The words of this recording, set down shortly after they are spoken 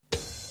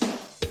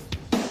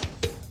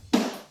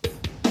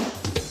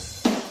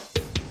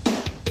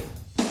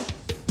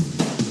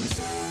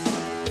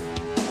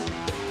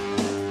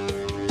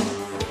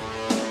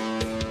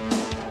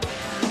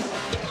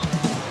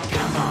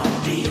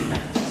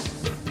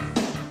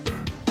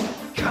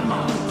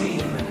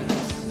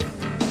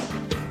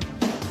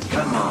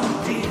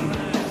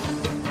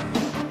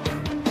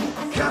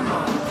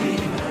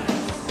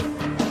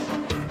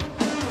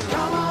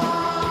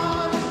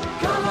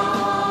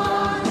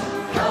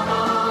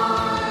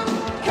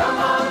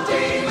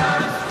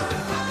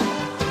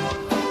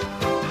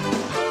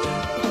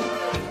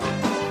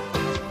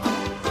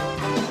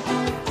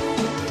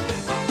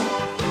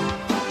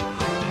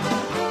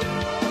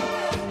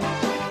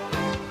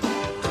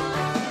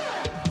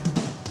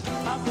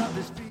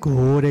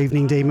Good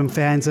evening, Demon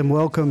fans, and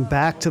welcome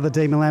back to the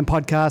Demonland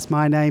podcast.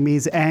 My name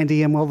is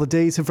Andy, and the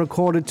D's have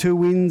recorded 2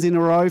 wins in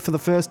a row for the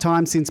first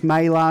time since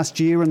May last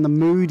year, and the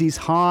mood is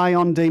high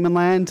on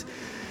Demonland.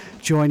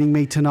 Joining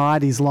me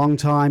tonight is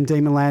long-time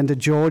Demonlander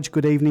George.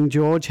 Good evening,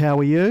 George. How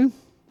are you?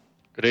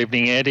 Good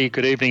evening, Andy.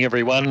 Good evening,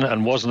 everyone.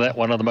 And wasn't that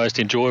one of the most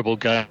enjoyable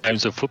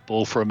games of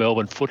football for a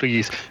Melbourne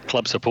Footy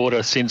Club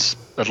supporter since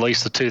at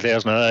least the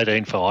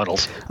 2018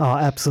 finals? Oh,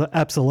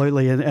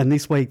 absolutely. And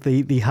this week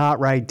the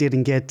heart rate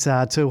didn't get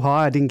too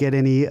high. I didn't get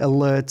any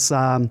alerts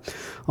on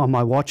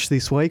my watch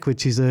this week,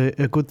 which is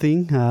a good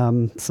thing.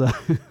 So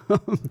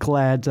I'm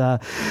glad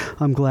that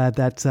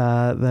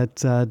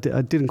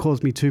didn't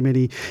cause me too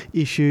many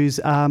issues.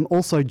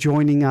 Also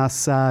joining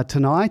us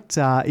tonight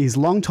is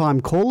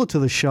long-time caller to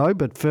the show,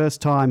 but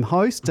first-time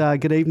host.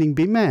 Good evening,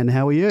 Binman.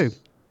 How are you?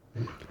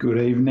 Good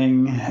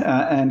evening,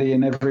 Andy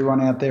and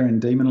everyone out there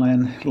in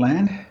Demonland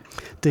land.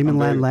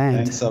 Demonland land.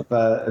 Thanks.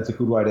 It's a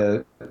good way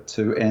to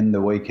end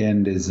the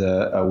weekend is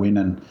a win,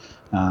 and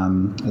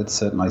it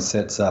certainly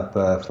sets up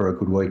for a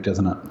good week,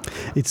 doesn't it?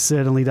 It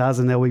certainly does,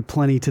 and there'll be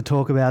plenty to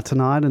talk about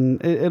tonight.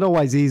 And it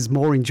always is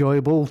more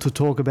enjoyable to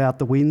talk about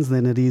the wins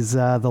than it is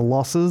the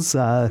losses.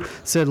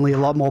 Certainly a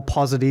lot more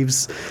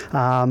positives,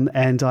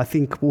 and I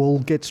think we'll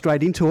get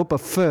straight into it.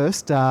 But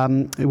first,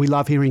 we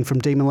love hearing from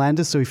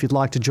Demonlanders, so if you'd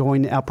like to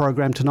join our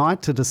program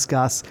tonight to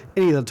discuss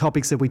any of the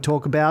topics that we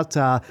talk about,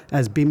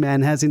 as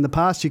Binman has in the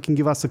past, you can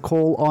give us a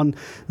call on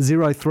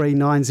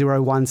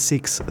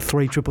 039016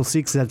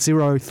 3666. That's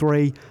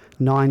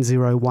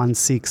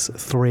 039016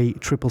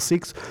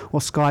 3666, or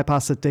Skype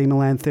us at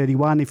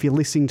Demonland31. If you're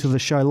listening to the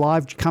show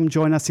live, come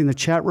join us in the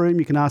chat room.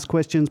 You can ask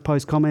questions,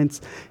 post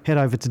comments, head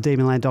over to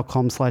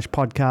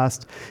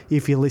demonland.com/podcast.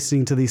 If you're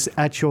listening to this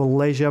at your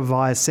leisure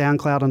via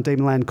SoundCloud on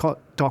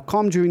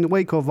demonland.com during the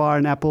week, or via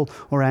an Apple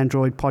or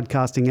Android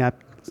podcasting app,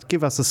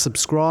 give us a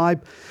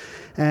subscribe.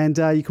 And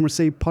you can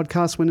receive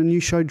podcasts when a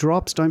new show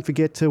drops. Don't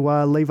forget to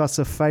leave us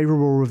a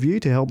favourable review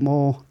to help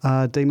more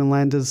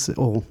Demonlanders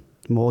or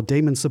more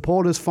Demon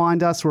supporters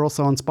find us. We're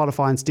also on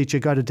Spotify and Stitcher.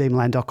 Go to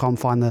demonland.com,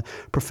 find the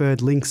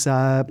preferred links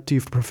to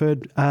your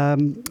preferred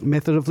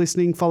method of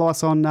listening. Follow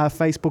us on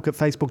Facebook at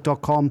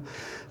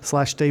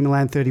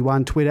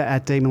facebook.com/Demonland31, Twitter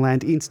at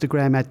Demonland,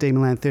 Instagram at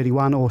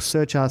Demonland31, or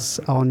search us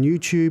on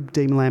YouTube,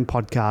 Demonland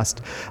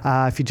Podcast.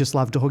 If you just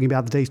love talking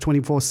about the Ds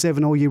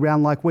 24/7 all year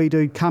round like we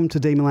do, come to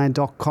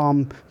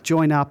demonland.com,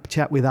 join up,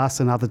 chat with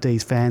us and other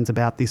Ds fans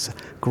about this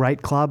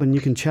great club, and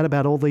you can chat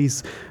about all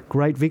these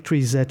great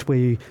victories that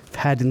we've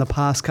had in the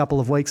past couple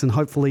of weeks and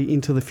hopefully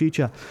into the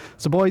future.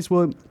 So, boys,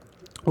 we'll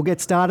get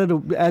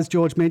started. As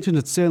George mentioned,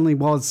 it certainly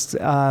was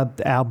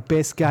our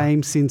best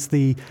game since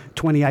the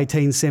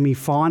 2018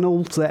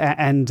 semi-finals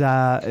and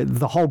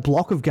the whole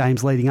block of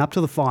games leading up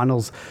to the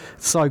finals.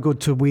 So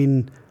good to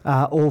win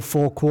all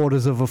 4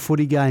 quarters of a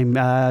footy game.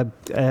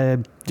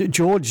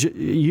 George,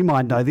 you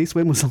might know this.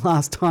 When was the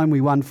last time we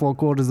won 4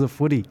 quarters of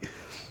footy?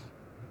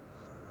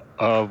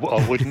 I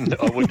wouldn't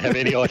have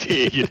any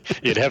idea.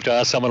 You'd have to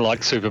ask someone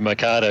like Super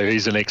Mercado.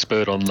 He's an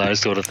expert on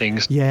those sort of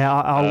things. Yeah,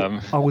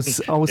 I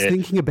was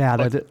thinking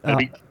about it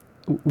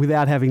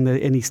without having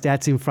any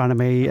stats in front of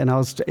me, and I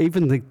was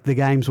even the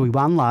games we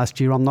won last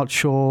year. I'm not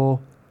sure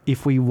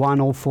if we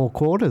won all 4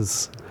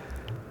 quarters.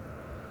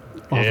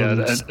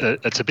 Yeah,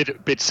 it's a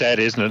bit sad,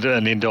 isn't it?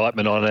 An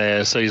indictment on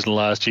our season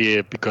last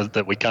year, because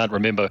that we can't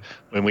remember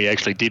when we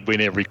actually did win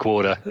every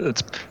quarter.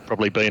 It's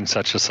probably been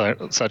such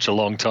a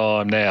long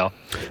time now.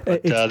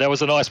 But that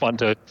was a nice one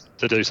to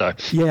do so.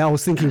 Yeah, I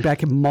was thinking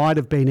back. It might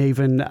have been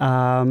even.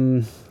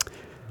 I'm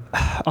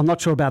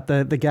not sure about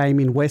the game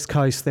in West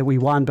Coast that we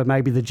won, but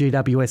maybe the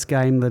GWS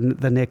game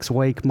the next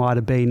week might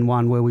have been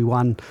one where we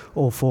won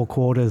all 4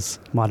 quarters.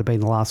 Might have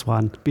been the last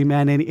one.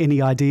 B-Man, any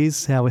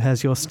ideas? How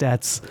has your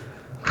stats?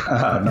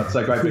 Not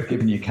so great, but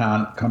given you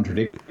can't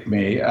contradict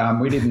me,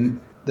 we didn't.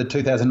 The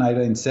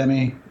 2018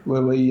 semi,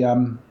 were we?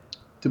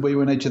 Did we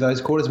win each of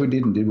those quarters? We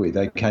didn't, did we?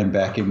 They came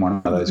back in one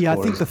of those quarters. Yeah, I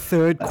think the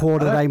third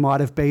quarter they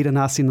might have beaten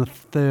us in the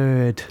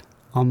third.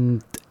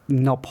 I'm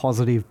not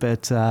positive,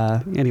 but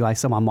anyway,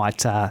 someone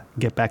might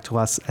get back to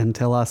us and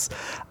tell us.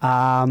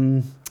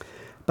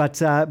 But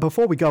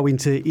before we go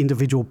into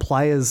individual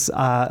players,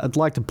 I'd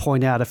like to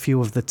point out a few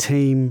of the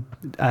team /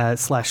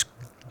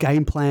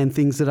 game plan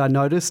things that I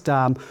noticed.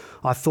 I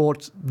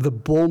thought the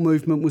ball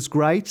movement was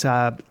great.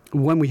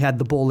 When we had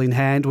the ball in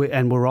hand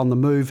and were on the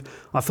move,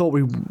 I thought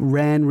we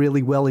ran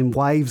really well in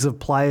waves of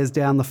players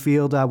down the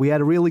field. We had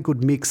a really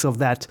good mix of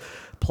that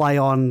play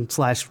on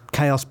 /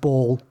 chaos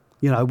ball,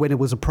 when it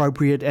was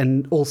appropriate,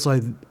 and also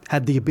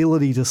had the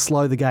ability to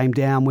slow the game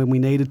down when we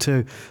needed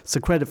to. So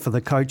credit for the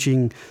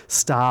coaching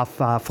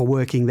staff for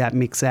working that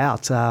mix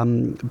out.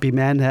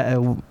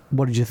 B-Man,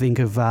 what did you think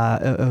of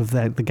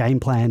the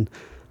game plan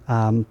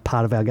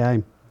part of our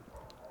game?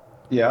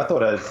 Yeah, I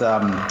thought it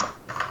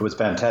was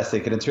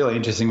fantastic, and it's really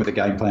interesting with the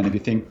game plan. If you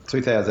think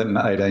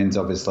 2018 is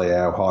obviously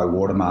our high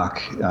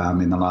watermark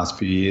in the last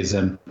few years,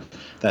 and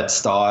that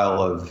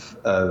style of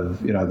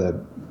the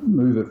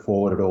move it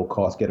forward at all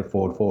costs, get it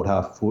forward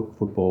half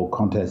football,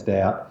 contest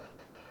out.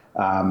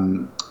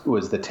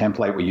 was the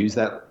template we used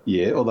that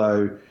year,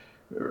 although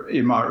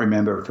you might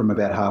remember from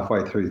about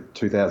halfway through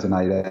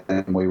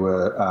 2018, we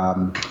were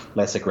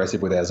less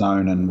aggressive with our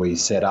zone and we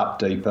set up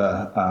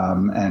deeper.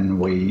 And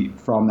we,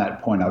 from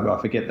that point, I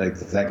forget the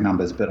exact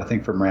numbers, but I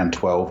think from round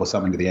 12 or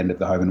something to the end of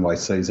the home and away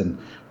season,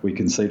 we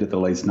conceded the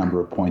least number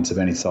of points of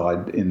any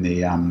side in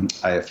the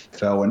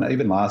AFL. And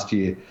even last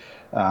year,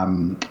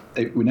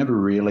 we never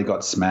really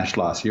got smashed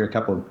last year. A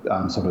couple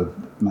of sort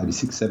of maybe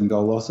 6-7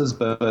 goal losses,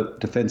 but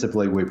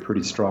defensively we're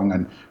pretty strong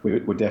and we're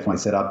definitely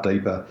set up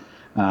deeper.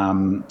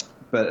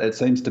 But it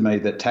seems to me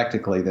that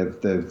tactically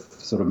they've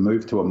sort of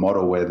moved to a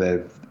model where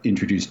they've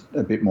introduced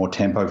a bit more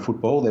tempo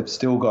football. They've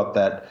still got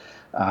that,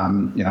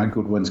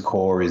 Goodwin's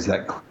core is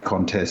that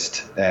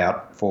contest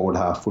out forward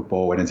half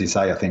football. And as you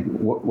say, I think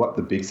what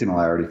the big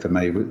similarity for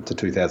me to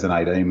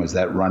 2018 was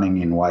that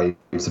running in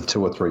waves of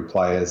 2 or 3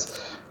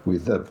 players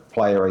with a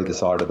player either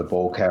side of the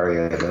ball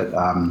carrier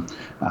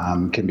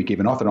that can be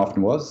given off and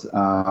often was,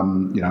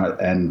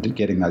 and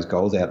getting those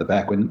goals out the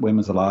back. When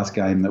was the last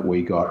game that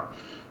we got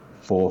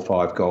 4 or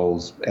 5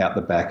 goals out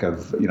the back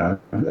of,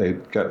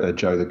 a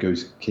Joe the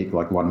Goose kick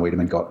like one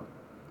Wiedemann got?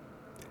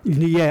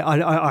 Yeah,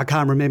 I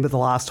can't remember the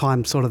last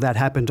time sort of that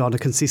happened on a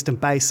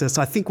consistent basis.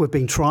 I think we've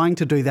been trying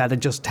to do that. It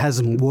just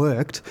hasn't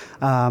worked,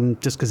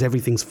 just because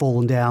everything's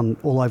fallen down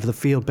all over the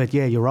field. But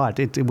yeah, you're right.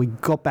 We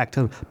got back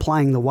to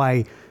playing the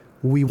way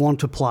we want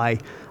to play,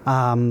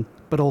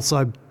 but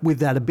also with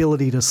that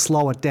ability to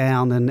slow it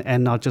down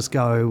and not just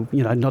go,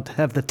 not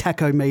have the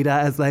tachometer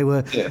as they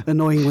were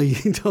annoyingly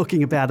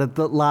talking about it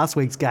last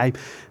week's game.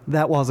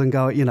 That wasn't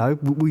going,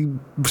 we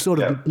sort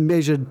of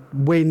measured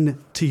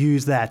when to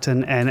use that.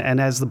 And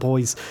as the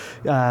boys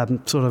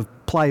sort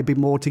of play a bit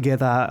more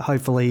together,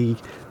 hopefully,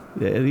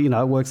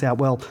 it works out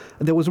well.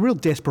 There was a real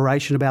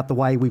desperation about the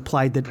way we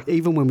played, that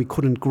even when we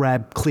couldn't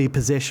grab clear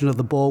possession of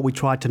the ball, we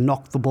tried to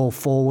knock the ball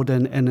forward,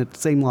 and it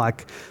seemed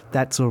like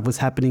that sort of was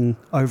happening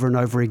over and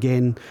over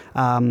again.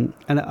 And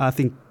I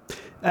think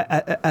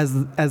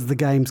as the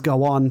games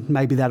go on,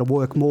 maybe that'll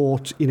work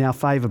more in our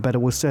favour, but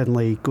it was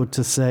certainly good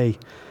to see.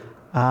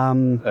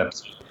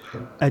 Absolutely.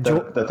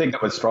 The thing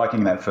that was striking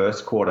in that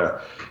first quarter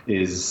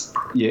is,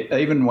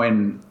 even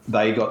when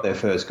they got their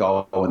first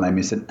goal and they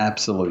missed an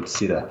absolute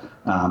sitter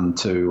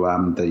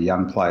to the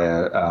young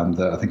player,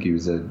 I think he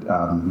was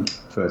a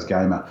first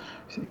gamer,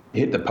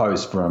 hit the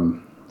post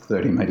from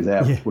 30 metres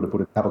out, would have put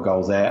a couple of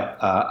goals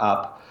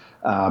up.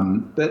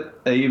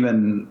 But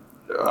even,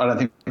 I don't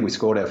think we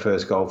scored our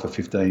first goal for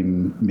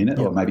 15 minutes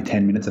or maybe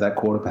 10 minutes of that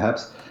quarter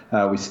perhaps.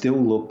 We still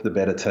looked the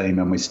better team,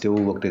 and we still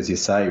looked, as you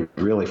say,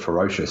 really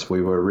ferocious.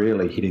 We were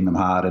really hitting them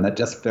hard, and it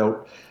just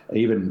felt,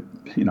 even,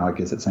 I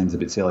guess it seems a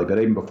bit silly, but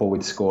even before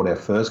we'd scored our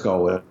first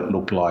goal, it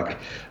looked like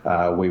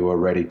we were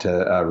ready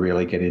to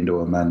really get into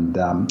them. And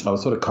I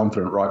was sort of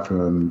confident right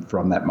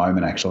from that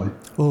moment, actually.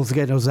 Well,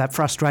 again, it was that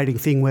frustrating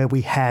thing where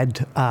we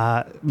had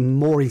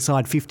more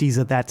inside 50s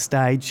at that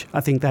stage.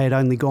 I think they had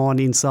only gone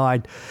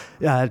inside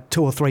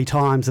 2 or 3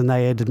 times, and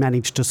they had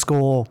managed to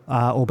score,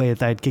 albeit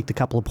they had kicked a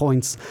couple of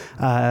points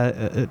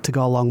to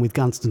go along with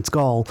Gunston's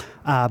goal.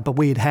 But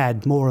we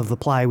had more of the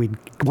play. We'd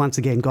once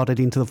again got it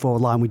into the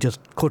forward line. We just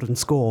couldn't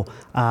score.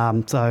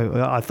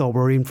 So I thought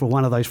we were in for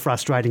one of those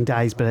frustrating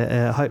days,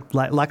 but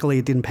luckily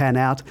it didn't pan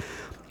out.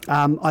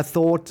 I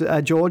thought,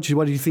 George,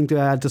 what do you think to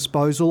our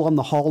disposal? On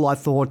the whole, I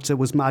thought it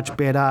was much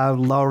better.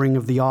 Lowering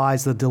of the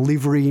eyes, the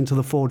delivery into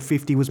the forward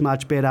 50 was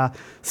much better.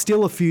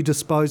 Still a few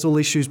disposal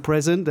issues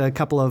present. A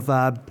couple of,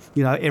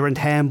 errant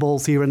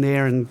handballs here and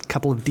there and a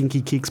couple of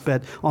dinky kicks.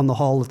 But on the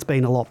whole, it's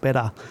been a lot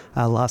better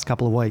the last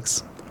couple of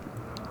weeks.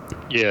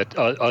 Yeah,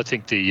 I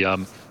think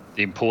the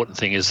important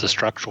thing is the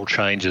structural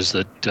changes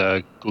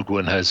that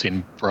Goodwin has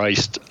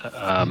embraced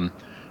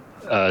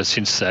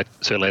since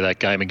certainly that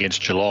game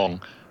against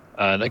Geelong.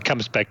 And it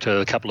comes back to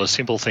a couple of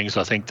simple things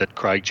I think that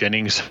Craig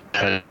Jennings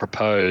had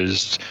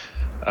proposed.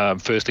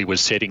 Firstly,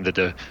 was setting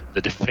the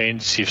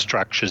defensive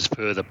structures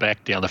further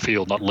back down the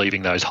field, not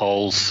leaving those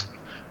holes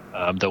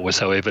that were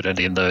so evident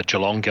in the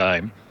Geelong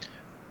game.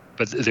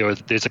 But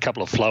there's a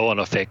couple of flow-on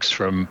effects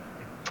from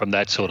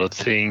that sort of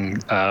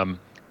thing.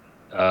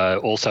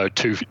 Also,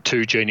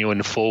 two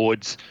genuine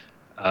forwards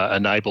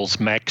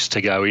enables Max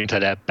to go into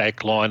that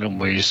back line, and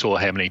we saw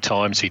how many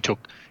times he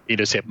took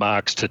intercept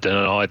marks to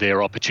deny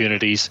their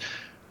opportunities.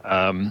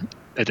 The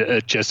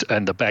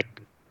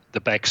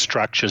back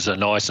structures are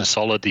nice and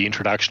solid. The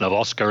introduction of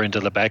Oscar into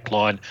the back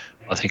line,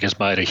 I think, has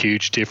made a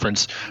huge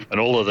difference. And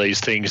all of these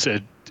things,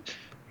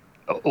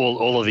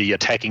 all of the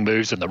attacking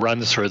moves and the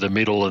runs through the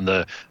middle and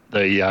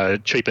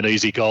the cheap and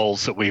easy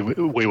goals that we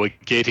were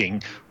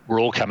getting were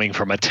all coming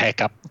from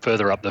attack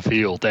further up the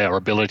field. Our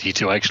ability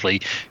to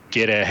actually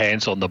get our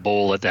hands on the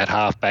ball at that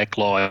half-back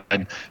line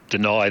and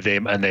deny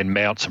them and then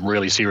mount some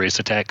really serious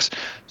attacks.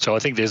 So I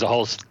think there's the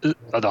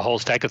whole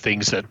stack of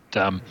things that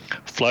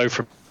flow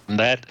from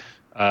that.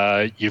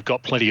 You've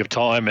got plenty of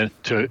time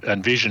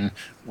and vision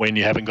when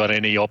you haven't got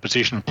any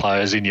opposition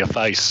players in your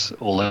face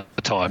all the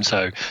time.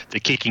 So the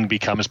kicking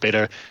becomes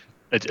better.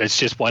 It's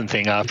just one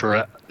thing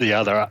after the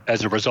other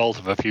as a result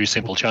of a few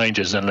simple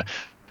changes. And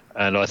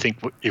And I think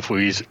if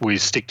we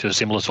stick to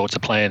similar sorts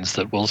of plans,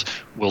 that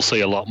we'll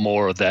see a lot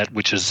more of that,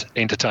 which is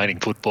entertaining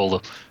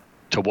football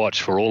to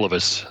watch for all of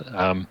us.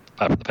 Apart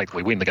from the fact that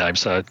we win the game,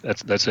 so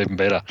that's even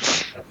better.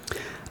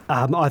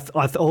 I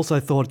also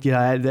thought,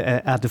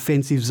 our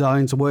defensive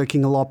zones are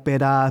working a lot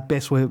better.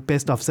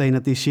 Best I've seen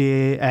it this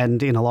year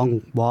and in a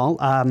long while.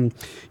 And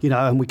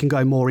we can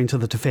go more into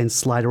the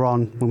defence later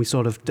on when we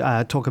sort of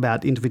talk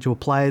about individual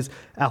players.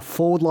 Our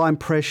forward line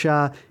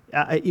pressure,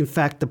 in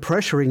fact, the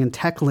pressuring and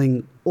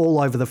tackling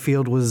all over the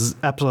field was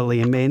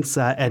absolutely immense.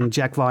 And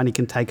Jack Viney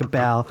can take a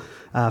bow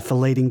for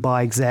leading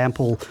by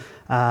example.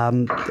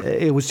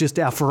 It was just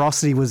our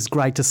ferocity was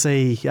great to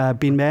see,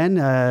 Bin Man.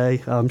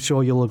 I'm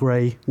sure you'll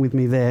agree with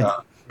me there.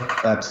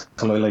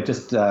 Absolutely.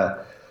 Just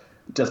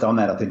on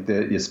that, I think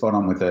that you're spot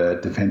on with the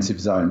defensive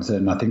zones,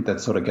 and I think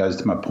that sort of goes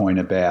to my point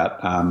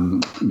about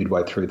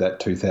midway through that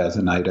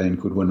 2018,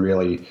 Goodwin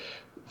really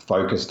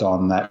focused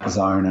on that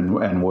zone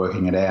and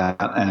working it out.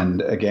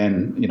 And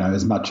again,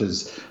 as much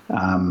as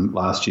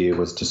last year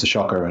was just a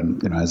shocker,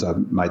 and as I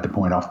made the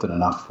point often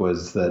enough,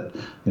 was that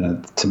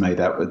to me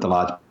that the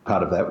large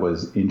part of that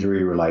was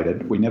injury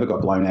related. We never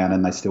got blown out,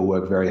 and they still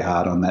work very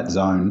hard on that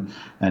zone.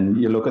 And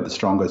you look at the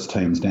strongest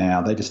teams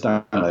now; they just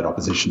don't let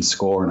opposition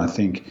score. And I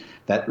think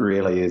that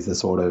really is the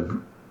sort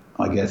of,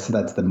 I guess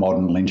that's the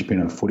modern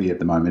linchpin of footy at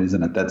the moment,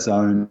 isn't it? That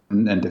zone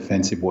and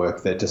defensive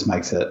work that just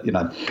makes it,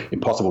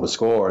 impossible to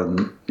score.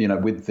 And,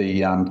 with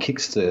the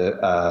kicks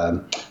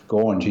to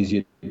Gawn, geez,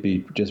 you'd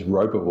be just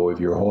ropeable if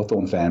you're a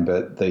Hawthorn fan.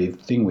 But the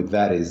thing with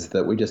that is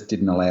that we just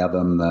didn't allow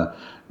them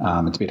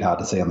it's a bit hard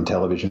to see on the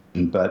television,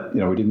 but,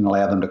 we didn't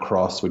allow them to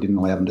cross. We didn't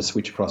allow them to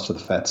switch across to the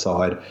fat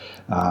side.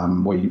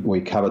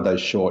 We covered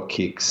those short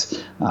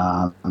kicks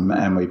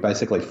and we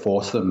basically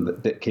forced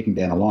them kicking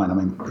down the line. I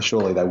mean,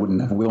 surely they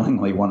wouldn't have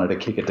willingly wanted to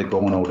kick it to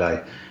Gawn all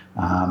day.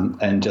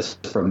 And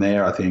just from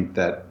there, I think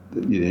that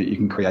you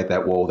can create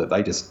that wall that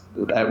they just,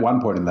 at one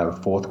point in the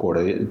fourth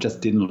quarter, it just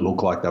didn't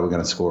look like they were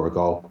going to score a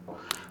goal.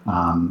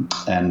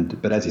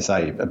 But as you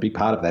say, a big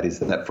part of that is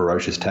that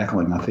ferocious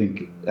tackling. I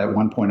think at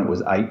one point it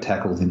was 8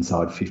 tackles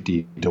inside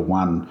 50 to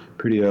 1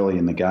 pretty early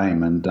in the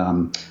game.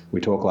 And we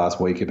talked last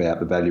week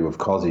about the value of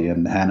Cozzy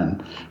and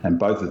Hannon, and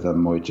both of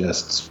them were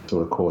just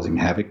sort of causing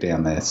havoc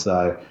down there.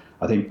 So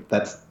I think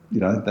that's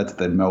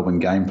the Melbourne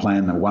game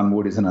plan, the one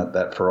wood, isn't it?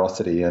 That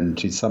ferocity, and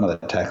some of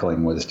the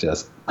tackling was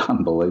just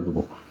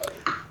unbelievable.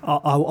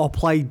 I'll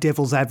play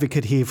devil's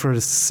advocate here for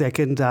a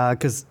second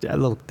because,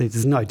 look,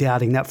 there's no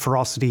doubting that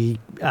ferocity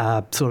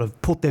sort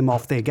of put them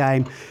off their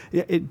game.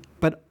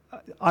 But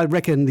I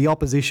reckon the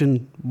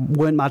opposition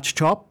weren't much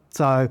chop.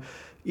 So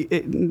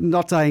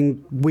not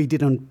saying we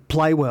didn't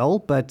play well,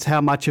 but how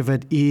much of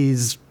it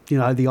is,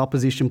 the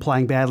opposition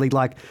playing badly?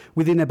 Like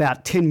within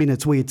about 10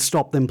 minutes, we had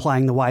stopped them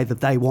playing the way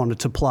that they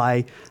wanted to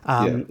play.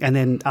 And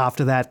then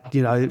after that,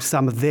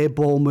 some of their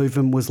ball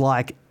movement was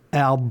like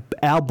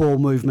our ball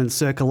movement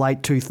circa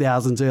late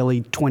 2000s,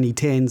 early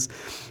 2010s,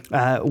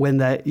 when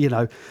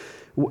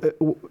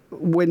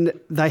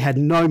they had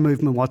no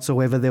movement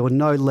whatsoever. There were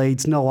no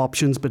leads, no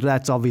options, but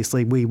that's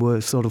obviously we were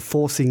sort of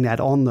forcing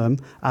that on them.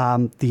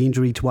 The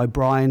injury to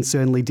O'Brien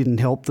certainly didn't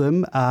help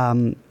them,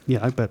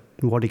 but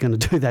what are you going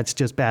to do? That's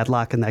just bad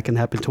luck, and that can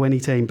happen to any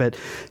team. But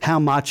how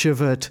much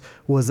of it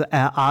was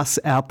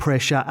our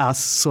pressure, us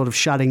sort of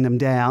shutting them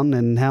down,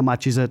 and how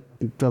much is it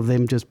of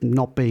them just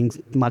not being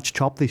much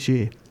chop this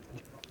year?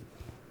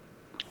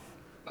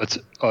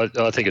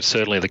 I think it's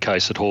certainly the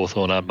case that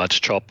Hawthorn aren't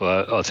much chop.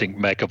 I think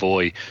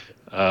McAvoy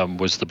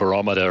was the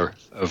barometer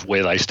of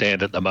where they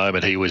stand at the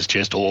moment. He was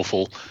just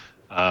awful,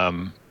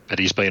 but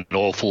he's been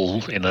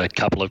awful in a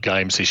couple of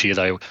games this year.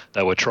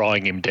 They were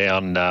trying him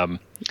down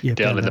in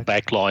the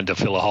back line to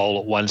fill a hole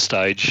at one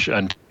stage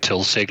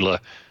until Segler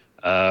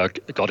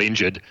got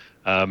injured.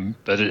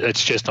 But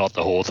it's just not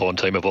the Hawthorn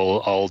team of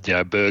old.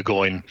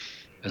 Burgoyne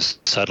is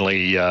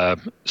suddenly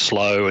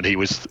slow, and he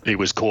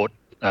was caught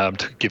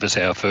to give us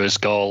our first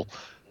goal.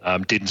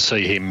 Didn't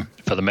see him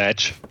for the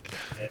match.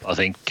 I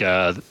think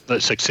that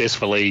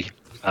successfully,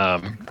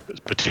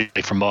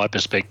 particularly from my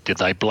perspective,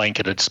 they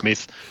blanketed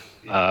Smith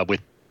with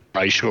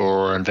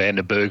Brayshaw and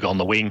Vandenberg on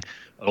the wing.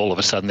 All of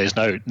a sudden, there's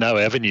no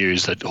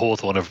avenues that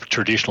Hawthorn have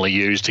traditionally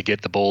used to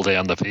get the ball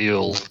down the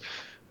field.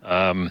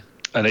 And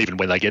even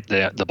when they get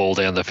the ball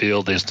down the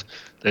field,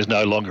 there's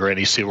no longer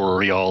any Cyril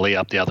Rioli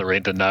up the other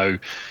end, and no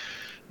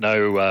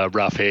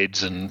rough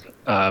heads and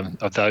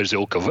of those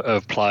ilk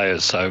of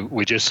players. So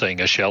we're just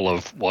seeing a shell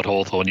of what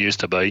Hawthorn used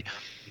to be.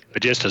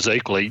 But just as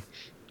equally,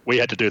 we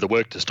had to do the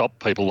work to stop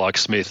people like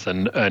Smith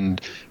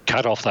and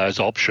cut off those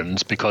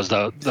options, because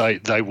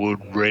they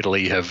would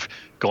readily have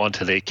gone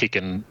to their kick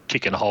and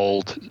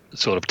hold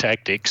sort of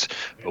tactics,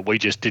 but we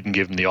just didn't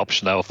give them the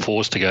option. They were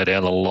forced to go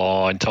down the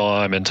line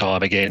time and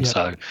time again.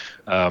 Yep.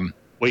 So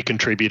we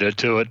contributed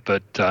to it,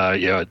 but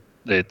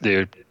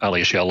they're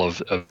only a shell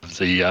of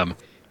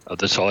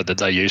the side that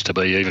they used to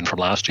be, even from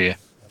last year.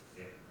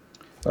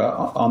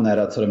 Well, on that,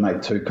 I'd sort of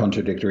make two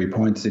contradictory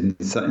points in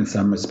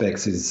some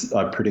respects.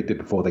 I predicted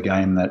before the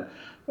game that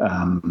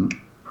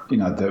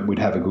that we'd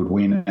have a good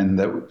win, and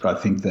that I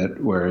think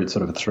that we're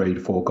sort of a 3 to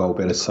 4 goal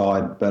better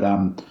side. But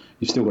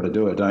you've still got to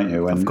do it, don't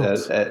you? And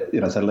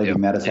so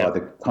leaving that aside,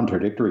 the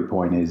contradictory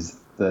point is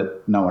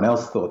that no one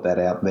else thought that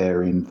out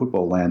there in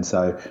football land.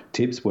 So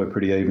tips were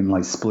pretty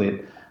evenly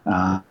split.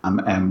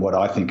 And what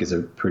I think is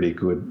a pretty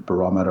good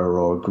barometer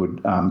or a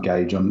good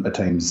gauge on a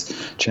team's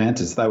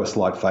chances. They were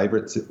slight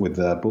favourites with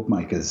the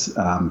bookmakers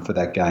for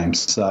that game.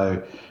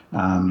 So,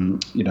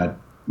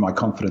 my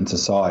confidence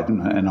aside,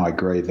 and I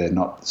agree they're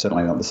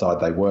certainly not the side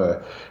they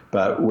were,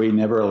 but we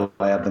never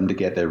allowed them to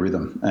get their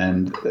rhythm.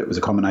 And it was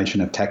a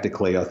combination of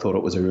tactically, I thought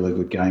it was a really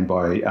good game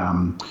by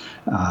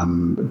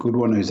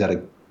Goodwin, who's had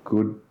a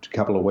good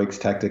couple of weeks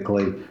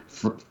tactically.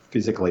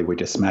 Physically, we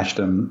just smashed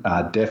them.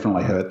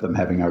 Definitely hurt them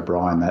having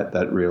O'Brien.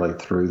 That really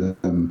threw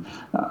them,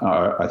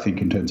 I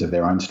think, in terms of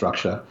their own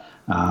structure.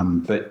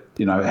 But,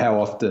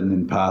 how often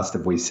in the past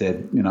have we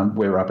said,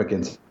 we're up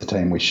against a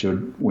team we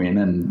should win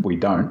and we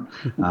don't?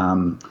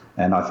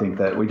 And I think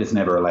that we just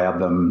never allowed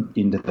them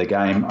into the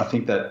game. I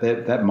think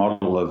that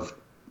model of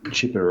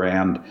chip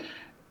around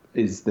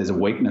there's a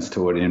weakness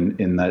to it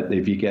in that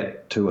if you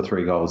get 2 or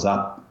 3 goals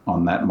up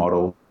on that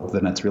model,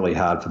 then it's really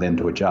hard for them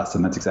to adjust.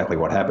 And that's exactly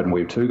what happened.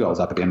 We were 2 goals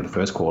up at the end of the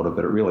first quarter,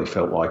 but it really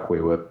felt like we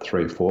were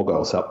 3 or 4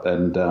 goals up.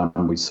 And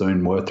we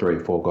soon were 3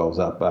 or 4 goals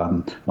up,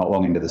 not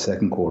long into the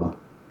second quarter.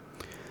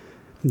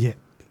 Yeah.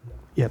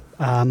 Yep.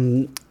 I'll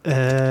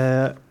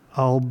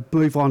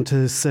move on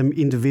to some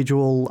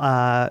individual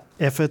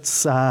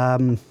efforts.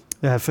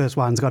 First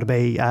one's got to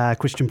be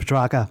Christian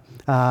Petrarca.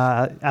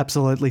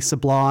 Absolutely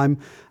sublime.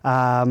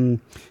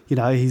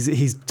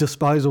 His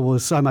disposal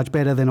was so much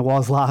better than it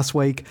was last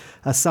week.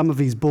 Some of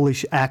his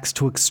bullish acts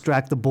to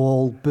extract the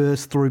ball,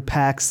 burst through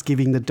packs,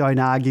 giving the don't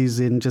argues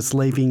and just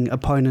leaving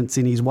opponents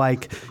in his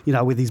wake,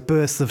 with his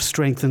bursts of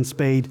strength and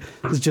speed.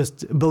 It's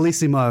just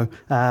bellissimo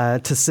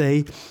to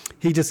see.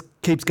 He just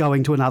keeps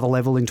going to another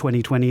level in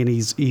 2020, and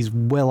he's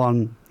well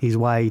on his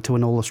way to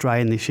an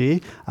All-Australian this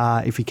year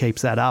if he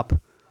keeps that up.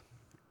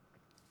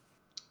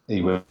 He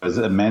was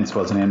immense,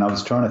 wasn't he? And I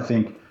was trying to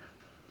think,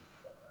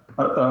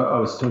 I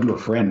was talking to a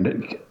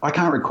friend. I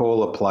can't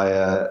recall a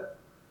player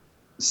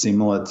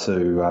similar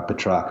to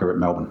Petrarca at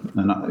Melbourne.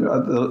 And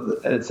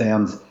it's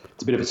a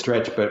bit of a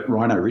stretch, but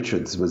Rhino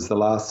Richards was the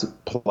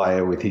last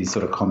player with his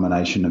sort of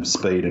combination of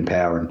speed and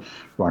power. And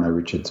Rhino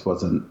Richards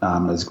wasn't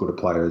as good a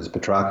player as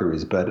Petrarca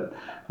is, but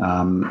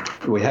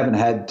we haven't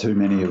had too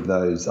many of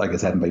those. I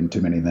guess haven't been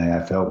too many in the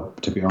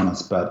AFL, to be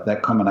honest. But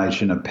that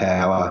combination of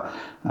power,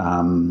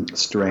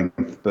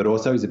 strength, but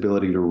also his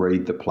ability to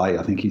read the play,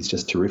 I think he's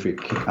just terrific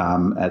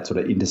at sort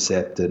of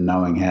intercept and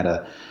knowing how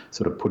to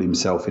sort of put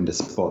himself into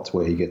spots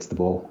where he gets the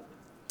ball.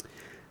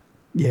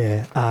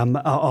 Yeah,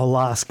 I'll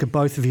ask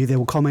both of you. There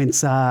were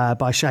comments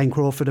by Shane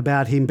Crawford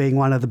about him being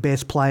one of the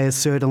best players,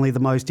 certainly the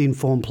most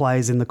informed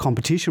players in the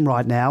competition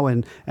right now.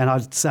 And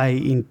I'd say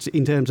in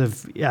terms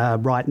of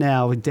right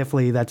now,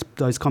 definitely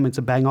those comments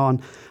are bang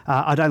on.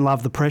 I don't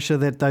love the pressure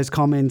that those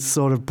comments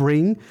sort of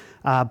bring,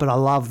 but I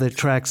love that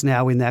Track's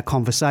now in that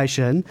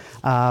conversation.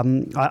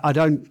 I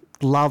don't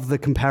love the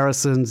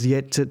comparisons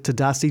yet to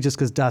Dusty, just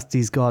because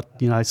Dusty's got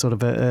sort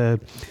of a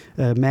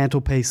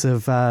mantelpiece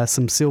of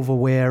some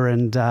silverware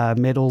and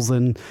medals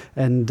and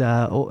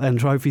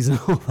trophies and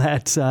all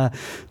that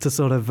to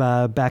sort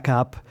of back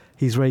up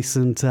his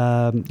recent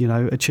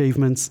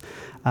achievements.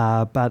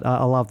 But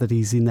I love that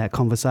he's in that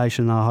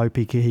conversation. I hope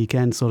he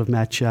can sort of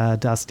match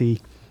Dusty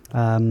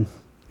in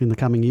the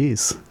coming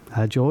years.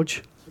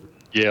 George?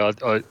 Yeah,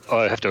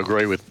 I have to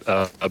agree with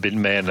a bit,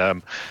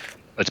 man.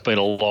 It's been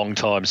a long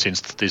time since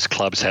this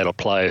club's had a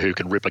player who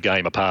can rip a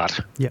game apart.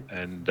 Yep.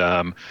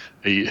 And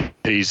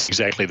he's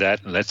exactly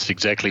that, and that's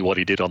exactly what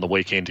he did on the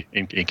weekend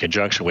in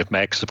conjunction with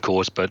Max, of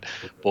course. But,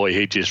 boy,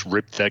 he just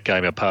ripped that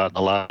game apart. And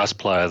the last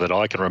player that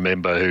I can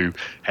remember who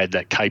had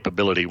that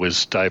capability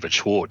was David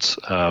Schwartz.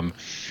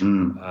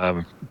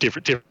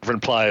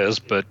 Different players,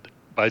 but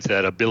both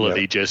that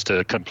ability just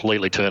to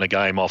completely turn a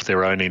game off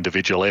their own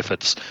individual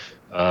efforts.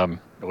 It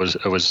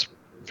was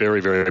very,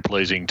 very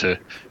pleasing to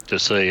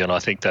see, and I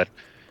think that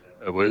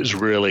it was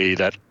really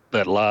that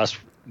last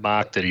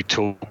mark that he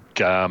took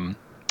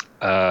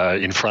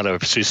in front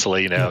of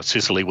Sicily. Now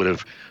Sicily would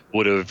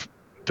have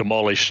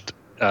demolished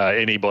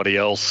anybody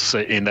else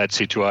in that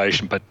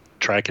situation, but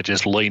Tracker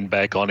just leaned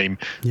back on him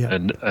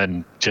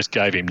and just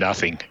gave him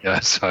nothing.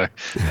 So,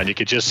 and you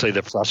could just see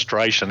the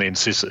frustration in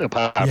Sicily,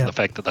 apart from the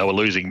fact that they were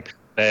losing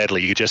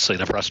badly. You could just see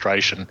the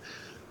frustration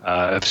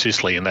of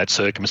Sicily in that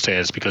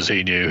circumstance, because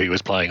he knew he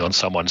was playing on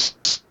someone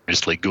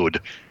seriously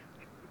good.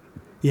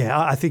 Yeah,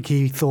 I think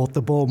he thought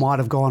the ball might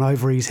have gone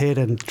over his head,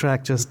 and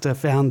Track just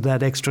found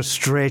that extra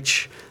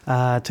stretch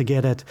to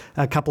get it.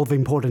 A couple of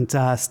important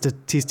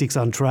statistics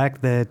on Track: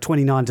 the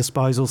 29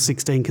 disposals,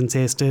 16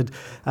 contested,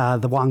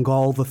 the 1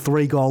 goal, the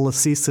 3 goal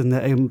assists,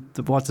 and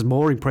what's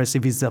more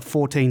impressive is the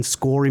 14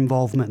 score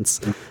involvements.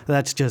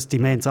 That's just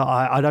immense.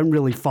 I don't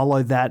really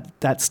follow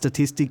that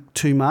statistic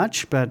too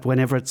much, but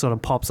whenever it sort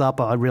of pops up,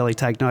 I really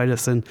take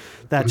notice, and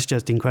that's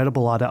just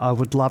incredible. I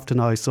would love to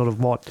know sort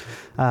of what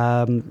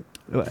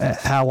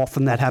how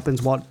often that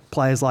happens, what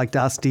players like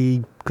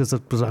Dusty, because I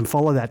don't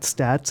follow that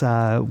stat,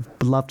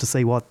 would love to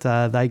see what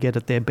they get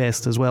at their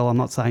best as well. I'm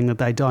not saying that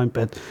they don't,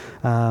 but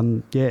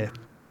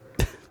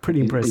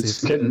pretty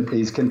impressive.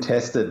 He's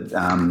contested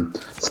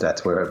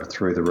stats were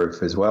through the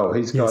roof as well.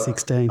 He's got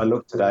 16. I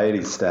looked today at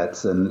his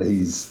stats and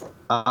he's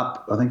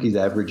up. I think he's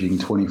averaging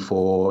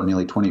 24,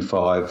 nearly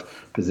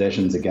 25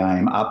 possessions a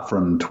game, up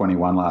from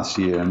 21 last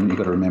year. And you've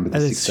got to remember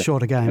it's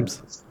shorter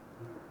games.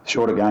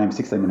 Shorter game,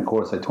 16-minute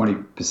quarter, so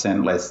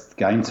 20% less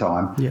game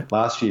time. Yeah.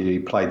 Last year, he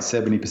played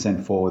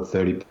 70% forward,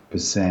 30%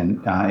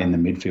 in the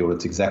midfield.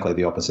 It's exactly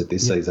the opposite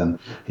this season.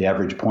 He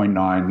averaged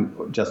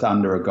 0.9, just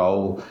under a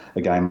goal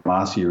a game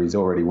last year. He's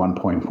already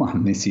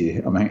 1.1 this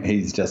year. I mean,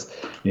 he's just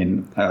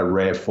in a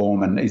rare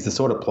form, and he's the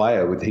sort of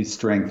player with his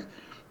strength.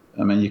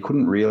 I mean, you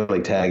couldn't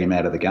really tag him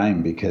out of the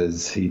game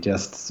because he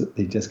just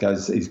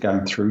goes. He's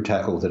going through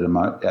tackles at the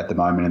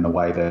moment in the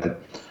way that,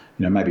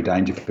 maybe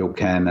Dangerfield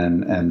can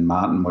and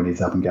Martin, when he's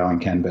up and going,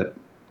 can, but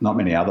not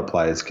many other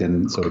players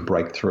can sort of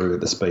break through at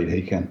the speed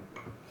he can.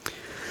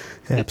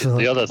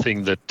 Absolutely. The other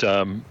thing that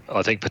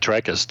I think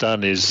Petracca's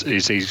done is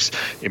he's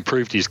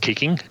improved his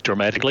kicking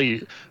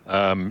dramatically.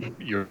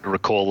 You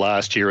recall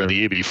last year and the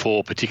year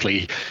before,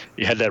 particularly,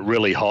 he had that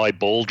really high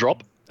ball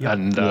drop,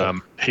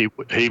 and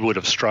he would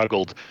have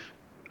struggled.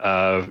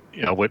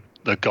 With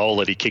the goal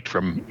that he kicked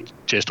from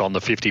just on the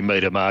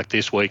 50-metre mark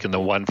this week and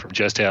the one from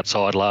just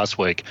outside last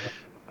week.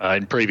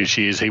 In previous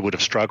years, he would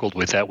have struggled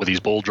with that with his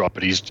ball drop,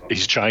 but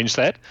he's changed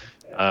that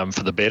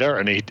for the better,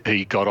 and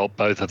he got up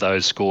both of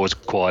those scores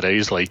quite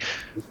easily.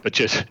 But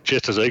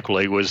just as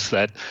equally was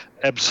that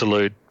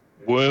absolute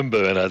worm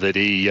burner that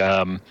he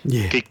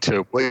kicked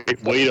to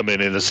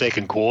Wiedemann in the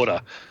second quarter.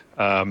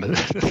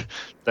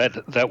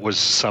 That was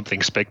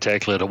something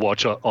spectacular to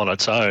watch on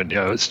its own.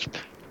 It's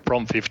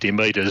from 50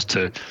 metres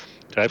to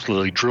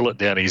absolutely drill it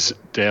down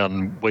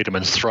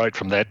Wiedemann's throat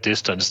from that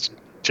distance,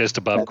 just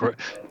above.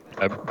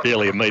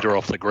 Barely a metre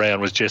off the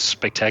ground, was just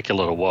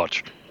spectacular to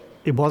watch.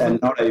 It wasn't,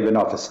 and not even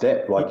off a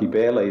step. He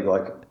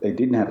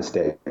didn't have a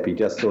step. He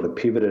just sort of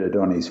pivoted it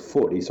on his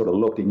foot. He sort of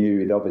looked.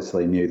 He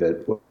obviously knew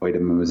that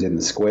Wiedemann was in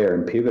the square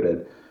and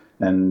pivoted,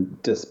 and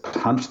just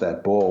punched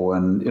that ball.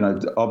 And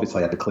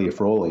obviously had to clear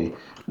Frawley.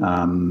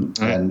 And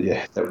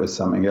that was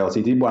something else.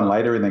 He did one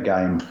later in the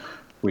game,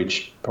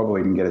 which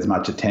probably didn't get as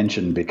much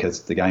attention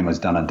because the game was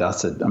done and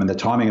dusted. I mean, the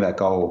timing of that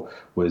goal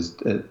was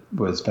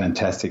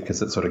fantastic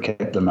because it sort of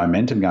kept the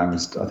momentum going. It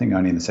was, I think,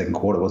 only in the second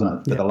quarter, wasn't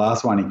it? But the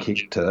last one he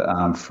kicked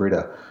to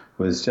Fritter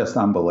was just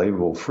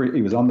unbelievable.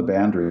 He was on the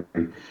boundary.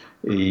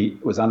 He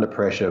was under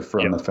pressure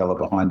from the fella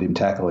behind him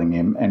tackling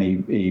him, and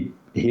he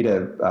hit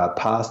a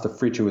pass to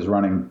Fritsch, who was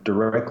running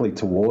directly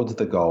towards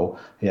the goal.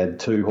 He had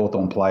two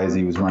Hawthorn players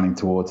he was running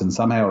towards, and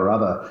somehow or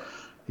other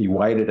he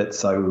weighted it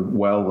so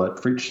well that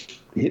Fritsch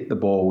hit the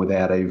ball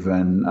without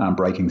even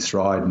breaking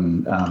stride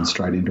and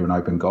straight into an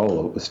open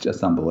goal. It was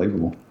just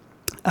unbelievable.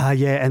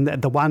 And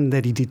the one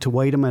that he did to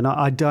Wiedemann,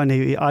 I don't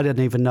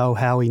even know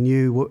how he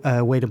knew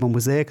Wiedemann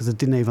was there, because it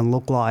didn't even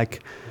look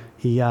like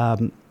he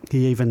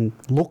even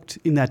looked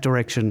in that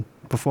direction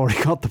before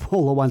he got the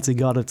ball or once he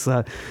got it.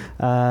 So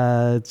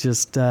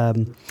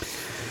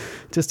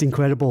just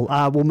incredible.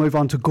 We'll move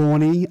on to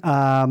Gorney.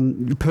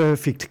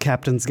 Perfect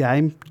captain's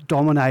game.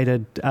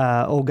 Dominated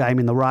all game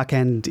in the ruck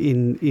and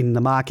in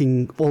the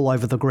marking all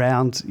over the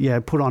ground.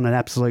 Put on an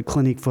absolute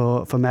clinic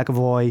for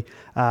McAvoy.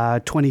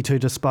 22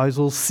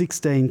 disposals,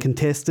 16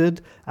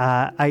 contested,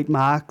 8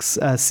 marks,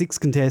 6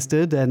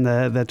 contested, and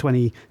the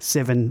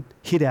 27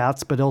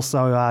 hit-outs, but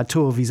also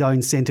 2 of his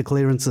own centre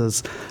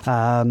clearances,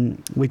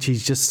 which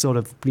he's just sort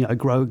of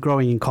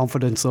growing in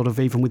confidence, sort of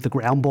even with the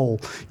ground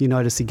ball. You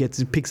notice he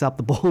picks up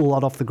the ball a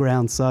lot off the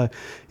ground, so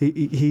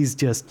he's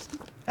just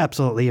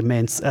absolutely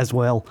immense as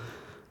well.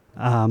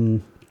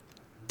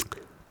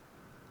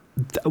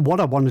 What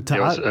I wanted to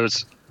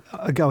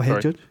go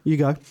ahead, Jude. You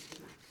go.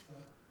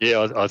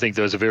 Yeah, I think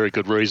there's a very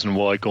good reason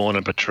why Gawn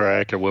and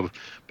Petracca were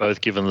both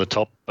given the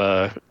top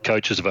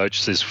coaches'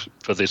 votes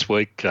for this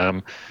week.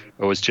 It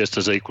was just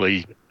as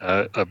equally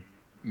a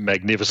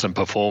magnificent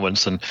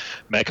performance, and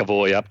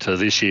McAvoy up to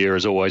this year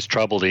has always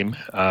troubled him.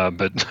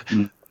 But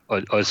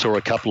I saw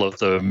a couple of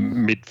the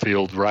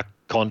midfield ruck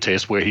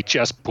contests where he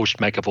just pushed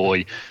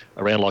McAvoy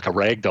around like a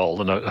rag doll,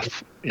 and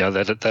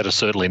that has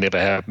certainly never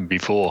happened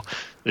before.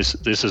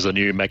 This is a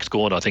new Max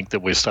Gawn, I think,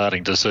 that we're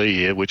starting to see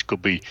here, which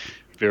could be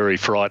very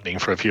frightening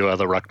for a few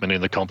other ruckmen in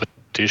the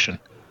competition.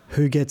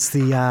 Who gets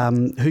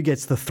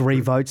the 3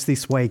 votes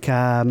this week?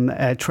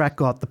 Track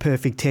got the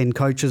perfect 10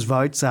 coaches'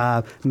 votes.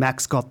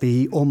 Max got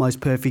the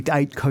almost perfect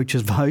 8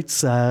 coaches'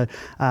 votes. If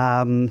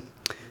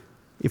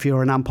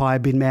you're an umpire,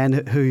 bin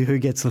man, who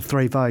gets the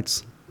 3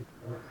 votes?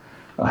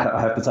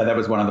 I have to say that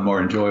was one of the more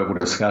enjoyable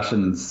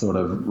discussions, sort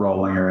of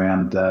rolling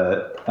around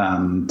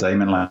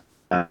Demonland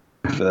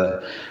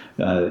for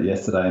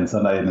yesterday and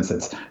Sunday, and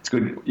it's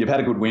good. You've had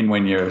a good win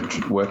when you're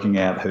working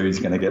out who's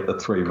going to get the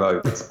 3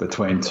 votes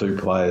between 2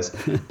 players.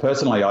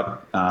 Personally,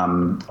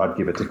 I'd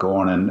give it to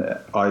Gawn, and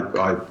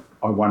I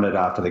wondered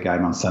after the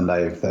game on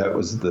Sunday if that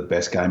was the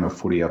best game of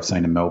footy I've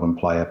seen a Melbourne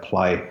player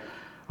play.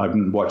 I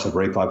haven't watched the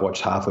replay. I've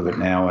watched half of it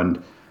now,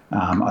 and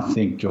I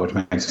think George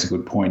makes a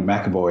good point.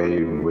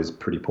 McAvoy was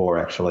pretty poor,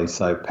 actually,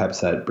 so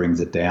perhaps that brings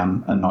it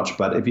down a notch.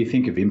 But if you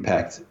think of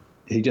impact,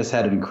 he just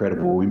had an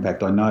incredible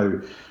impact. I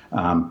know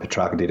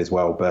Petrarca did as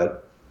well,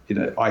 but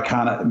I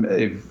can't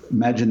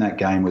imagine that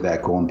game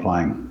without Gawn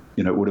playing.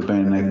 It would have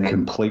been a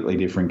completely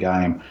different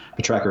game.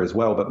 Petrarca as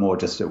well, but more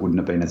just it wouldn't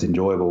have been as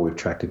enjoyable if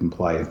Track didn't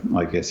play.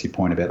 I guess your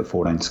point about the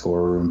 14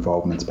 scorer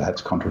involvements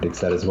perhaps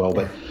contradicts that as well.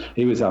 But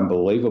he was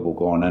unbelievable,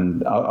 Gawn,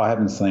 and I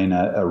haven't seen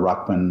a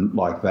ruckman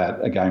like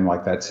that, a game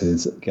like that,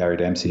 since Gary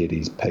Dempsey at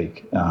his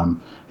peak.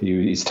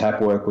 His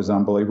tap work was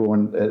unbelievable,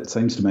 and it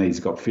seems to me he's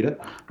got fitter.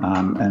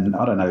 And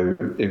I don't know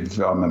if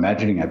I'm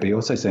imagining it, but he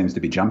also seems to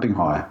be jumping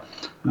higher.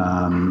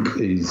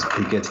 He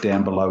gets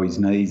down below his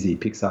knees, he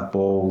picks up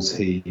balls,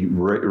 he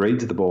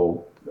reads the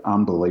ball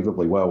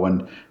unbelievably well,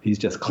 and he's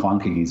just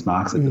clunking his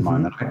marks at the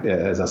moment.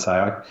 As I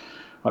say,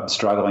 I'm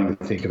struggling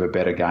to think of a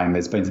better game.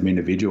 There's been some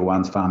individual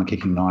ones. Farmer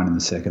kicking 9 in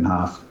the second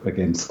half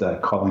against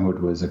Collingwood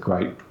was a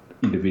great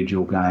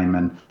individual game,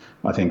 and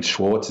I think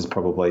Schwartz is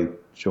probably,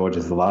 George,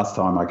 is the last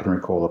time I can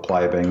recall a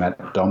player being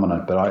that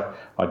dominant, but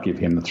I'd give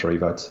him the 3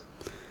 votes.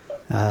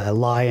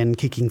 Lyon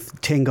kicking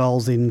 10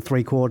 goals in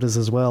 3 quarters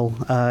as well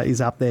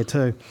is up there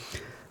too.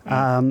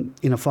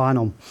 In a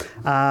final.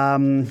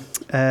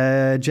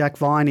 Jack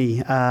Viney,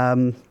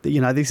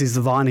 this is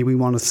the Viney we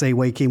want to see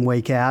week in,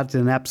 week out,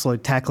 an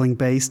absolute tackling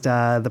beast.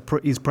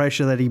 His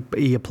pressure that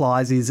he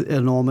applies is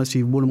enormous.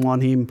 You wouldn't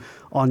want him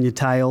on your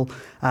tail.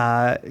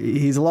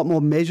 He's a lot more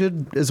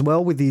measured as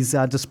well with his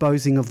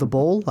disposing of the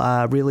ball,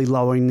 really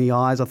lowering the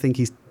eyes. I think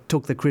he's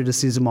took the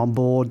criticism on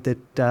board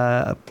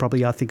that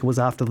probably I think it was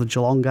after the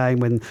Geelong game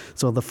when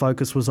sort of the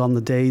focus was on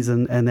the Ds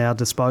and our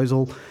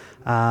disposal.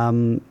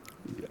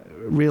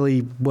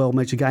 Really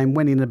well-measured game.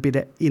 Went in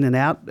and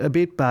out a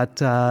bit, but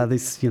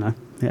this, again,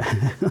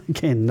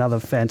 another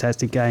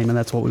fantastic game, and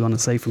that's what we want to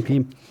see from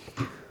him.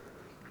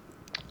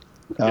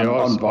 I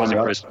was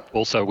impressed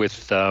also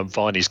with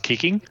Viney's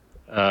kicking.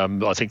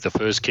 I think the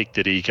first kick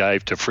that he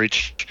gave to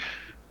Fritsch,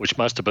 which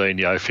must have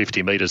been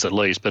 50 metres at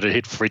least, but it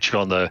hit Fritsch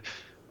on the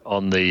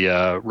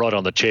right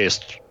on the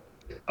chest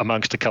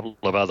amongst a couple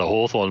of other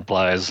Hawthorn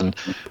players, and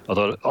I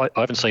thought I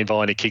haven't seen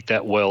Viney kick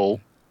that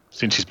well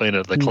since he's been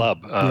at the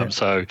club.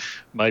 So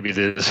maybe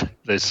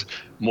there's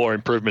more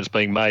improvements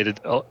being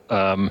made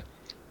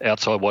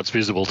outside what's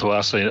visible to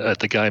us at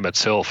the game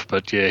itself.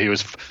 But yeah, he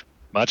was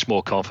much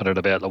more confident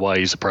about the way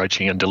he's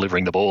approaching and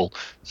delivering the ball.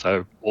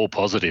 So all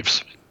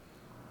positives.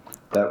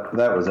 That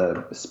was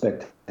a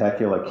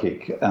spectacular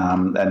kick,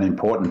 and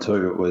important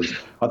too.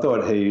 I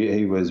thought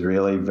he was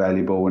really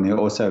valuable, and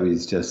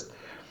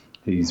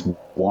his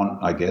want,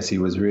 I guess. He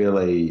was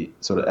really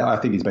I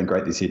think he's been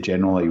great this year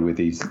generally with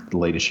his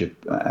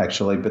leadership,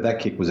 actually. But that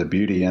kick was a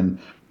beauty, and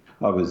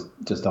I was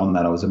just on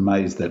that. I was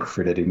amazed that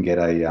Fritter didn't get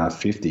a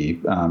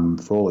 50.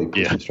 Frawley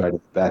pushed him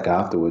straight back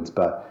afterwards,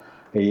 but.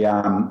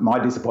 My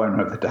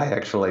disappointment of the day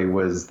actually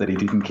was that he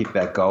didn't kick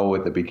that goal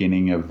at the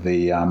beginning of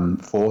the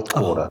fourth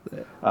quarter.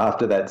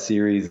 After that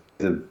series,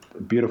 a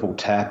beautiful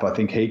tap. I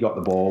think he got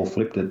the ball,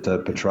 flipped it to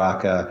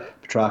Petrarca.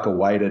 Petrarca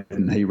waited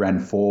and he ran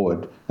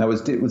forward.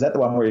 Was that the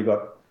one where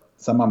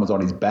someone was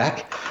on his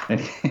back and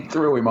he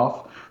threw him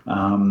off?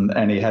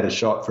 And he had a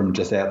shot from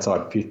just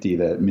outside 50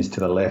 that missed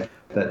to the left.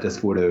 That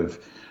just would have,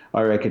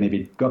 I reckon, if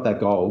he got that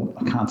goal,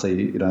 I can't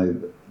see,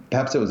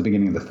 perhaps it was the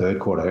beginning of the third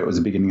quarter. It was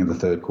the beginning of the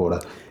third quarter.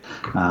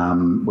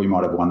 We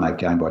might have won that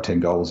game by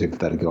 10 goals if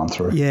that had gone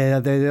through. Yeah,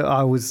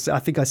 I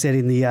think I said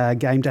in the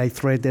game day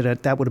thread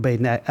that would have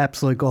been an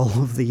absolute goal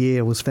of the year.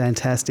 It was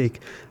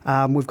fantastic.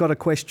 We've got a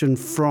question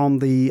from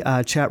the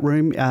chat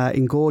room.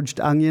 Engorged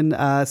Onion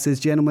says,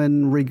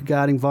 gentlemen,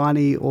 regarding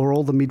Viney or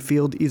all the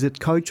midfield, is it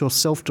coach or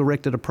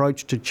self-directed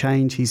approach to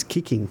change his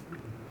kicking?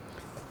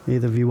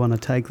 Either of you want to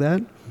take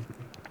that?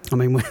 I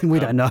mean, we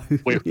don't know.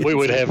 We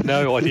would have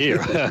no idea.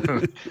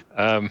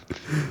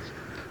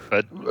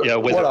 But yeah,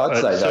 what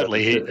I'd say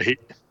certainly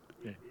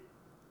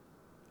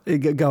he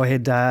go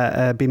ahead,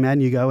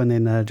 B-Man, you go, and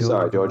then George.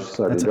 Sorry, George.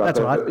 That's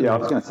all right. Yeah, I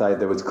was going to say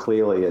there was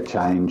clearly a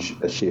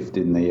shift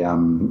in the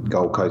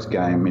Gold Coast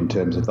game in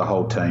terms of the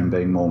whole team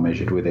being more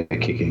measured with their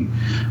kicking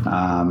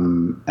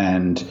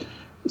and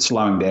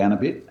slowing down a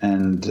bit.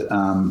 And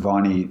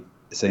Viney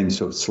seems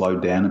to have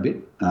slowed down a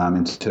bit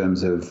in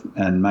terms of,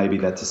 and maybe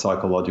that's a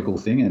psychological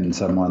thing, and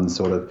someone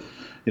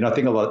I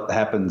think a lot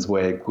happens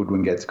where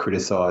Goodwin gets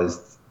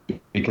criticised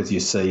because you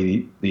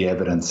see the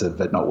evidence of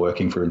it not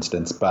working, for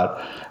instance,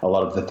 but a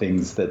lot of the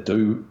things that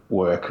do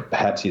work,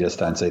 perhaps you just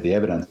don't see the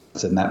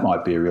evidence, and that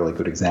might be a really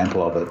good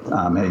example of it.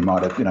 He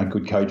might have,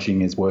 good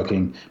coaching is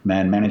working,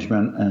 man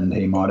management, and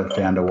he might have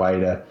found a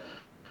way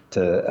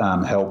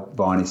to help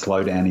Viney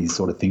slow down his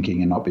sort of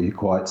thinking and not be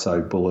quite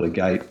so bull at a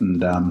gate.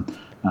 And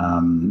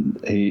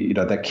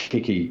that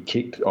kick he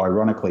kicked,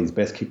 ironically, his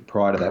best kick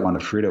prior to that one to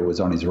Fritter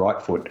was on his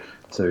right foot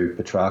to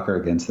Petrarca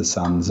against the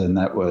Suns, and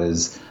that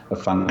was a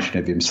function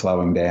of him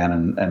slowing down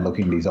and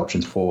looking at his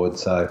options forward.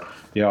 So,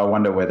 I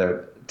wonder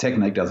whether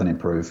technique doesn't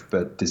improve,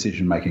 but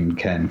decision-making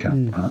can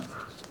come.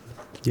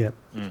 Yeah.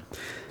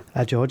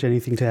 George,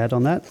 anything to add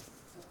on that?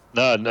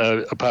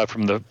 No. Apart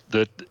from the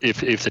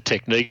if the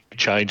technique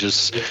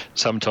changes,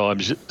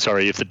 sometimes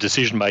if the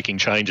decision making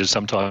changes,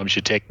 sometimes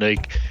your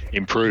technique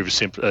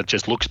improves. It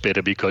just looks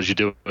better because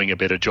you're doing a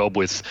better job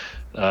with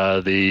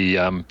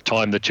the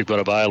time that you've got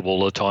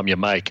available, the time you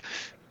make.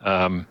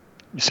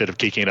 Instead of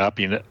kicking it up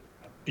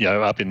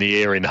up in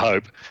the air in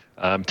hope,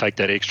 take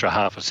that extra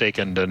half a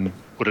second and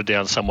put it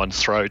down someone's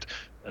throat.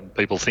 And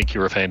people think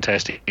you're a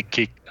fantastic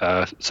kick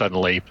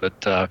suddenly,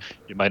 but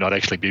you may not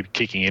actually be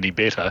kicking any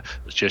better.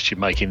 It's just you're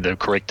making the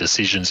correct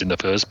decisions in the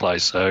first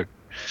place. So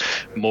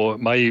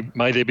may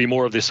there be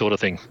more of this sort of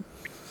thing.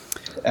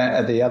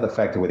 The other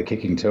factor with the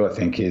kicking too, I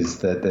think, is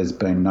that there's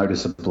been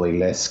noticeably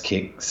less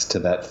kicks to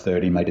that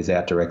 30 metres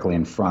out directly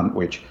in front,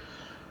 which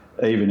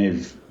even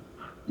if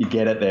you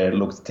get it there, it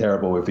looks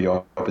terrible with the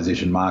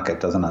opposition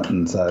market, doesn't it?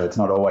 And so it's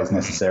not always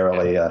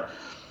necessarily a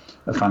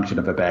function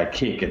of a bad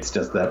kick. It's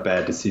just that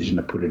bad decision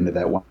to put it into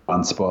that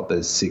one spot.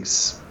 There's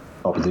 6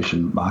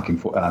 opposition marking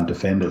for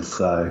defenders.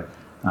 So,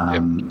 I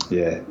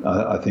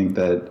think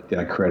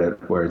that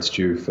credit where it's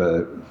due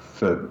for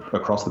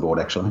across the board,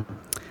 actually.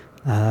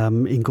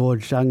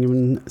 Engorged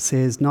Onion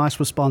says, nice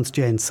response,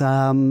 gents.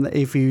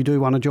 If you do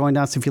want to join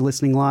us, if you're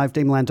listening live,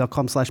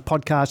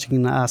 demonland.com/podcast, you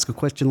can ask a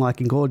question like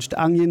Engorged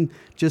Onion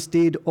just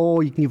did,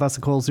 or you can give us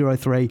a call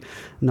 03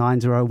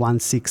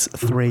 9016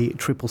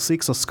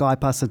 3666 or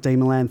Skype us at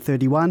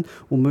Demonland31.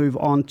 We'll move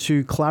on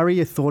to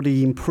Clary. I thought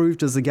he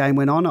improved as the game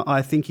went on.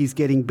 I think he's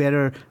getting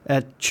better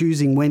at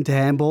choosing when to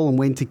handball and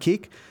when to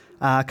kick.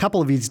 A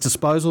couple of his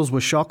disposals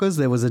were shockers.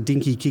 There was a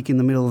dinky kick in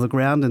the middle of the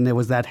ground, and there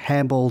was that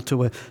handball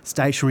to a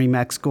stationary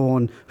Max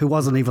Gawn who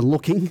wasn't even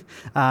looking.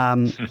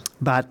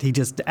 But he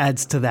just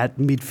adds to that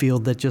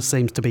midfield that just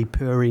seems to be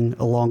purring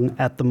along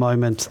at the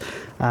moment.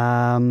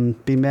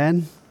 Bin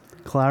Man,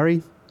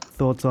 Clary,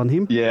 thoughts on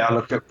him? Yeah,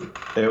 look,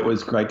 it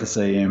was great to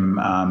see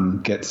him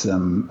get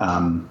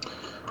some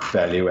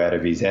value out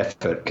of his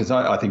effort, because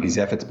I think his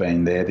effort's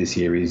been there this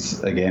year.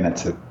 It's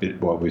a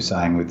bit what we were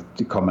saying with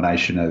the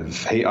combination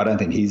of I don't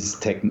think his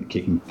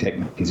kicking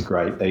technique is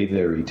great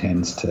either. He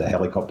tends to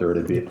helicopter it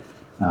a bit,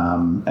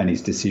 and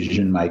his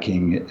decision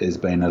making has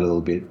been a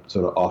little bit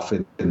sort of off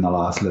in the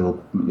last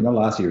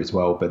year as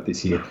well, but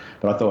this year.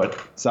 But I thought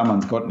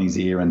someone's got in his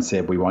ear and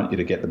said, we want you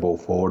to get the ball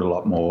forward a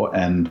lot more,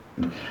 and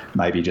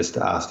maybe just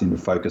asked him to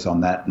focus on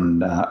that.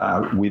 And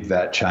with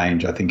that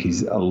change, I think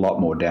he's a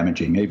lot more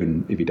damaging,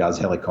 even if he does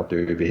helicopter.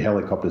 If he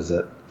helicopters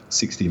at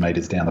 60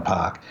 metres down the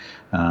park,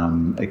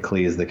 it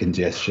clears the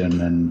congestion,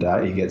 and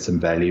he gets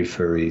some value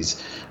for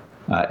his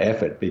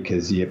effort,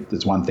 because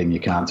there's one thing you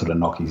can't sort of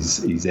knock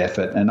his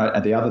effort. And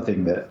the other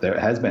thing that there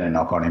has been a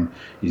knock on him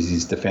is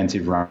his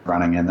defensive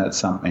running, and that's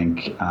something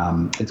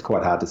it's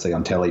quite hard to see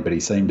on telly, but he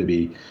seemed to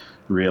be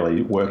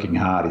really working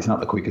hard. He's not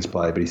the quickest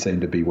player, but he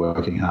seemed to be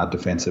working hard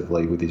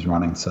defensively with his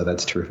running, so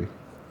that's terrific.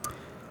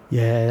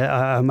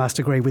 Yeah, I must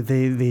agree with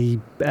the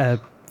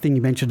thing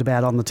you mentioned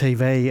about on the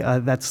TV.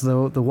 That's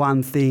the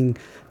one thing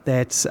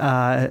that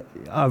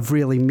I've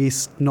really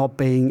missed not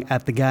being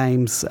at the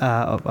games.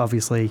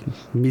 Obviously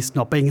missed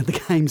not being at the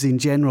games in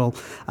general,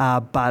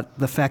 but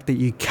the fact that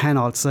you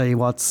cannot see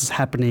what's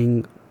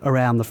happening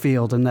around the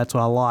field, and that's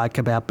what I like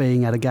about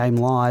being at a game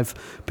live,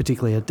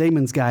 particularly at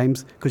Demons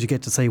games, because you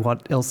get to see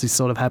what else is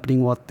sort of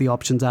happening, what the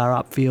options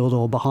are upfield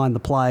or behind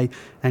the play,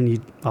 and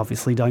you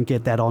obviously don't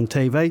get that on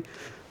TV.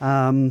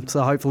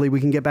 So hopefully we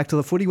can get back to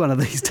the footy one of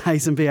these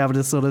days and be able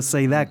to sort of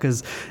see that,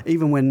 because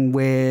even when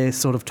we're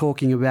sort of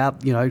talking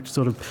about,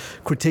 sort of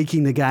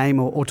critiquing the game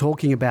or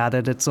talking about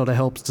it, it sort of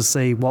helps to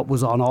see what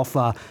was on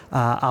offer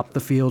up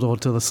the field or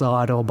to the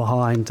side or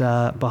behind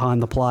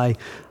the play,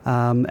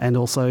 and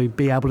also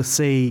be able to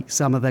see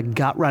some of the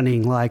gut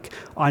running. Like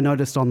I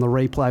noticed on the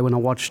replay when I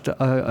watched,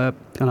 and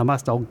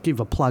I'll give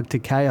a plug to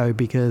KO,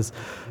 because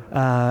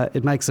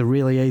it makes it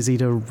really easy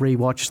to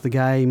rewatch the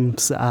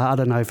games. I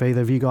don't know if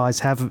either of you guys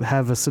have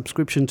a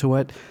subscription to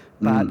it,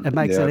 but it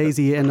makes it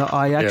easy. And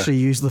I actually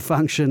use the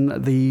function,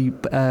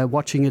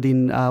 watching it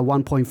in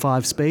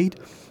 1.5 speed.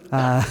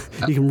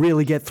 You can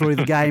really get through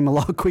the game a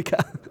lot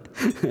quicker.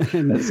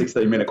 And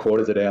 16-minute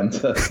quarters are down.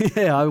 So.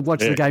 Yeah, I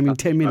watched the game in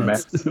 10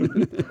 minutes.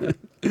 And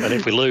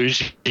if we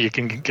lose, you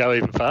can go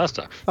even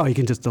faster. Oh, you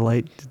can just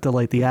delete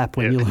the app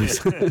when you lose.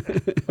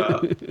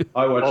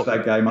 I watched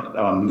that game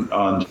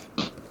on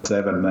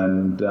 7,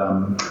 and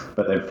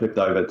but then flipped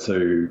over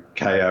to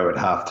KO at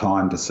half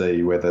time to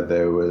see whether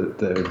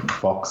the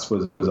Fox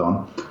was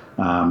on,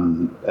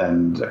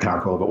 and I can't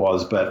recall if it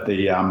was, but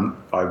the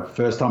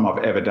first time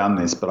I've ever done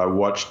this, but I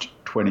watched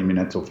 20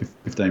 minutes or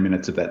 15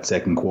 minutes of that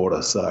second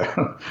quarter, so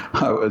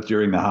it was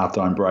during the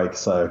halftime break.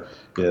 So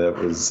yeah, it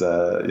was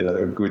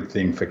a good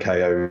thing for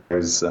KO. It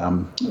was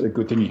a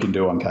good thing you can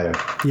do on KO.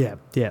 Yeah.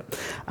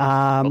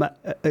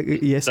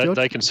 Yes, George?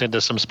 They can send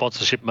us some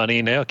sponsorship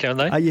money now, can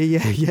they?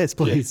 Yes,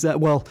 please. Yeah.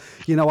 Well,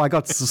 I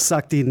got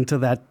sucked into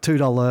that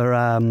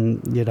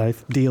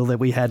 $2 deal that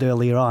we had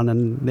earlier on,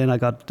 and then I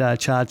got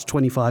charged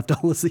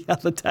 $25 the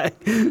other day.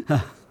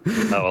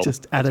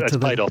 Just add it to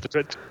paid off.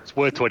 It's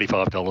worth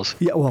 $25.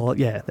 Yeah, well,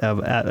 yeah,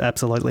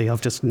 absolutely.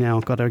 I've just now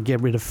got to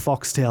get rid of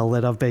Foxtel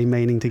that I've been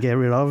meaning to get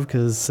rid of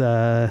because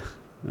don't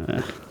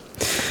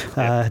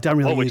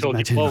really use it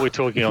much. While we're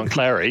talking on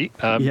Clary,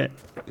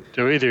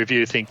 do either of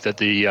you think that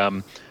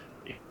the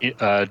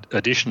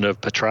addition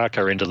of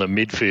Petrarca into the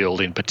midfield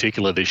in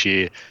particular this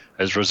year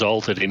has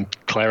resulted in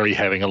Clary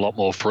having a lot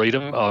more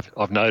freedom?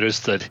 I've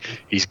noticed that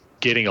he's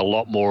getting a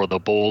lot more of the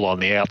ball on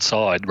the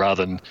outside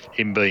rather than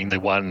him being the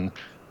one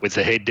with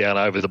the head down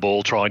over the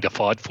ball trying to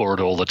fight for it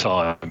all the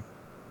time.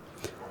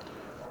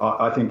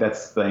 I think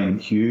that's been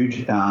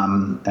huge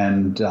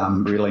and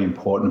really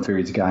important for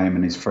his game,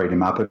 and he's freed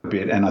him up a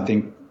bit. And I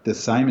think the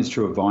same is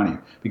true of Viney,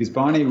 because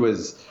Viney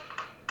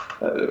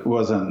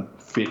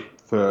wasn't fit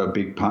for a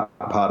big part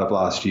of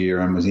last year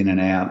and was in and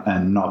out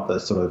and not the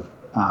sort of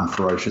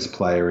ferocious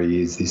player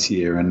he is this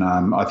year. And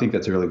I think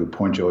that's a really good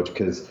point, George,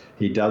 because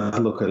he does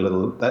look a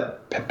little,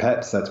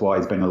 perhaps that's why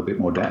he's been a little bit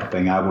more,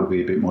 being able to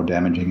be a bit more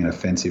damaging and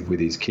offensive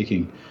with his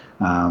kicking.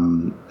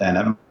 And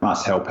it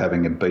must help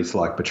having a beast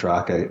like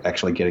Petrarca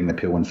actually getting the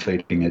pill and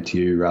feeding it to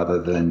you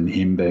rather than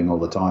him being all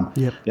the time.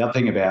 Yep. The other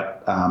thing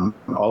about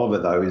Oliver,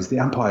 though, is the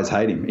umpires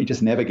hate him. He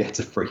just never gets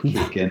a free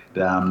kick,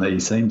 and he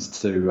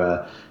seems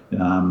to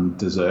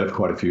deserve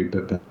quite a few,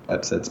 but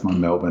perhaps that's my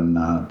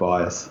Melbourne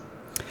bias.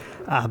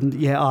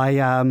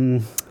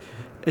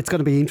 It's going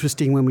to be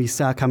interesting when we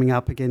start coming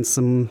up against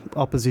some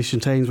opposition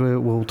teams.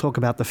 We'll talk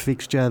about the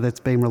fixture that's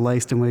been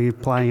released, and we're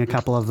playing a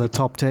couple of the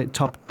top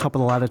of the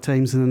ladder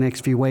teams in the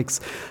next few weeks.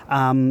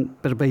 But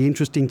it'll be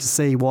interesting to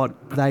see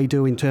what they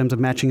do in terms of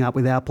matching up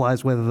with our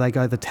players, whether they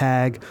go the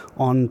tag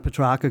on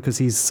Petrarca because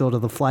he's sort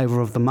of the flavour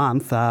of the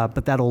month.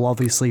 But that'll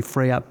obviously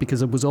free up,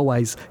 because it was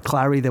always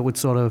Clary that would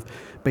sort of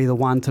be the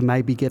one to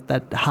maybe get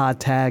that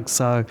hard tag.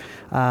 So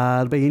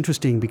it'll be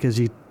interesting because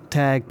you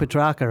tag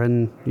Petrarca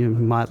and you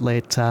might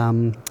let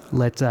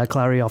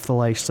Clary off the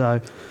leash. So,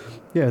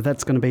 yeah,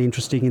 that's going to be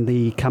interesting in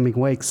the coming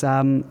weeks.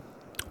 We'll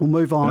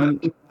move on.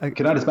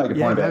 Can I just make a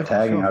point about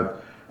tagging? Sure.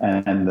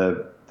 And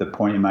the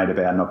point you made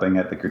about not being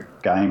at the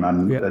game?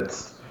 And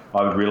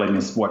I would really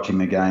miss watching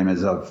the game,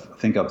 as I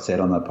think I've said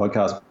on the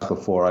podcast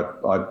before.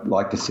 I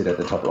like to sit at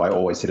the top. I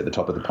always sit at the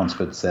top of the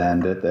Ponsford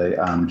stand at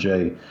the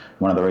G.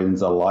 One of the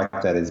reasons I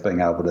like that is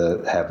being able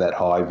to have that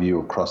high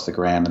view across the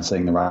ground and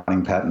seeing the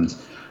running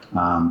patterns.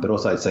 But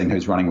also seeing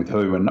who's running with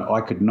who. And I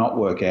could not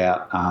work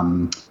out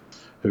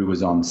who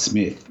was on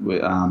Smith.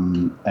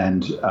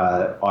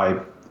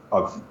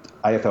 I've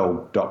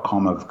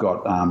AFL.com have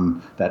got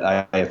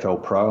that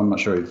AFL Pro. I'm not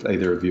sure if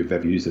either of you have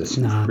ever used this.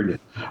 No.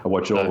 Brilliant. I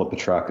watched all of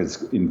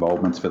Petrarca's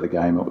involvements for the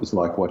game. It was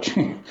like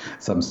watching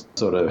some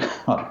sort of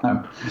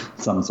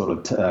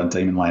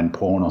Demonland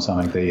porn or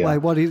something. Wait,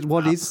 what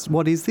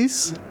is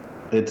this?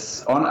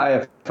 It's on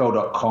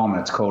AFL.com.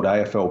 It's called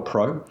AFL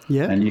Pro.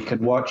 Yeah. And you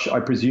can watch, I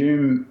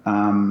presume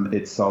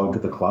it's sold to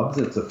the clubs.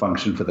 It's a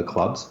function for the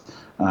clubs.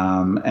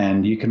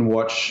 And you can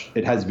watch,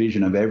 it has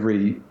vision of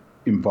every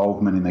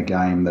involvement in the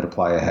game that a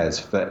player has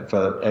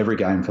for every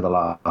game for the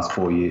last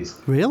 4 years.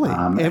 Really?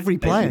 Every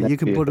player? You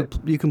can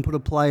put a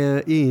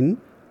player in,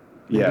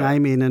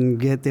 name in and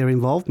get their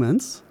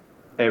involvements?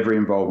 Every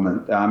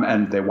involvement.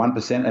 And they're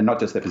 1%, and not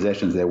just their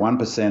possessions, they're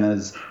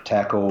 1%ers,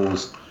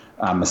 tackles,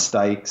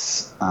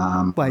 mistakes.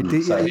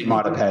 So he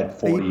might have had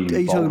 40. Are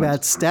you talking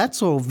about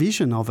stats or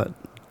vision of it?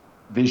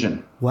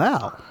 Vision.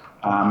 Wow.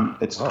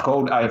 It's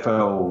called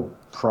AFL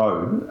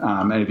Pro,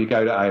 and if you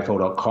go to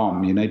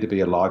AFL.com, you need to be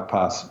a Live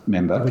Pass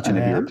member, and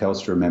if you're a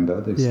Telstra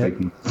member,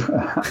 speaking,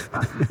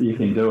 you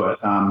can do it.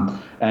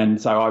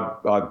 And so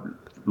I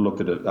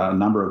looked at a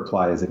number of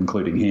players,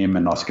 including him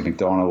and Oscar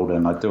McDonald,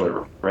 and I do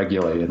it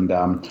regularly. And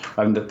I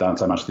haven't done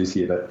so much this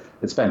year, but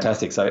it's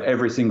fantastic. So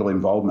every single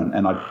involvement,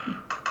 and I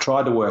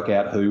tried to work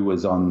out who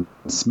was on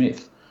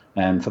Smith.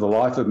 And for the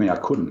life of me, I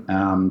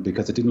couldn't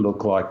because it didn't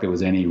look like there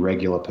was any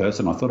regular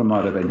person. I thought it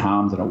might have been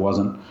Harms, and it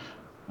wasn't.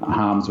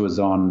 Harms was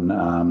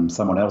on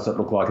someone else that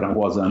looked like it, and it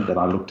wasn't. Then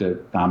I looked at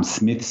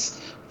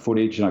Smith's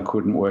footage, and I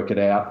couldn't work it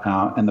out.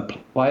 And the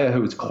player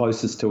who was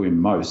closest to him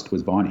most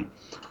was Viney.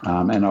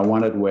 And I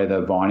wondered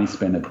whether Viney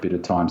spent a bit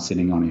of time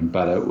sitting on him,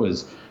 but it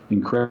was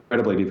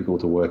incredibly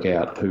difficult to work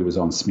out who was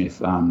on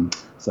Smith.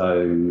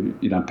 So,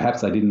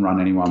 perhaps they didn't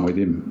run anyone with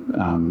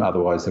him.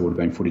 Otherwise, there would have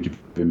been footage of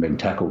him being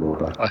tackled all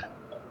day.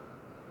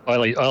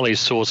 I only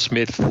saw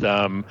Smith.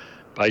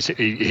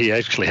 Basically, he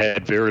actually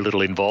had very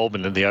little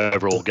involvement in the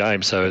overall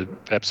game, so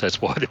perhaps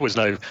that's why there was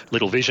no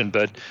little vision.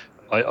 But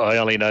I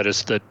only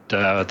noticed that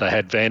they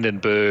had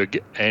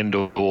Vandenberg and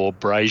or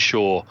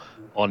Brayshaw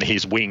on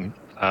his wing,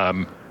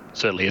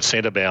 certainly at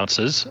centre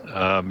bounces.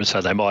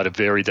 So they might have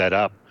varied that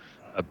up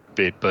a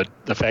bit. But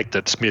the fact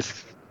that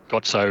Smith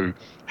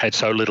had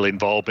so little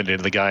involvement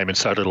in the game and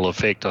so little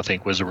effect, I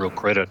think, was a real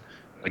credit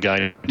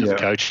again to the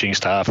coaching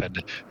staff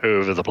and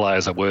whoever the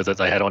players that were that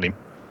they had on him.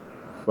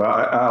 Well,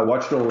 I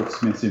watched all of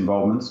Smith's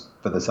involvements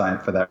for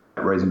that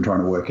reason,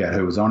 trying to work out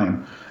who was on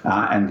him,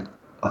 and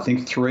I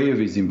think 3 of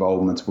his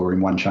involvements were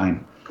in one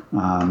chain.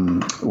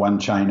 one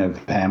chain of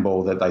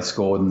handball that they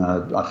scored in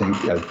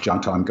the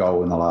junk time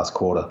goal in the last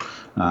quarter.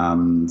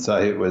 So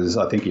it was,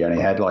 I think he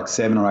only had like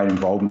 7 or 8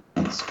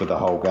 involvements for the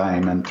whole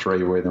game, and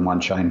 3 were in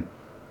one chain.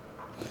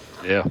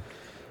 Yeah.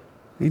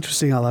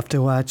 Interesting. I'll have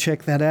to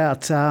check that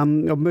out. I'll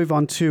move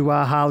on to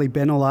Harley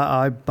Bennell.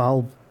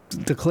 I'll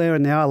declare it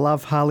now. I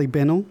love Harley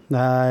Bennell.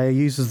 He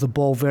uses the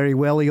ball very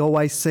well. He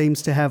always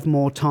seems to have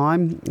more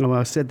time.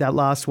 I said that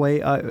last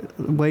week.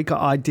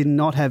 I did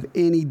not have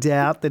any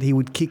doubt that he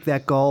would kick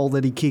that goal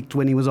that he kicked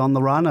when he was on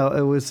the run.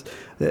 It was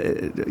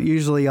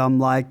usually I'm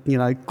like,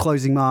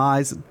 closing my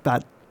eyes,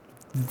 but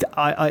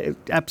I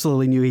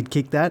absolutely knew he'd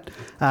kick that.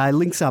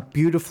 Links up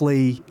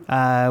beautifully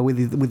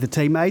with the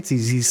teammates.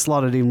 He's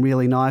slotted in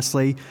really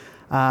nicely.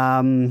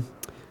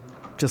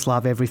 Just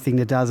love everything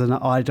that does, and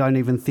I don't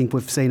even think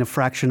we've seen a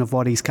fraction of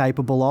what he's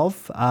capable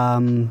of.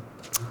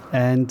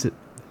 And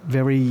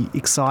very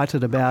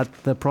excited about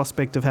the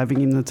prospect of having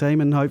him in the team,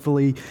 and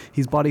hopefully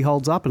his body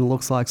holds up, and it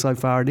looks like so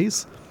far it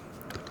is.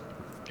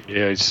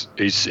 Yeah,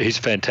 he's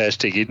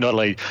fantastic. He not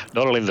only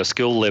in the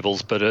skill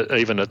levels, but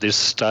even at this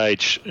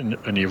stage,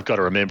 and you've got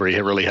to remember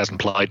he really hasn't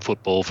played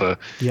football for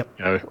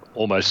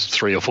almost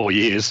 3 or 4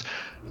 years.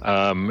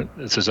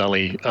 This is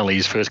only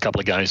his first couple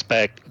of games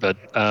back, but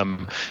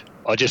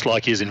I just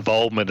like his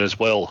involvement as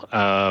well.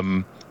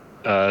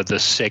 The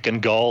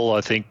second goal,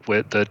 I think,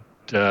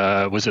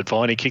 was it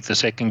Viney kicked the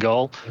second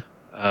goal.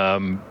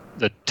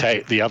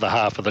 The other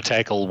half of the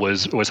tackle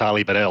was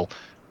Harley Bennell,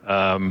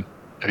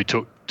 who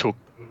took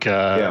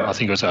I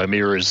think it was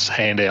O'Meara's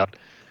hand out,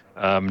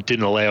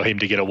 didn't allow him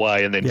to get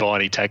away, and then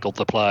Viney tackled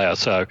the player.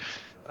 So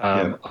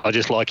I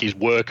just like his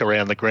work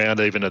around the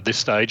ground, even at this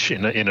stage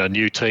in a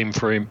new team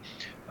for him.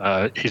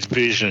 His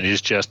vision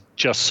is just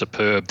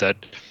superb. That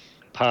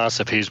pass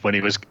of his when he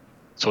was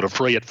sort of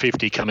free at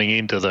 50 coming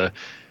into the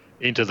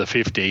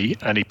 50,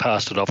 and he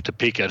passed it off to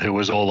Pickett, who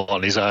was all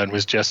on his own,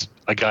 was just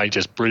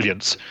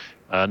brilliance,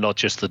 not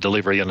just the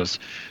delivery. And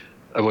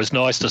it was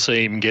nice to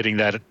see him getting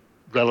that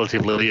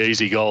relatively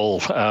easy goal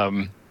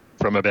from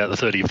about the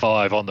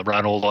 35 on the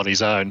run, all on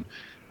his own,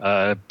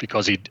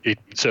 because he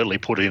certainly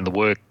put in the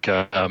work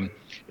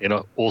in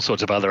all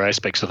sorts of other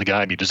aspects of the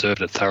game. He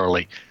deserved it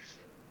thoroughly.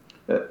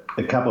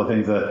 A couple of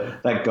things.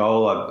 That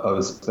goal, I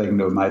was speaking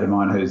to a mate of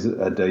mine who's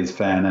a D's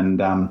fan, and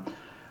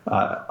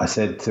I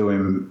said to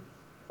him,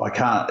 I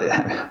can't,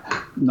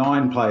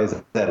 9 players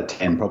out of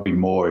 10, probably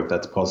more if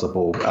that's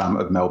possible,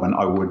 of Melbourne,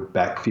 I would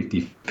back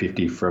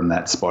 50-50 from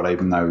that spot,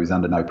 even though he was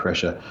under no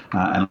pressure.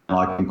 And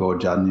like Gord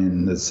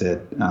Junion has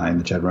said in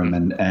the chat room,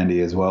 and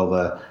Andy as well,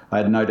 I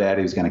had no doubt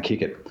he was going to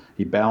kick it.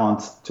 He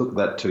balanced, took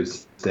that 2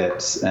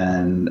 steps,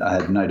 and I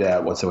had no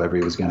doubt whatsoever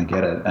he was going to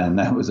get it. And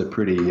that was a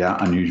pretty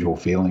unusual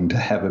feeling to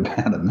have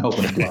about a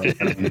Melbourne player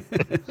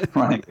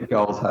running the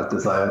goals. I have to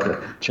say, I had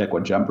to check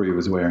what jumper he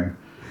was wearing.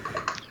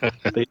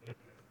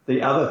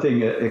 The other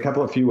thing,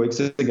 a few weeks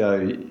ago,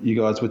 you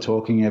guys were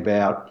talking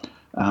about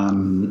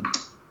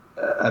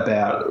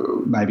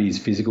maybe his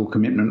physical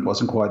commitment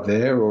wasn't quite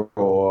there,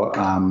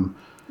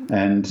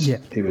 and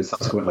he was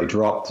subsequently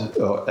dropped,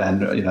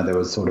 and there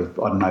was sort of,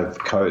 I don't know if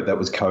that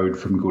was code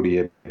from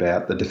Goody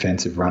about the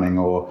defensive running,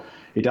 or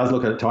he does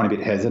look a tiny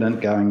bit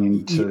hesitant going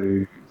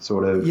into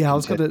sort of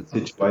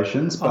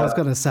situations. But I was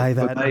going to say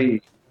that. For me,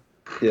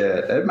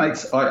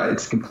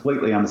 it's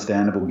completely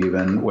understandable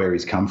given where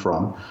he's come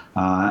from,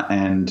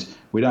 and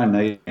we don't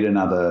need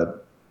another.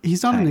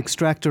 He's not an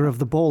extractor of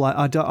the ball.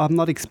 I'm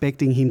not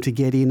expecting him to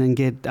get in and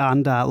get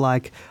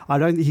under.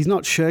 He's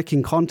not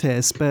shirking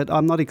contests, but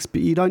I'm not.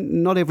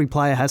 Not every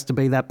player has to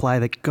be that player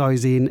that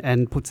goes in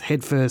and puts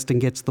head first and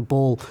gets the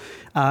ball.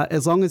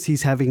 As long as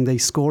he's having the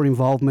score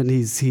involvement,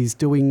 he's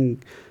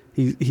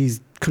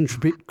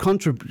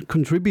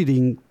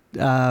contributing.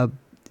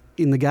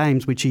 In the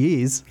games, which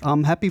he is,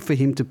 I'm happy for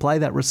him to play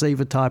that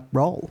receiver type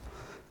role.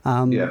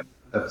 Yeah,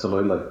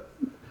 absolutely.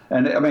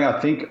 And I mean, I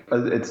think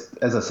it's,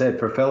 as I said,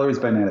 for a fella who's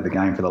been out of the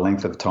game for the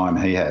length of time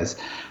he has,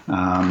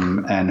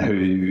 and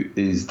who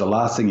is, the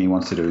last thing he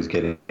wants to do is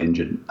get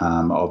injured,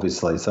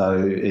 obviously. So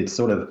it's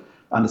sort of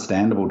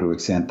understandable to an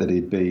extent that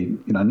he'd be,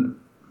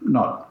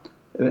 not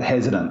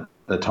hesitant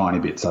a tiny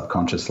bit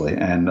subconsciously.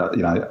 And,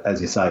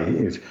 as you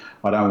say,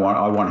 I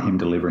want him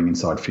delivering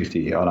inside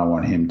 50. I don't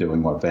want him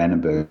doing what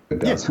Vandenberg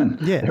does.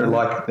 Yeah. They're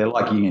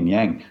like yin and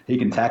yang. He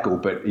can tackle,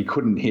 but he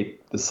couldn't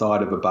hit the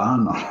side of a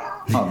barn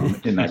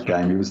in that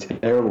game. He was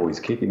terrible. His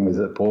kicking was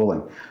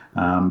appalling.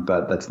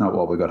 But that's not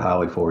what we got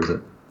Harley for, is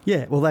it?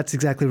 Yeah, well, that's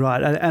exactly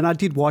right. And I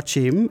did watch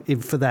him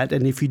for that.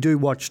 And if you do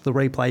watch the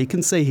replay, you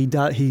can see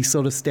he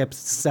sort of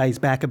stays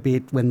back a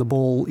bit when the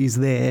ball is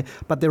there.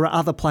 But there are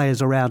other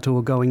players around who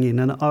are going in,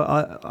 and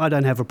I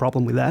don't have a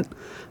problem with that.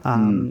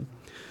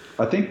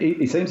 I think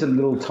he seems a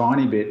little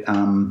tiny bit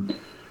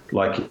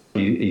like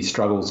he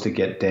struggles to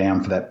get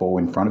down for that ball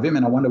in front of him,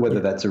 and I wonder whether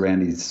that's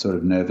around his sort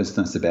of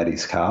nervousness about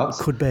his calves.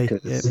 Could be.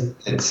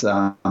 It's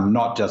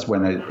not just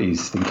when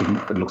he's thinking,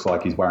 it looks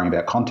like he's worrying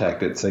about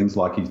contact. It seems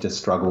like he just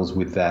struggles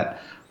with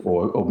that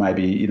or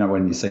maybe,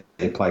 when you see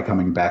a play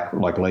coming back,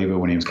 like Lever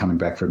when he was coming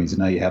back from his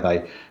knee, how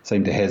they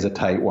seem to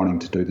hesitate wanting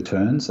to do the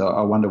turns. So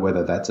I wonder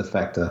whether that's a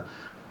factor.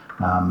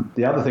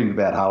 The other thing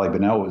about Harley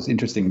Bennell was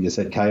interesting, you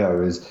said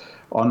KO, is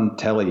on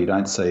telly you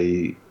don't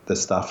see the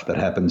stuff that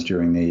happens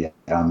during the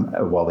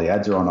while the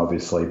ads are on,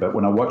 obviously. But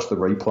when I watch the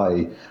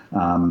replay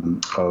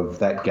of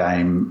that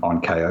game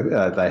on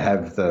KO, they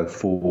have the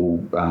full.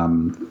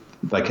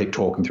 They keep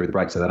talking through the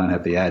break, so they don't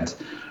have the ads.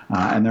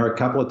 And there are a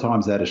couple of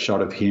times they had a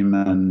shot of him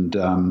and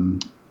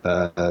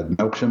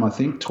Melksham, I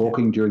think,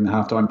 talking during the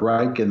halftime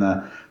break, and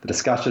the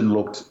discussion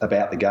looked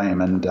about the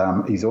game. And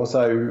he's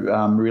also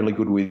really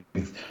good with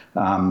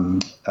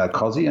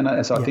Cozzy,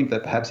 and so I think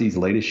that perhaps his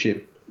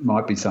leadership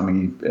might be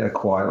something,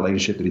 quiet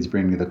leadership that he's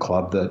bringing to the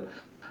club that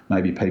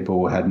maybe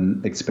people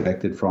hadn't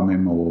expected from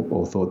him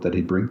or thought that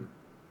he'd bring.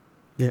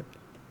 Yep.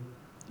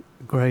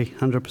 Agree,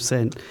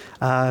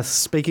 100%.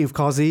 Speaking of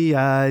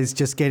Cozzy, he's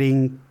just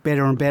getting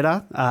better and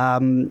better.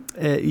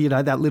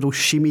 That little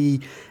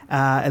shimmy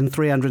and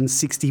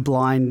 360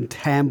 blind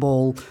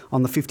handball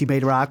on the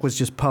 50-metre arc was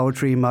just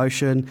poetry in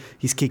motion.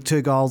 He's kicked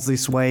 2 goals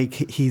this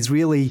week. He's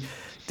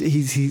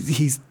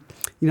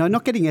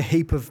not getting a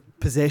heap of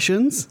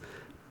possessions,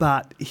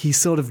 but he's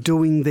sort of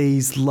doing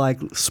these like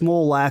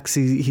small acts.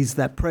 He's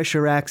that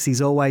pressure acts.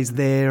 He's always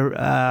there.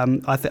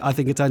 I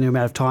think it's only a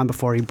matter of time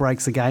before he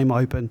breaks the game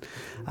open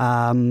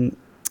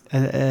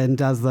and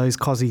does those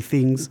Cozzy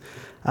things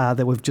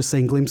that we've just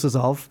seen glimpses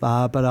of.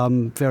 But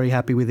I'm very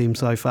happy with him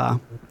so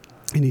far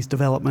in his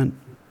development.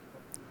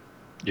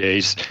 Yeah,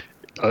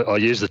 I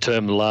used the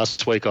term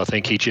last week. I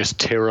think he just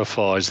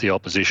terrifies the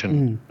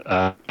opposition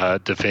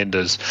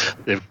defenders.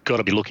 They've got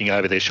to be looking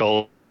over their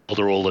shoulder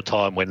all the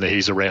time when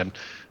he's around.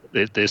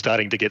 They're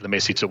starting to get the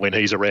message that when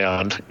he's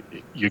around,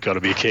 you've got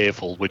to be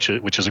careful, which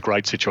is a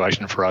great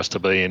situation for us to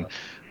be in.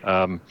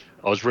 I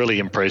was really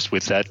impressed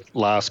with that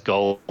last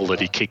goal that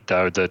he kicked,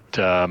 though, that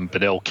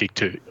Bennell kicked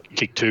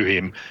to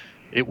him.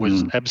 It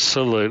was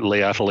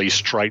absolutely, utterly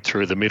straight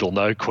through the middle,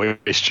 no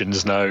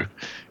questions,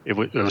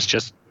 it was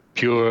just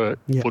pure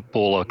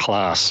footballer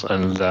class.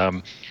 And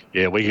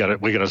we're going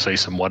to see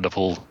some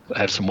wonderful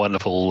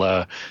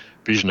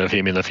vision of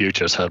him in the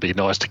future. So it'd be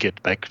nice to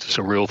get back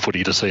to real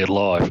footy to see it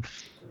live.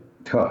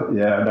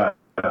 Yeah,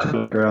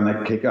 to agree on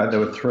that kick. There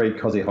were 3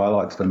 Cozzy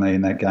highlights for me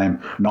in that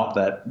game. Not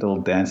that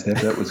little dance step.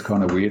 That was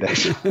kind of weird,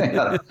 actually.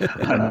 I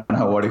don't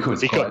know what he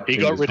was. He got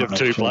rid of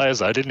 2 players,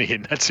 though, didn't he,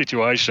 in that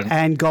situation?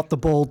 And got the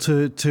ball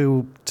to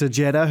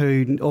Jeddah,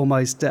 who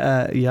almost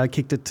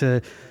kicked it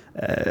to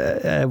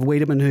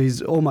Wiedemann,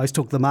 who's almost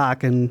took the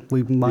mark, and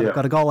we might have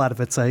got a goal out of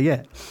it. So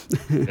yeah.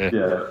 So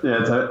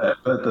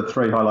the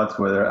 3 highlights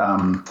were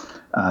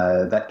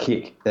that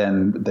kick,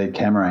 and the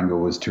camera angle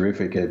was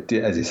terrific.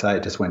 As you say,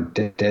 it just went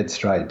dead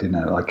straight, didn't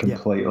it? Like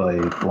completely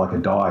like a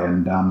die.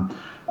 And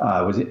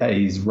was it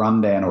his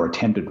rundown or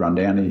attempted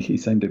rundown? He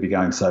seemed to be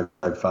going so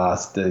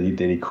fast that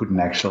he couldn't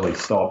actually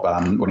stop.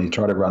 When he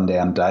tried to run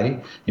down Day,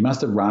 he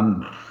must have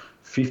run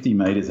 50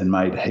 metres and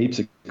made heaps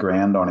of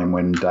ground on him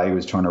when Day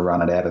was trying to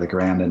run it out of the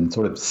ground, and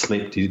sort of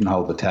slipped. He didn't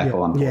hold the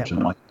tackle,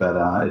 unfortunately,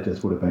 but it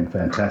just would have been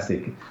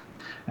fantastic.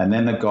 And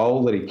then the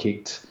goal that he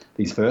kicked,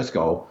 his first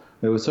goal,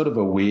 it was sort of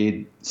a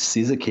weird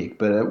scissor kick,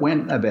 but it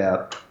went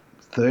about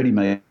 30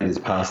 metres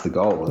past the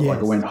goal. Like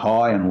it went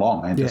high and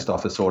long and just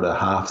off a sort of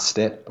half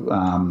step,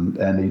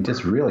 and he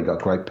just really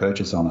got great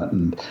purchase on it.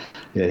 And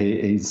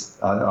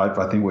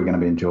I think we're going to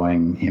be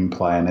enjoying him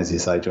playing, as you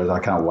say, George. I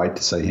can't wait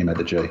to see him at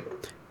the G.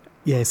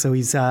 Yeah, so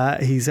he's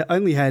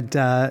only had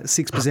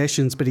 6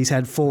 possessions, but he's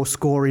had 4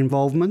 score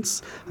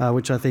involvements,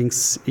 which I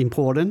think's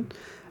important.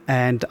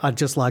 And I'd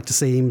just like to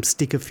see him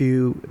stick a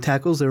few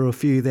tackles. There were a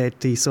few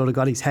that he sort of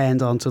got his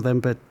hand onto them,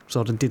 but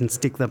sort of didn't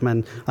stick them.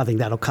 And I think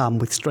that'll come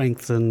with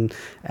strength and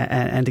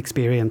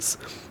experience.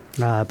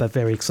 But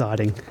very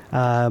exciting.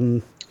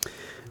 And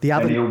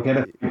he'll get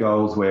a few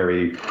goals where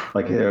he,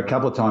 like a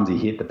couple of times he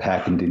hit the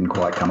pack and didn't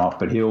quite come off,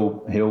 but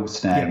he'll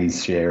snag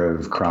his share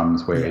of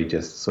crumbs where he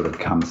just sort of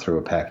comes through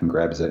a pack and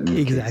grabs it. And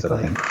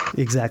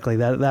Exactly.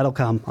 That'll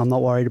come. I'm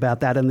not worried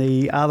about that. And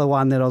the other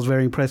one that I was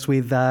very impressed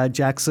with,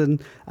 Jackson,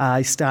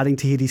 he's starting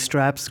to hit his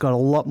straps, got a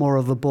lot more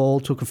of the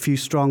ball, took a few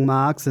strong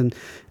marks, and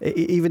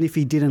even if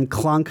he didn't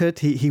clunk it,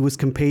 he was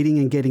competing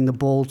and getting the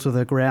ball to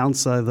the ground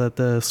so that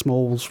the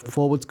small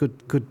forwards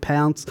could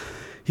pounce.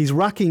 His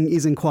rucking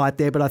isn't quite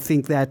there, but I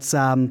think that's,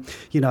 a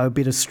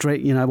bit of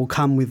strength, will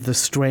come with the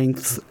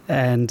strength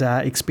and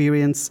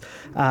experience.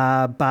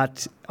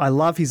 But I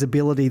love his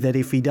ability that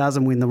if he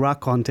doesn't win the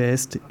ruck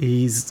contest,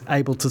 he's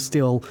able to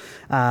still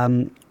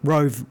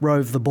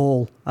rove the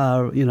ball,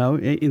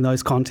 in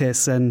those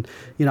contests. And,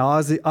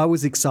 I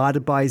was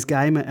excited by his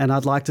game, and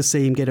I'd like to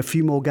see him get a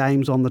few more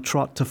games on the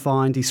trot to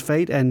find his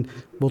feet. And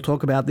we'll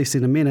talk about this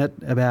in a minute,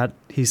 about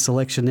his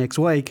selection next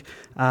week,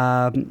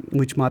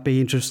 which might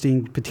be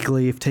interesting,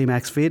 particularly if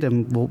T-Mac's fit.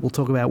 And we'll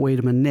talk about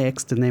Wiedemann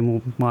next, and then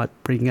we might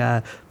bring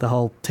the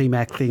whole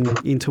T-Mac thing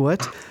into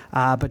it.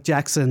 But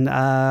Jackson,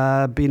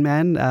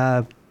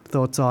 Binman,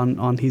 thoughts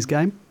on his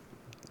game?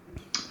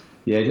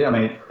 Yeah, I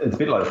mean, it's a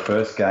bit like the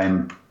first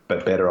game,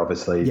 but better,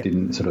 obviously. He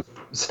didn't sort of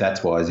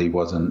stats-wise, he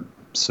wasn't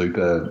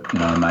super,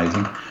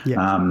 amazing.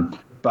 Yeah.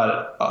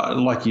 But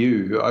like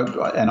you,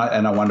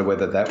 I wonder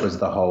whether that was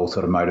the whole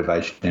sort of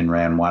motivation in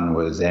round one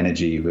was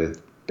energy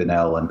with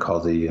Bennell and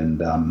Cozzy and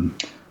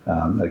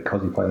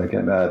Cozzy played that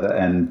game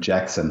and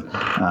Jackson.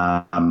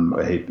 Round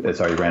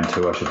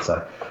two, I should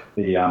say.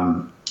 The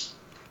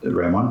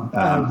round one.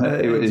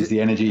 It is the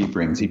energy he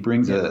brings. He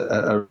brings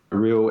a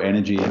real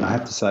energy, and I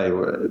have to say,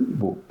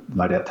 we'll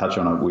no doubt touch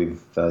on it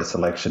with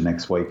selection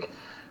next week.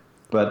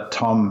 But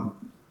Tom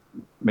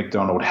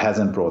McDonald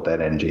hasn't brought that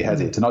energy, has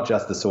he? It's not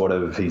just the sort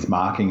of he's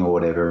marking or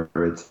whatever.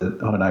 It's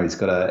he's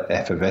got an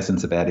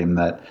effervescence about him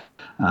that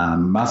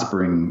must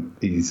bring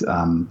his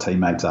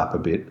teammates up a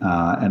bit.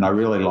 And I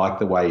really like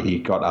the way he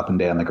got up and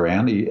down the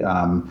ground.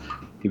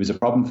 He was a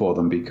problem for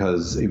them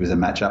because he was a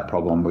match-up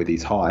problem with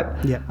his height.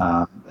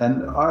 Yeah.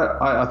 And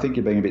I think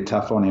you're being a bit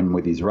tough on him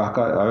with his ruck.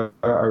 I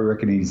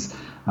reckon his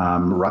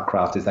ruck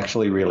craft is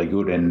actually really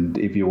good. And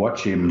if you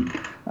watch him,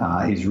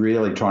 he's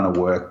really trying to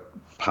work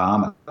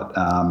Palmer.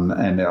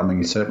 And, I mean,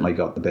 he's certainly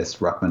got the best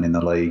ruckman in the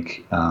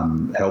league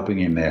helping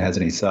him there,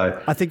 hasn't he? So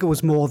I think it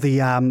was more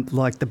the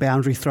like the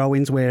boundary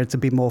throw-ins where it's a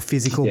bit more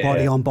physical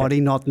body on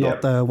body, not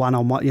the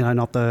one-on-one,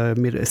 not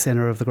the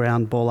centre of the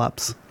ground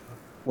ball-ups.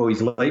 Well,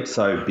 his leap's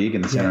so big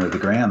in the centre of the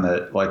ground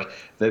that,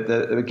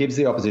 it gives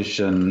the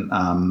opposition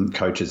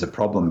coaches a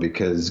problem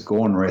because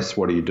go and rest.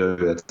 What do you do?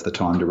 It's the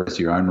time to rest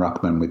your own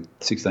ruckman with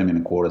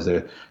 16-minute quarters.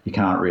 There, you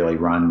can't really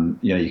run.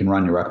 You can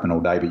run your ruckman all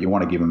day, but you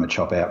want to give him a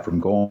chop out from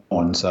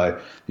Gawn. So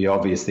the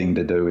obvious thing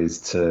to do is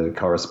to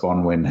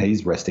correspond when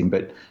he's resting.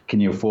 But can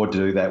you afford to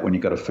do that when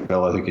you've got a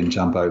fella who can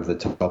jump over the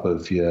top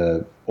of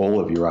all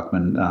of your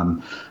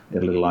ruckman,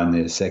 let alone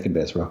their second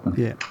best ruckman?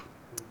 Yeah.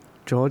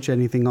 George,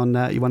 anything on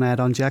you want to add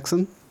on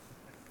Jackson?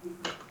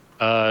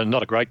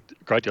 Not a great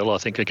deal. I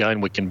think,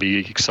 again, we can be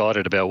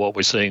excited about what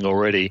we're seeing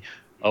already.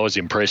 I was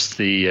impressed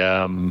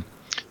the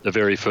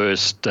very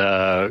first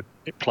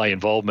play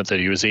involvement that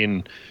he was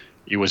in.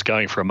 He was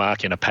going for a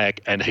mark in a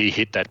pack, and he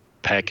hit that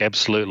pack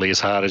absolutely as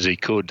hard as he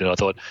could. And I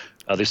thought,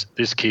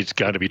 this kid's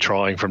going to be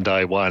trying from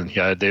day one.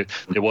 There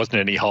wasn't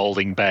any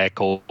holding back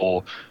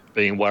or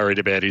being worried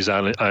about his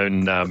own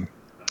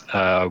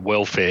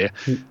welfare.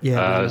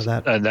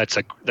 And that's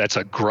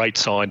a great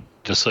sign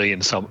to see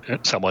in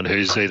someone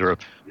who's either a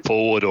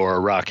forward or a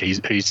ruck. He's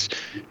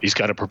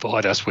going to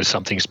provide us with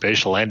something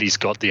special, and he's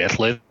got the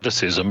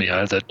athleticism.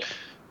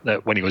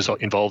 That when he was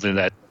involved in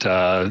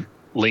that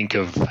link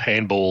of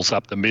handballs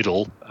up the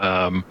middle,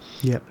 and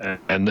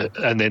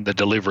then the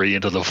delivery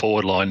into the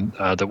forward line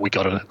that we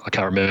got. I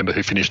can't remember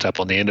who finished up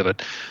on the end of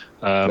it.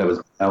 It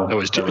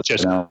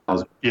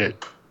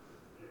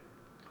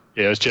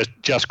was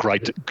just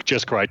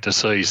great to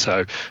see.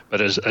 So,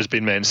 but as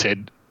Binman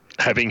said,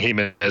 having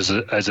him as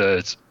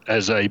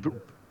a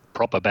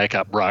proper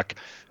backup ruck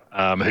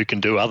who can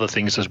do other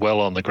things as well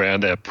on the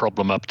ground. Our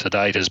problem up to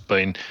date has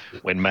been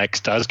when Max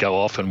does go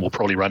off, and we'll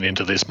probably run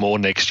into this more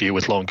next year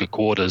with longer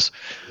quarters.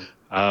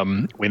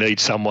 We need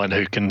someone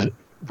who can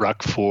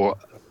ruck for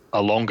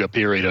a longer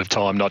period of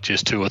time, not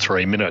just 2 or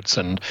 3 minutes.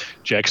 And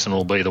Jackson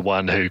will be the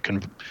one who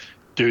can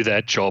do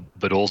that job,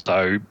 but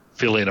also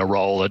fill in a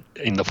role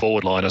in the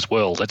forward line as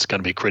well. That's going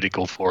to be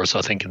critical for us,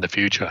 I think, in the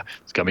future.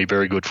 It's going to be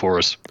very good for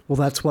us. Well,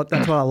 that's what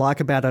I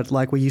like about it.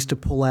 Like, we used to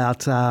pull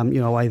out,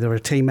 either a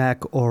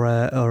T-Mac or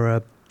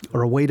a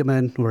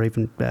Wiedemann, or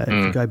even if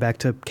you go back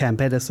to Cam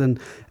Pedersen,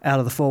 out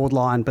of the forward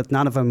line, but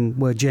none of them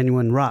were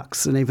genuine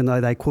rucks. And even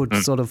though they could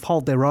sort of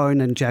hold their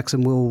own, and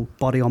Jackson will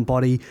body on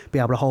body be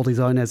able to hold his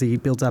own as he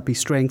builds up his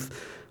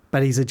strength,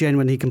 but he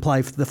can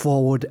play for the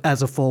forward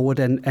as a forward.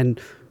 And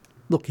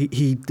look,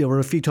 there were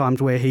a few times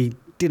where he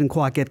didn't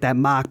quite get that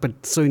mark, but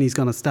soon he's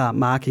going to start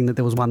marking that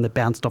there was one that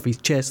bounced off his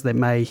chest that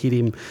may hit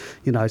him,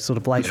 sort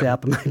of lace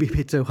out, but maybe a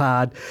bit too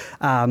hard.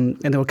 And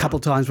there were a couple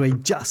of times where he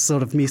just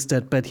sort of missed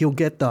it, but he'll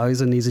get those,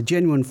 and he's a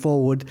genuine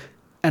forward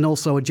and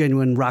also a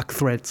genuine ruck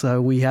threat.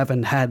 So we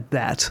haven't had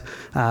that.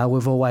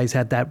 We've always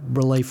had that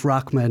relief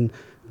ruckman,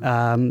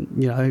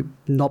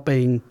 not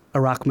being a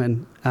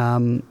ruckman,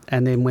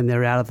 and then when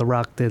they're out of the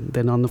ruck,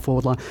 they're on the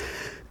forward line.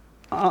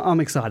 I'm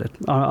excited.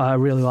 I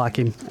really like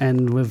him,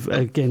 and we've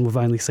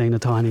only seen a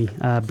tiny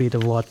bit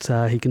of what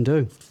he can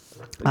do.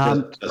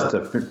 Just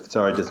a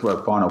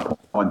final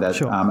point that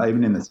sure.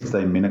 Even in the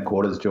 16-minute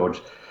quarters, George,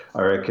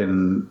 I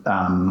reckon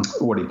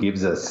what he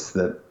gives us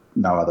that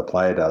no other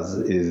player does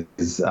is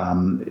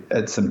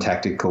it's some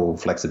tactical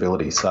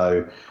flexibility.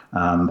 So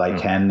they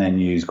can then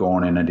use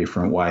Gawn in a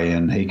different way,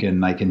 and they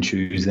can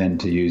choose then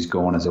to use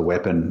Gawn as a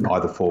weapon,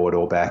 either forward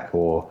or back,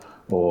 but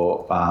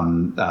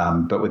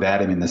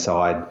without him in the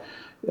side.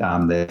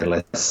 They're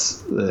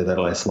less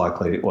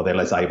likely, or they're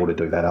less able to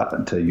do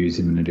that, to use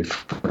him in a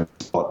different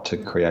spot to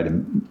create a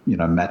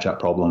match-up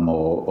problem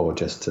or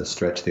just to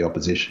stretch the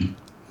opposition.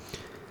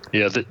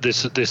 Yeah,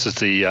 this is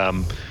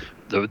the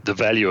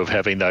value of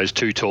having those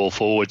two tall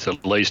forwards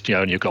at least,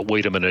 and you've got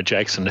Wiedemann and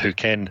Jackson who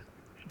can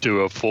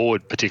do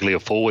particularly a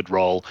forward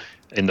role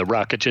in the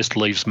ruck. It just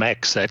leaves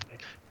Max that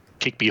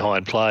kick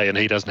behind play, and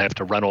he doesn't have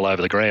to run all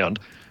over the ground.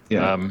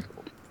 Yeah.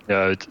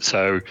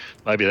 So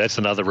maybe that's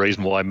another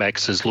reason why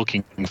Max is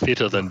looking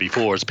fitter than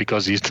before. Is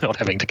because he's not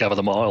having to cover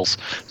the miles.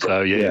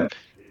 So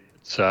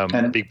it's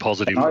a big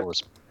positive for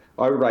us.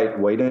 I rate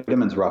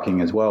Wiedemann's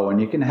rucking as well,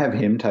 and you can have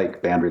him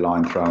take boundary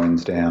line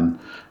throw-ins down,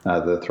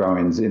 the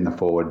throw-ins in the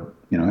forward,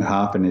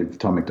 half, and if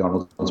Tom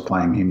McDonald was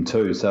playing him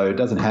too. So it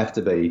doesn't have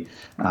to be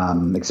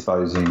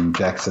exposing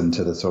Jackson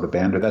to the sort of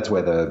boundary. That's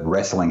where the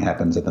wrestling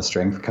happens and the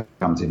strength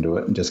comes into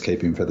it, and just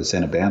keep him for the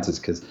centre bounces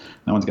because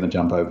no one's going to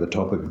jump over the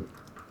top of him.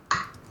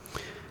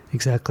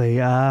 Exactly.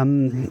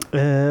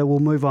 We'll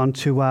move on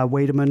to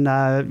Wiedemann.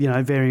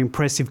 Very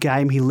impressive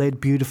game. He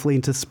led beautifully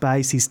into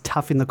space. He's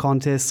tough in the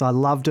contests. I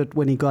loved it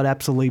when he got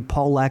absolutely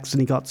poleaxed and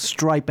he got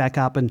straight back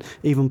up and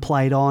even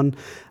played on.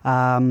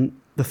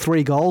 The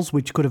 3 goals,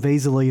 which could have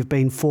easily have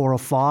been 4 or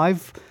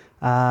 5,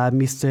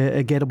 missed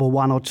a gettable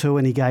 1 or 2,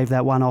 and he gave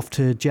that one off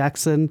to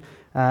Jackson.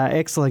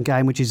 Excellent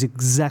game, which is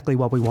exactly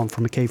what we want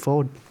from a key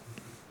forward.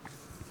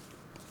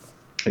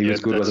 He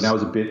was good, wasn't he? I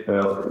was a bit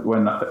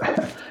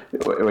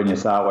when you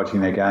start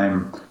watching their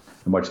game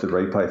and watch the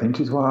replay, I think,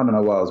 I don't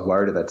know why I was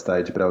worried at that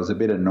stage, but I was a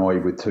bit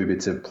annoyed with 2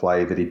 bits of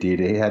play that he did.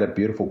 He had a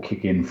beautiful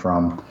kick in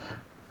from,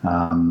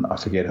 I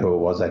forget who it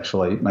was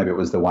actually. Maybe it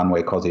was the one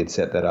where Cozzy had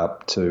set that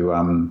up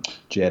to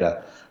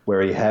Jeddah,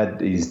 where he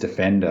had his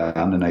defender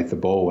underneath the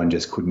ball and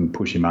just couldn't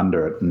push him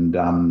under it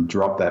and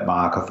dropped that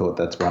mark. I thought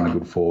that's one a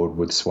good forward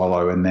would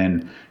swallow. And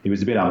then he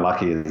was a bit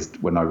unlucky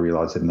when I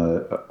realised on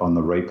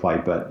the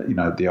replay, but,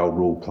 the old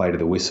rule play to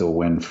the whistle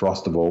when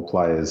Frost of all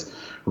players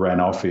ran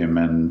off him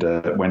and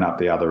went up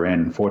the other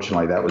end.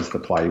 Fortunately, that was the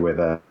play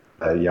where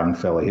a young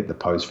fella hit the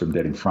post from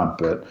dead in front.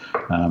 But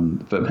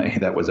for me,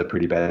 that was a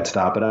pretty bad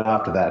start. But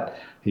after that,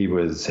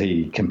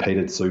 he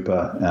competed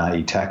super.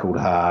 He tackled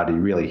hard. He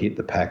really hit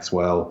the packs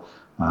well.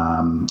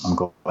 I'm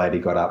glad he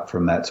got up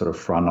from that sort of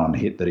front-on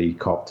hit that he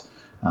copped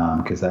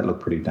because that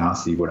looked pretty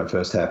nasty when it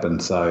first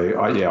happened.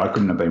 So, I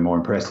couldn't have been more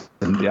impressed.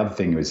 And the other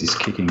thing was his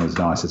kicking was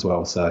nice as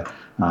well. So,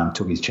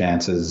 took his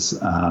chances.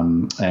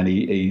 And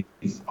I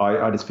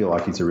just feel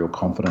like he's a real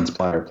confidence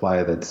player, a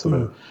player that sort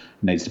of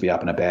needs to be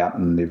up and about.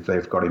 And if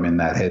they've got him in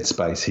that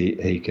headspace,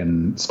 he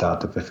can start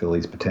to fulfil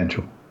his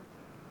potential.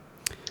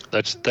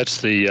 That's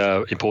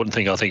the important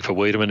thing, I think, for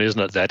Wiedemann,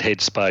 isn't it? That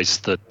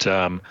headspace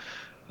that...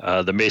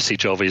 the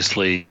message,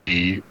 obviously,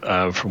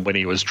 from when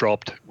he was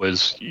dropped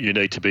was you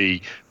need to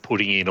be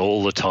putting in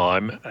all the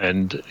time.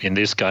 And in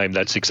this game,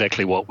 that's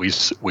exactly what we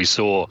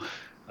saw.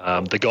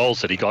 The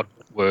goals that he got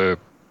were,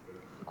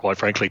 quite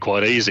frankly,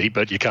 quite easy,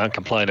 but you can't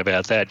complain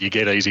about that. You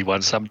get easy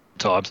ones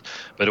sometimes.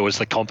 But it was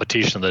the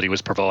competition that he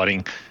was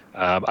providing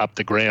up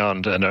the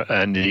ground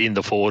and in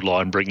the forward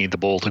line, bringing the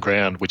ball to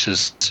ground, which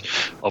is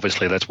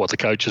obviously that's what the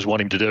coaches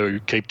want him to do.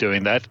 Keep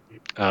doing that.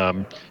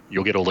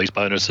 You'll get all these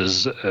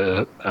bonuses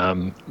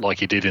like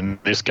he did in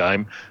this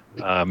game,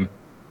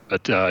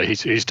 but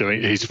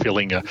he's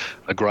filling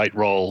a great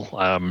role.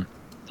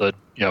 That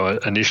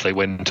initially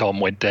when Tom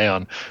went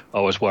down, I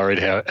was worried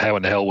how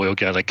in the hell we were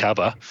going to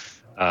cover.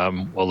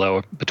 Well, they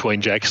were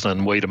between Jackson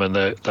and Wiedemann,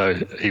 though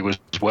he was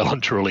well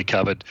and truly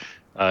covered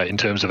in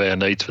terms of our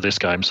needs for this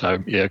game. So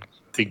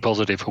big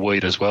positive for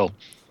Weed as well.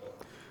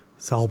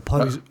 So I'll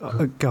pose.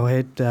 Go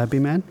ahead,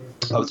 B-Man.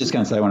 I was just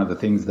going to say one of the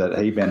things that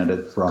he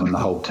benefited from, the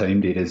whole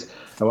team did, is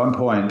at one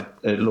point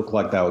it looked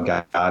like they were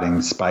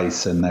guarding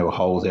space and there were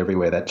holes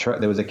everywhere.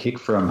 There was a kick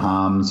from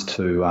Harms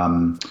to,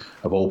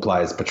 of all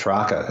players,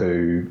 Petrarca,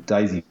 who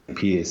Daisy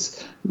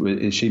Pearce,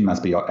 she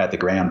must be at the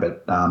ground,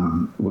 but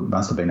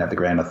must have been at the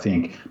ground, I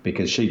think,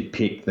 because she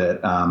picked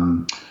that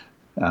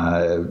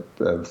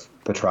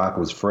Petrarca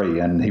was free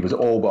and he was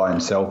all by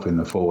himself in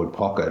the forward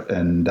pocket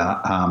and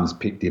Harms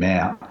picked him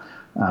out.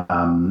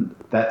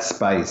 That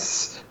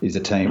space is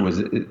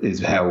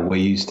how we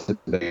used to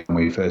be when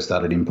we first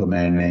started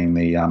implementing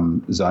the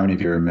zone.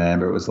 If you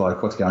remember, it was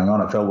like, what's going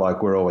on? It felt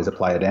like we're always a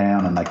player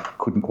down, and they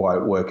couldn't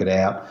quite work it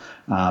out.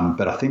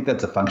 But I think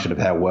that's a function of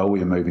how well we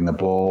were moving the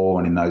ball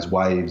and in those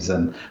waves,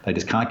 and they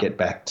just can't get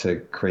back to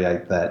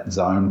create that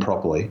zone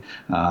properly.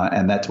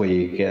 And that's where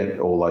you get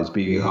all those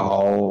big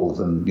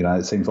holes, and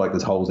it seems like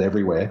there's holes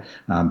everywhere.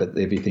 But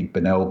if you think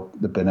Bennell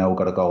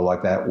got a goal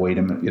like that,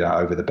 Wiedemann,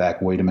 over the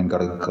back, Wiedemann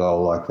got a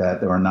goal like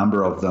that. There were a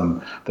number of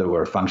them that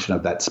were a function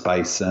of that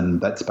space, and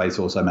that space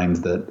also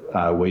means that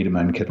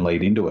Wiedemann can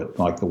lead into it,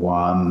 like the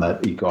one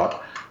that he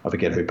got. I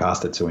forget who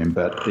passed it to him,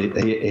 but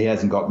he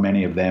hasn't got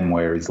many of them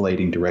where he's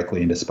leading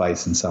directly into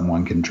space and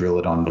someone can drill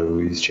it onto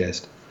his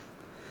chest.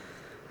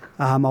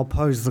 I'll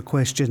pose the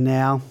question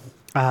now,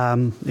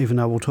 even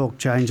though we'll talk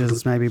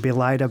changes maybe a bit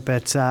later.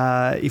 But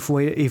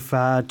if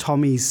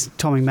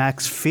Tommy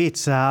Mack's fit,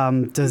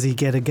 does he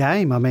get a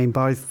game? I mean,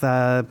 both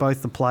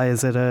the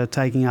players that are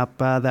taking up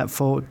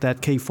that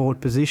key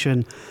forward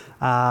position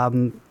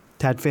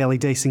had fairly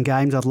decent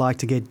games. I'd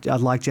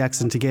like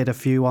Jackson to get a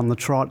few on the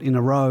trot in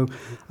a row,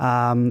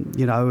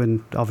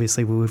 and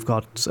obviously we've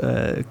got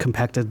a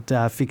compacted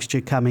fixture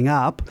coming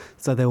up,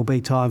 so there will be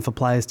time for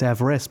players to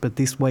have rest. But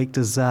this week,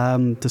 does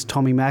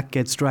Tommy Mack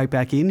get straight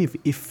back in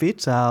if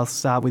fit? I'll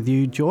start with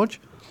you, George.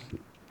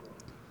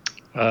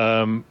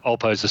 I'll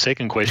pose the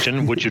second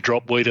question. Would you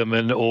drop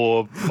Wiedemann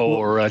or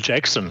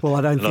Jackson? Well,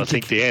 I don't and think I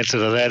think the answer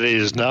to that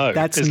is no.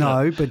 That's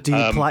no, it? But do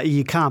you play?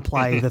 You can't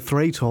play the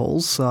three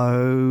talls,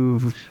 so.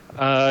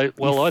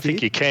 Well, I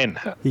think you can.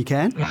 You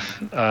can.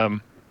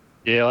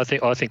 Yeah, I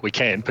think we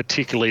can,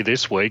 particularly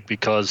this week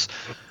because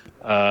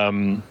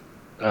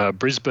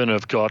Brisbane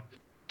have got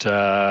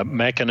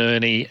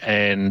McInerney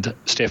and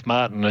Steph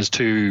Martin as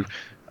two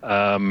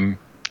good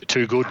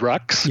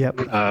rucks. Yep.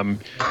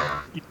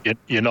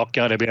 You're not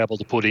going to be able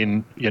to put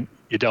in. You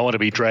don't want to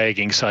be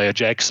dragging, say, a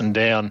Jackson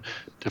down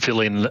to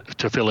fill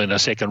in a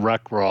second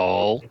ruck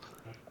role.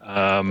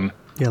 Or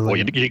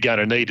you're going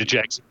to need a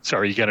Jackson.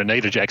 Sorry, you're going to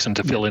need a Jackson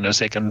to fill in a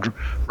second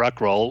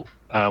ruck role.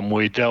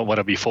 We don't want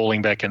to be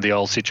falling back in the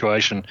old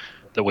situation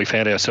that we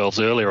found ourselves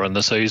earlier in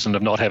the season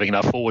of not having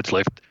enough forwards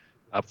left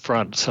up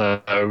front.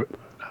 So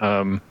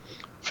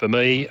for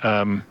me,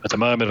 at the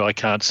moment, I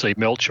can't see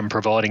Melcham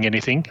providing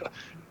anything.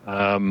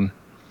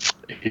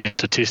 His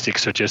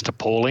statistics are just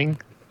appalling.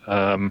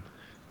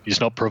 He's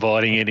not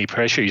providing any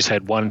pressure. He's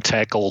had one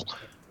tackle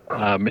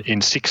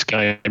in 6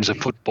 games of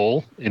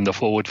football in the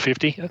forward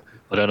 50.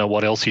 I don't know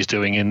what else he's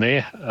doing in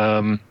there.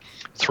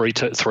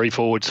 Three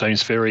forward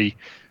seems very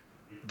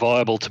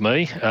viable to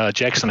me.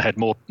 Jackson had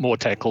more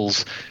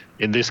tackles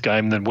in this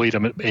game than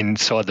Wiedemann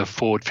inside the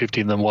forward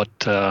 50 than what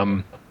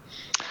Melcham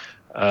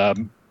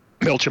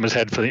has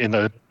had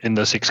in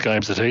the 6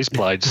 games that he's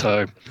played.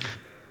 So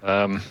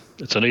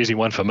it's an easy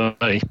one for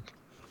me.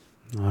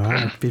 All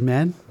right, big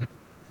man.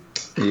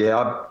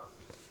 Yeah.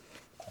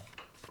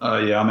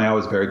 I mean, I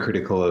was very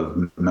critical of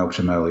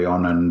Melcham early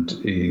on, and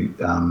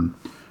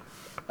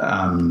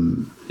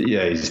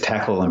he's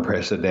tackle and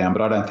pressure down,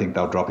 but I don't think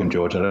they'll drop him,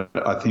 George.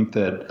 I think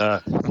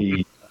that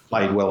he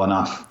played well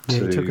enough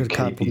to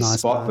keep his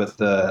spot,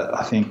 but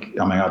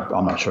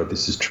I'm not sure if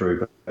this is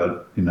true,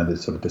 but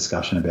there's sort of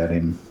discussion about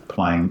him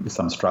playing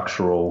some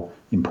structural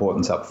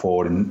importance up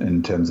forward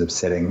in terms of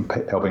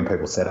helping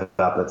people set it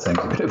up. That seems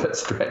a bit of a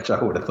stretch,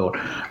 I would have thought.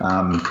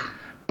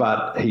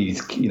 But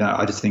he's,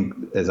 I just think,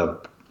 as I've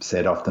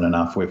said often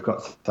enough, we've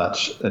got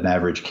such an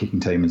average kicking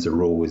team as a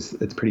rule.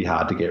 It's pretty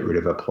hard to get rid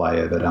of a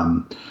player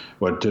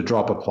to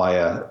drop a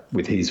player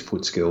with his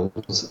foot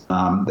skills.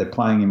 They're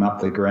playing him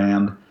up the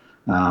ground,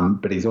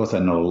 but he's also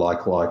not a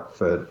like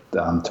for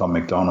Tom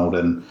McDonald.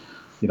 And,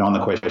 on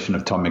the question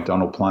of Tom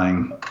McDonald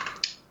playing,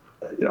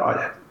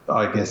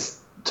 I guess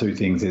 2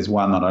 things. There's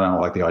one that I don't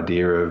like the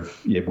idea of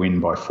win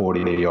by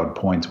 40 odd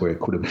points where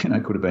it could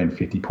have been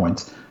 50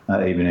 points,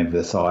 even if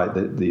the side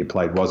that you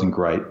played wasn't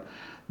great.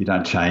 You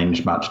don't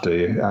change much, do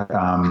you?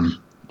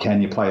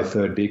 Can you play a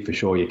third big? For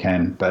sure you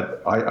can.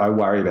 But I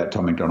worry about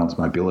Tom McDonald's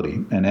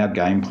mobility. And our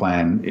game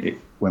plan,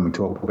 when we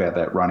talk about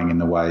that running in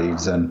the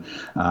waves, and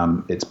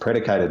it's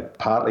predicated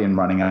partly in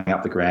running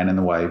up the ground in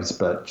the waves,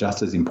 but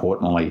just as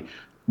importantly,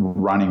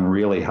 running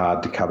really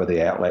hard to cover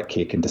the outlet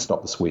kick and to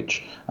stop the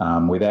switch.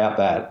 Without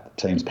that,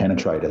 teams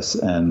penetrate us.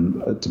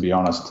 And to be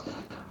honest,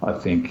 I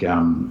think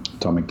Tom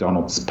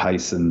McDonald's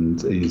pace and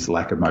his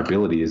lack of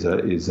mobility is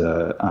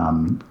a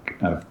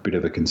bit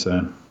of a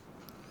concern.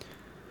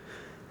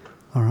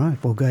 All right,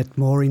 we'll get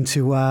more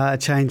into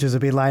changes a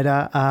bit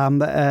later.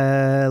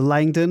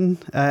 Langdon,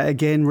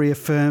 again,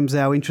 reaffirms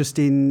our interest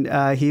in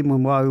him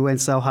and why we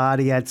went so hard.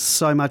 He adds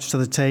so much to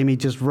the team. He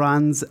just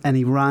runs and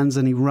he runs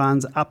and he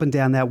runs up and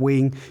down that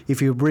wing.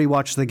 If you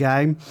rewatch the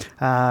game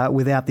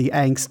without the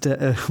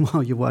angst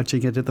while you're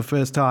watching it at the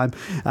first time,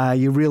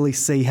 you really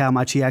see how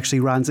much he actually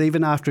runs.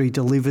 Even after he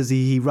delivers,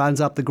 he runs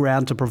up the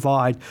ground to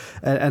provide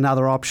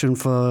another option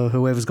for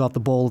whoever's got the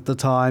ball at the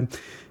time.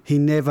 He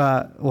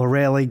never or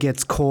rarely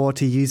gets caught.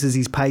 He uses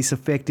his pace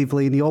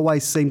effectively, and he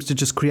always seems to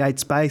just create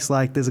space.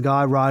 Like there's a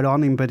guy right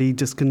on him, but he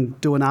just can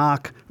do an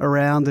arc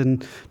around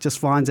and just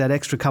finds that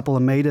extra couple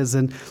of metres.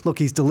 And look,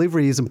 his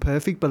delivery isn't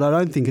perfect, but I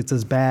don't think it's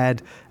as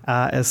bad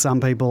as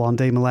some people on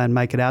Demonland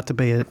make it out to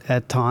be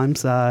at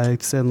times.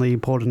 It's certainly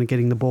important in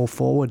getting the ball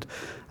forward.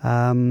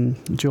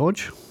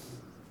 George?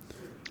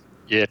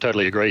 Yeah,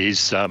 totally agree.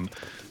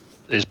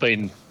 There's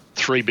been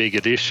 3 big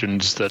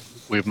additions that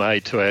we've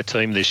made to our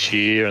team this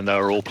year, and they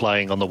were all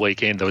playing on the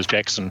weekend. There was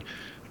Jackson,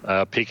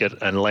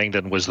 Pickett, and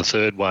Langdon was the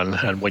third one.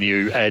 And when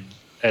you add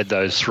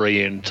those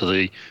 3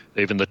 into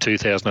even the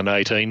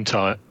 2018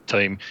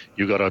 team,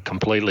 you've got a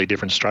completely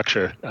different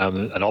structure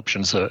and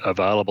options are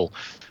available.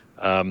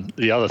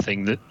 The other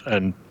thing that,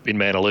 and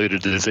Binman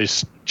alluded to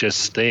this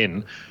just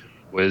then,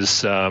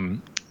 was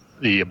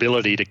the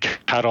ability to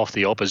cut off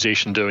the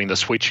opposition doing the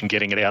switch and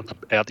getting it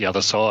out the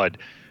other side.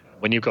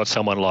 When you've got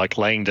someone like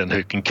Langdon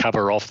who can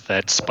cover off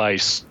that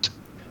space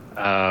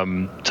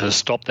to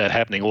stop that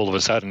happening, all of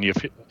a sudden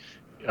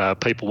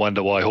people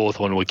wonder why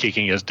Hawthorn were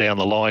kicking us down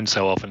the line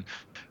so often.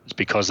 It's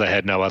because they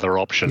had no other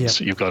options.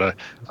 Yep. You've got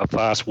a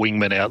fast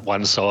wingman out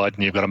one side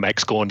and you've got a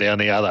Max Gawn down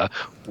the other.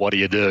 What do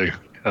you do?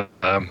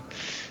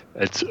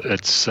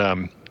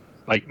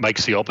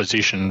 Makes the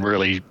opposition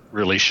really,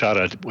 really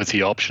shudder with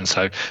the option.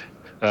 So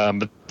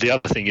but the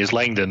other thing is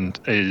Langdon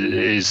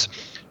is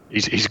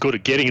he's good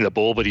at getting the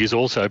ball, but he's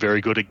also very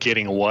good at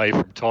getting away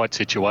from tight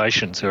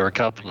situations. There are a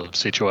couple of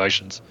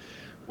situations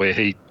where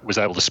he was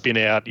able to spin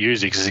out,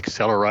 use his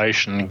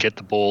acceleration, and get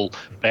the ball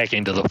back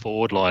into the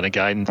forward line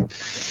again.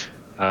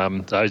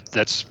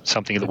 That's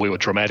something that we were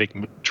dramatic.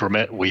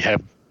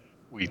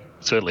 We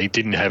certainly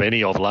didn't have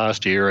any of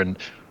last year, and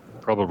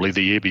probably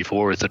the year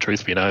before, if the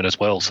truth be known, as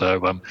well.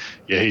 So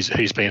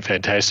he's been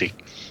fantastic.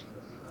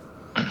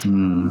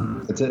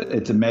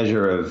 It's a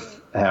measure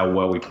of how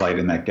well we played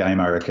in that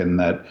game. I reckon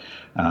that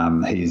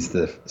he's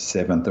the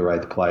 7th or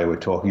 8th player we're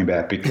talking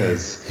about,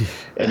 because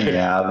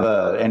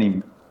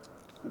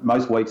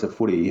most weeks of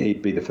footy,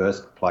 he'd be the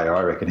first player,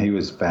 I reckon. He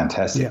was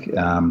fantastic.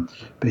 Yeah.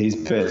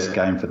 His first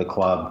game for the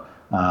club,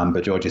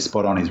 but George is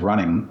spot on. He's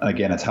running.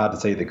 Again, it's hard to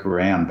see the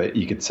ground, but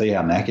you could see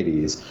how knackered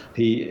he is.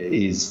 He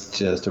is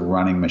just a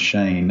running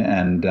machine,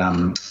 and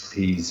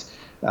his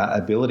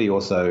ability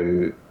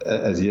also,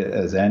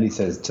 as Andy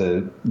says,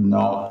 to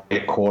not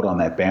get caught on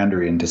that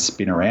boundary and to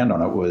spin around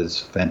on it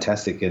was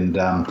fantastic. And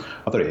I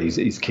thought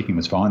his kicking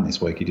was fine this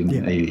week. He didn't.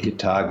 Yeah. He hit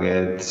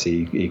targets.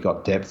 He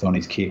got depth on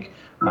his kick.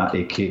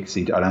 He kicks.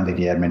 I don't think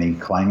he had many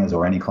clangers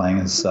or any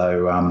clangers.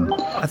 So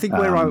I think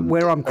where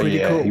I'm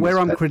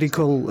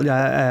critical,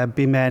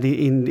 Bin Man,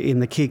 in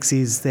the kicks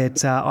is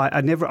that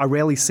I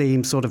rarely see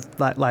him sort of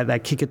like they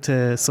kick it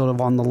to sort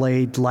of on the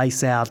lead,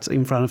 lace out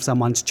in front of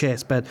someone's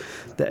chest. But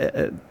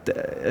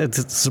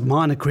it's a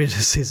minor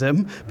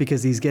criticism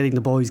because he's getting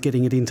the ball, he's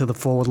getting it into the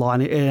forward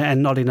line,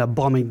 and not in a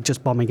bombing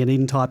it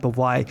in type of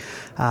way.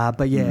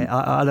 But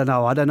I don't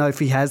know. I don't know if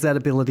he has that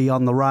ability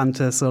on the run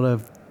to sort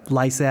of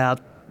lace out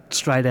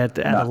straight at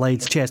a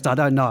lead's chest. I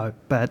don't know,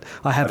 but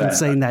I haven't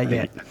seen that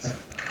yet.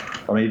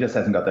 I mean, he just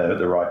hasn't got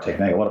the right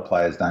technique. A lot of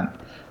players don't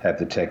have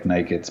the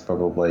technique. It's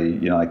probably,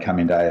 they come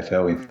into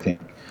AFL and think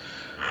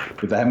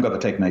if they haven't got the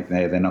technique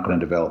there, they're not going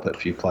to develop it. A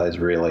few players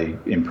really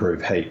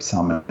improve heaps,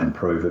 some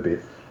improve a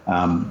bit.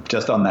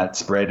 Just on that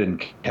spread and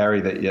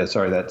carry,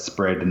 that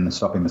spread and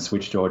stopping the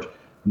switch, George,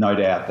 no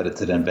doubt that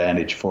it's an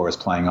advantage for us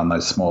playing on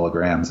those smaller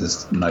grounds.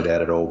 There's no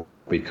doubt at all,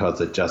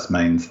 because it just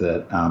means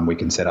that we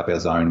can set up our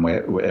zone,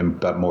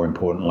 but more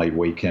importantly,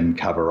 we can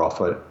cover off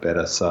it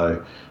better.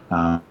 So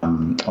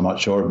I'm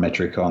not sure of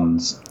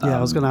Metricon's I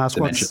was going to ask,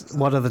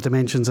 what are the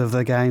dimensions of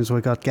the games?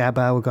 We've got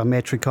Gabba, we've got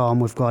Metricon,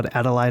 we've got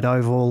Adelaide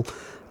Oval,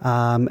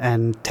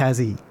 and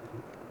Tassie.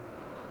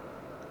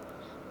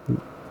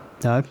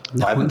 No?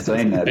 I haven't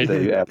seen our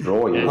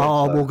draw yet.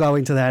 We'll go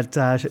into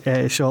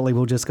that shortly.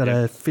 We'll just got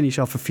to finish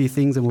off a few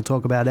things and we'll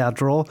talk about our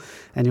draw,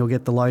 and you'll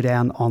get the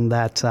lowdown on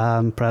that.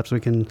 Perhaps we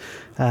can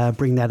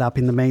bring that up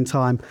in the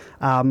meantime.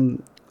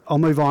 I'll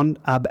move on.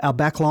 Our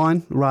back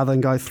line, rather than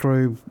go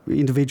through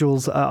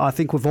individuals, I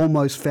think we've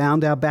almost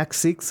found our back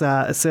six,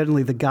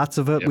 certainly the guts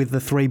of it with the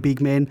three big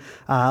men.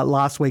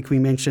 Last week we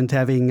mentioned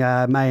having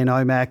Mayan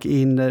Omak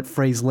in that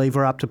frees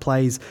Lever up to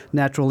play his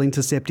natural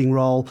intercepting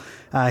role.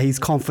 His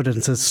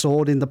confidence has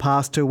soared in the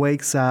past 2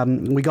 weeks.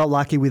 We got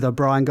lucky with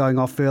O'Brien going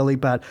off early,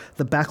 but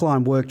the back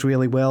line worked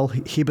really well.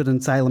 Hibbert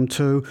and Salem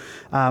too.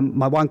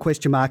 My one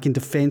question mark in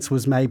defence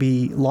was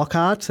maybe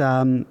Lockhart.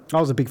 I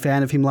was a big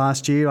fan of him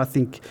last year. I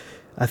think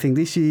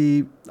this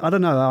year, I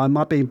don't know, I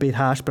might be a bit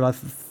harsh, but I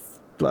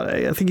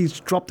think he's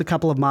dropped a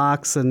couple of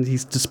marks and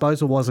his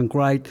disposal wasn't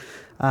great,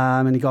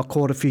 and he got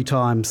caught a few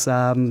times.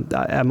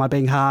 Am I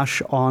being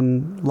harsh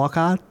on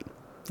Lockhart?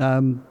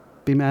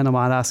 B-Man, I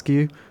might ask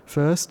you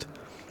first.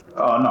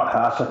 Oh, not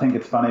harsh. I think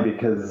it's funny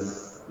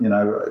because,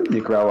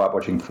 you grow up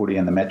watching footy,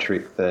 and the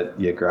metric that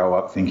you grow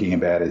up thinking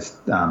about is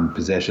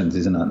possessions,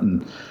 isn't it?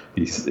 And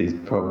he's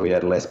probably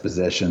had less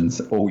possessions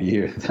all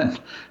year than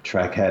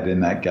Track had in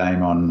that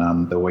game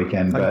on the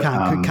weekend. But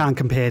can't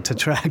compare to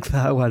Track,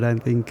 though, I don't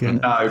think.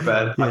 No,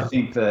 but I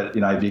think that,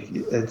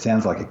 it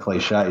sounds like a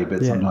cliche,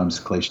 but sometimes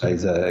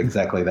cliches are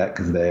exactly that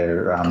because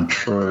they're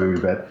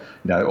true. But,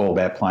 all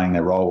about playing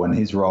their role, and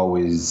his role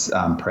is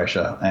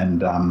pressure. And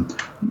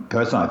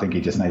personally, I think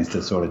he just needs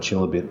to sort of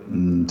chill a bit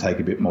and take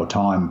a bit more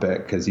time,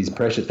 because his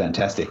pressure's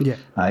fantastic. Yeah.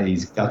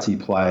 He's a gutsy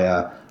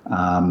player.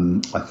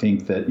 I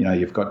think that,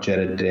 you've got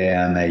Jetta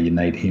down there. You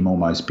need him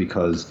almost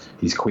because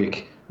he's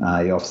quick.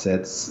 He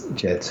offsets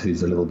Jets,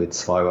 who's a little bit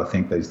slow, I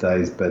think, these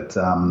days, but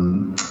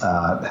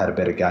had a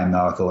better game,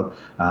 though, I thought.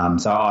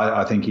 So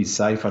I think he's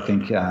safe. I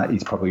think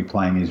he's probably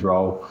playing his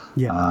role.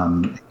 Yeah.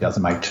 He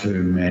doesn't make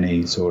too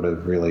many sort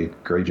of really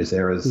egregious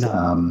errors.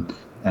 No.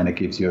 And it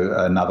gives you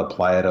another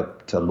player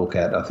to look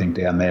at, I think,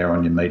 down there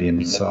on your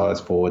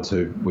medium-sized forwards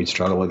who we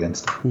struggle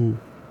against. Go,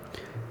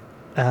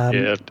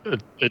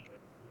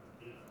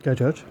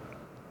 George.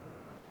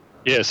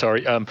 Yeah,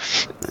 sorry. I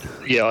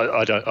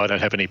don't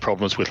have any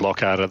problems with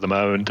Lockhart at the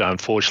moment.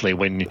 Unfortunately,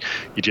 when you're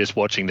just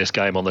watching this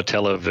game on the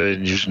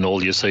television,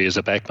 all you see is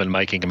a backman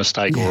making a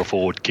mistake or a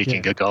forward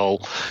kicking a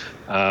goal.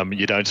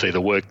 You don't see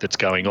the work that's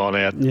going on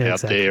out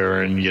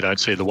there, and you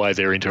don't see the way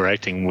they're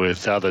interacting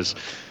with others.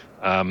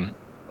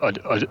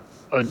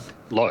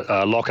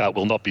 Lockhart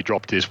will not be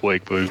dropped this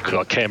week. We've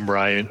got Cam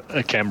Rayner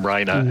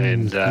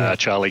and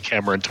Charlie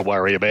Cameron to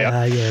worry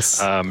about. Yes.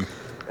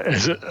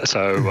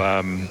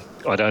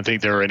 I don't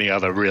think there are any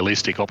other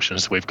realistic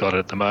options we've got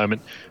at the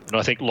moment. And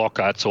I think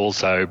Lockhart's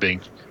also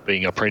being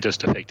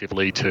apprenticed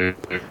effectively to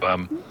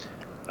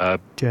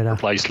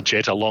replace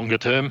Jetta longer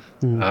term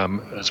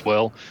as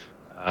well.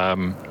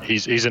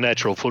 He's a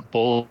natural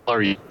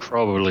footballer. He's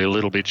probably a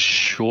little bit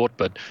short,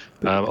 but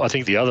I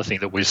think the other thing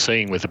that we're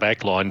seeing with the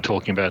back line,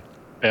 talking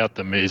about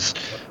them, is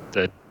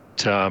that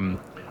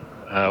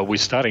we're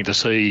starting to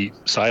see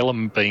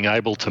Salem being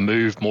able to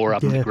move more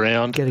up the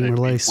ground. Getting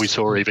released. We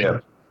saw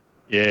even,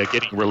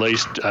 getting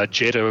released.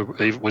 Jetta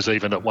was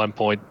even at one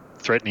point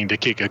threatening to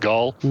kick a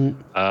goal.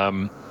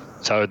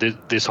 So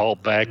this whole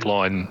back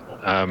line,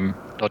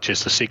 not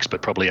just the 6,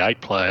 but probably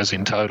 8 players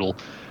in total,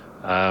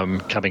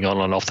 coming on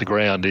and off the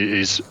ground,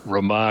 is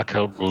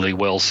remarkably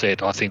well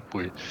set. I think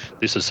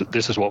this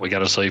is what we're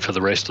going to see for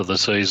the rest of the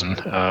season.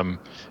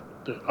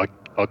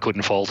 I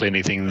couldn't fault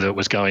anything that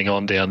was going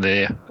on down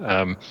there.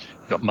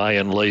 Got May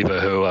and Lever,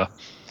 who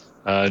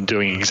are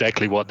doing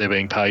exactly what they're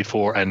being paid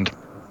for, and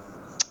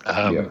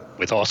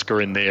with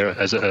Oscar in there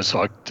as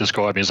I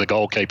describe him as a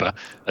goalkeeper,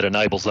 it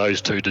enables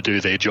those two to do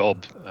their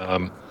job.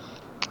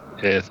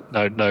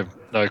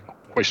 No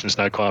questions,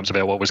 no qualms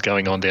about what was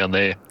going on down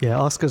there. Yeah,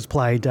 Oscar's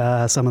played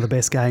some of the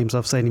best games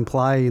I've seen him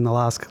play in the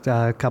last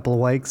couple of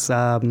weeks.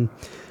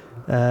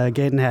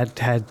 Again,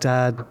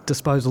 had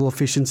disposal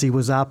efficiency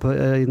was up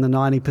in the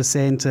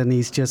 90%, and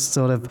he's just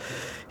sort of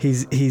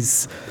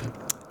he's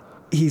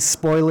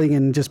spoiling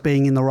and just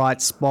being in the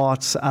right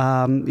spot.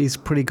 He's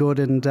pretty good,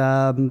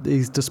 and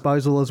his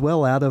disposal as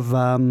well out of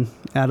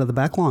the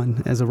back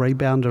line as a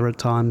rebounder at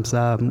times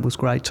was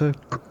great too.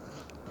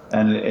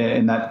 And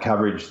in that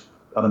coverage,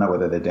 I don't know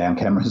whether they're down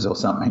cameras or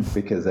something,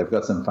 because they've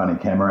got some funny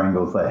camera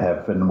angles they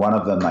have. And one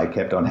of them they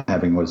kept on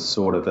having was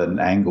sort of an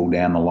angle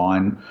down the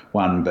line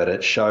one, but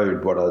it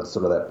showed what I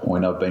sort of that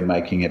point I've been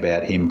making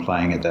about him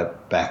playing at the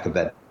back of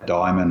that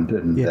diamond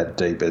and that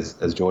deep,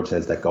 as George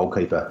says, that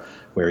goalkeeper,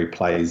 where he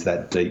plays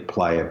that deep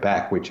player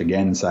back, which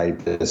again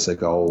saved us a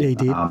goal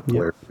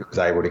where he was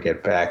able to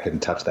get back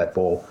and touch that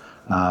ball.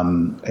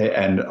 And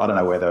I don't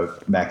know whether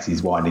Max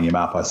is winding him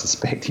up. I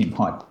suspect he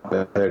might.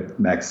 I heard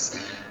Max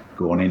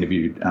go on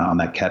interviewed on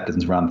that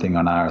captain's run thing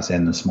on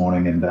RSN this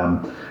morning, and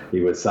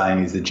he was saying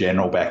he's the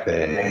general back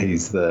there.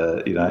 He's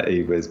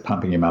he was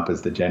pumping him up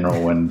as the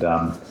general, and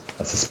I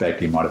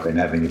suspect he might have been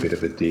having a bit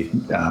of a dig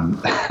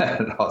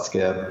at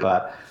Oscar,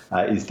 but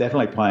he's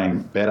definitely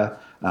playing better.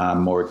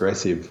 More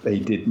aggressive. He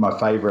did my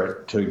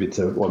favourite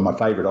my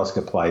favourite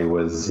Oscar play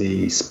was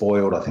he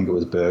spoiled, I think it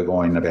was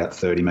Burgoyne, about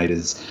 30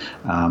 metres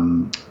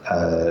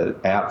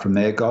out from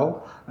their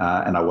goal.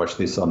 And I watched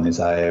this on this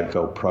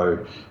AFL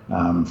Pro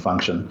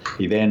function.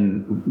 He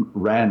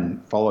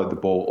then followed the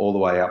ball all the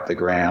way up the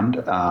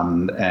ground,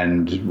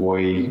 and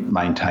we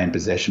maintained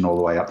possession all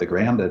the way up the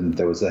ground. And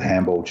there was a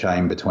handball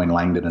chain between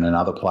Langdon and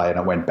another player, and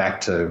it went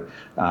back to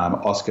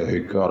Oscar, who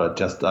got it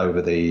just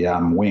over the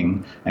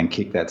wing and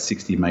kicked that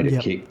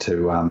 60-metre kick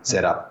to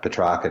set up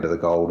Petrarca to the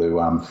goal to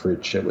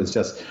Fritsch. It was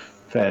just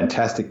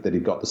fantastic that he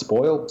got the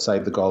spoil,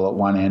 saved the goal at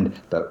one end,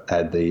 but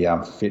had the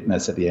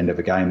fitness at the end of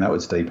a game that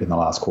was deep in the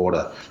last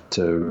quarter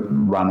to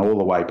run all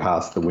the way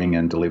past the wing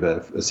and deliver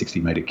a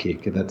 60-metre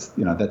kick. And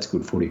that's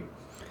good footy.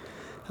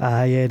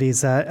 Yeah, it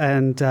is.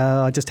 And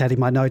I just had in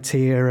my notes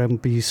here,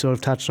 and you sort of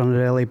touched on it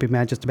earlier, Big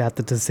Man, just about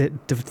the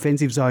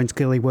defensive zones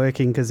clearly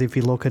working, because if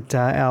you look at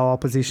our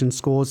opposition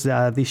scores,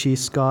 this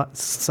year's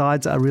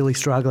sides are really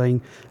struggling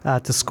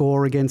to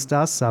score against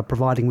us,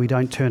 providing we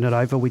don't turn it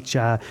over, which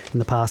in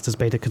the past has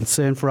been a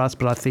concern for us,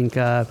 but I think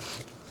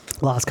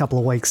last couple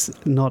of weeks,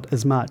 not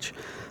as much.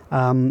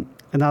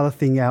 Another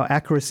thing, our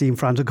accuracy in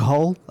front of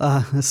goal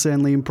has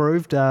certainly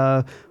improved.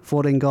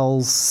 14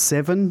 goals,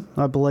 7,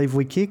 I believe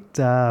we kicked.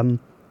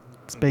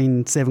 It's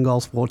been 7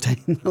 goals,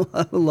 14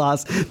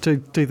 last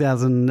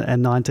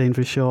 2019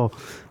 for sure.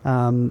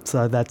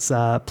 So that's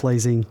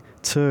pleasing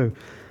too.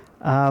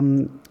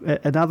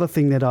 Another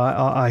thing that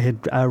I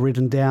had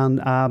written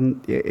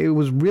down, it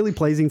was really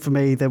pleasing for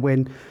me that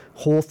when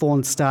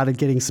Hawthorn started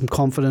getting some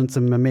confidence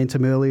and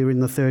momentum earlier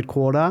in the third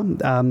quarter,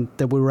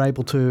 that we were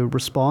able to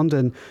respond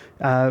and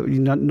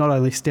not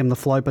only stem the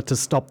flow, but to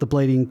stop the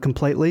bleeding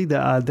completely. There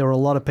are a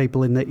lot of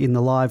people in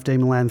the live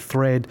Demonland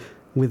thread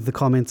with the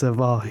comments of,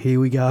 oh, here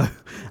we go,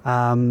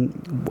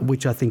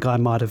 which I think I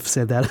might have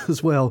said that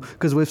as well,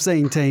 because we've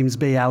seen teams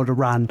be able to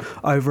run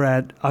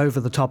over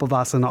the top of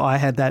us, and I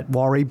had that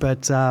worry,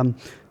 but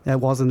that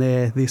wasn't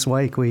there this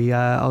week.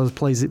 I was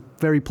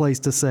very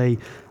pleased to see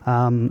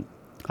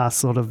us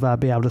sort of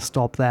be able to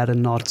stop that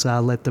and not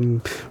let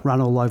them run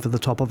all over the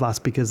top of us,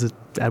 because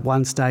at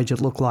one stage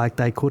it looked like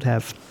they could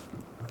have.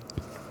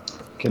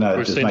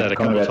 We've seen that a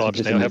couple of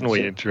times now, haven't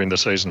we, during the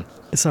season?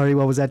 Sorry,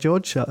 what was that,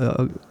 George?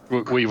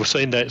 We've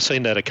seen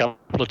that a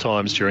couple of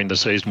times during the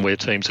season, where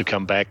teams have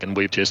come back and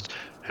we've just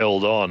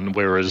held on,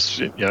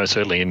 whereas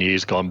certainly in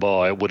years gone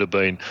by it would have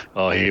been,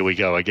 oh, here we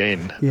go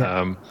again.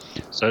 Yeah.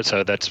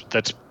 So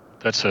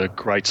that's a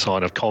great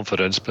sign of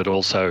confidence, but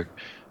also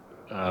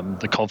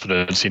the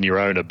confidence in your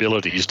own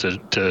abilities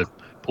to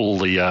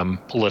pull it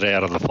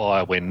out of the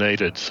fire when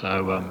needed.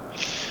 So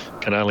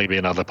can only be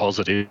another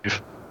positive.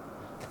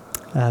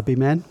 Big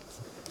Man?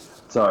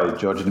 Sorry,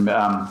 George. It's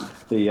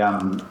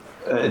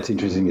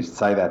interesting you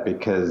say that,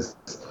 because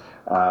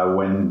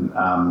when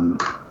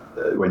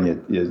when you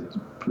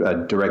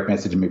direct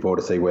messaged me before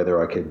to see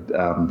whether I could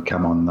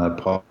come on the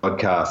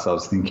podcast, I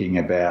was thinking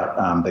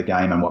about the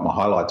game and what my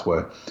highlights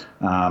were.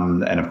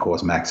 And of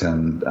course, Max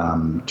and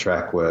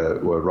Track were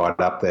right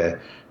up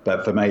there.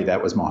 But for me,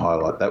 that was my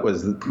highlight. That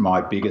was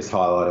my biggest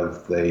highlight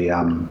of the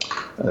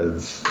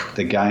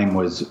game.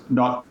 Was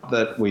not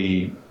that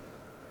we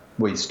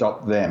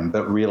stopped them,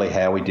 but really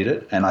how we did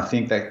it. And I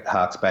think that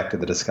harks back to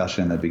the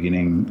discussion at the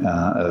beginning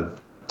of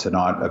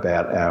tonight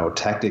about our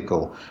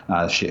tactical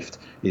shift.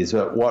 Is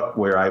that what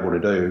we're able to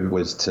do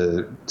was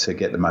to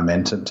get the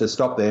momentum, to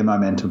stop their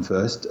momentum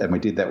first, and we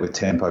did that with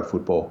tempo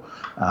football.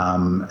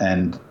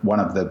 And one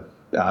of the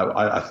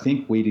I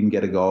think we didn't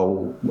get a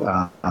goal,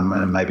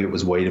 and maybe it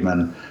was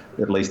Wiedemann,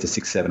 at least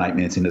 6, 7, 8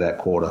 minutes into that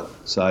quarter.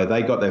 So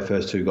they got their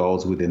first 2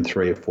 goals within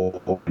 3 or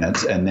 4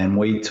 minutes, and then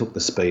we took the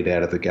speed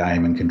out of the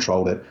game and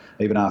controlled it.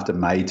 Even after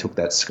May took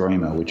that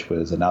screamer, which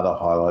was another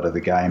highlight of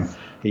the game,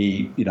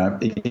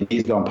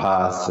 he's gone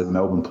past a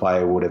Melbourne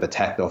player would have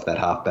attacked off that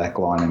half-back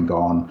line and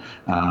gone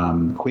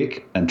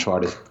quick and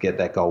tried to get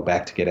that goal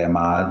back to get our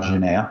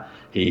margin out.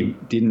 He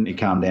didn't. He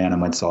calmed down and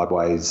went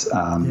sideways,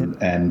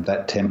 and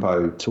that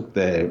tempo took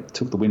the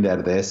wind out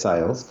of their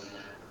sails,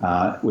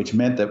 which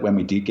meant that when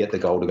we did get the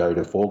goal to go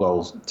to 4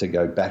 goals, to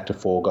go back to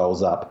 4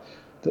 goals up,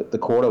 the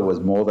quarter was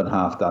more than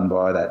half done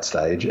by that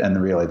stage,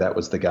 and really that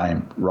was the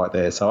game right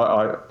there.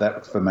 So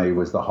that for me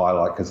was the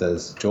highlight, because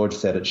as George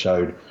said, it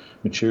showed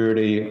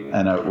maturity,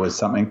 and it was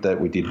something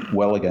that we did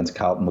well against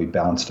Carlton. We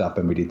balanced up,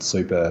 and we did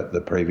super the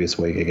previous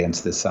week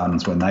against the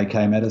Suns when they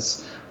came at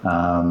us.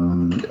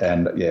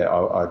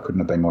 I couldn't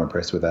have been more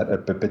impressed with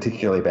that, but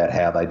particularly about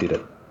how they did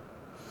it.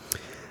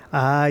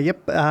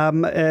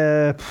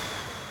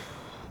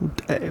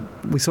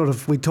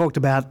 We talked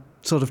about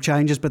sort of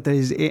changes, but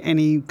can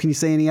you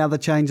see any other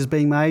changes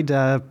being made,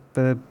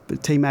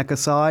 T-Mac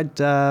aside?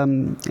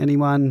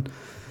 Anyone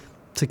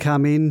to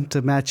come in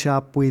to match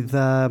up with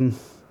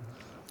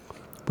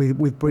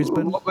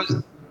Brisbane?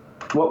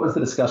 What was the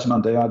discussion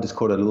on D? I just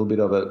caught a little bit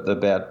of it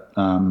about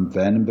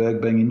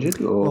Vandenberg being injured.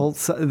 Well,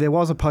 so there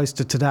was a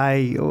poster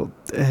today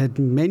had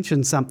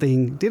mentioned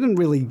something. Didn't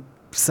really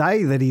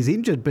say that he's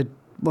injured, but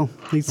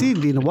he's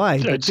injured in a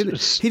way. But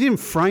he didn't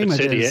frame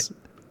it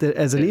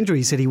as an injury.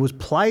 He said he was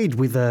played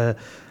with it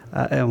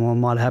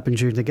might have happened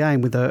during the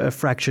game with a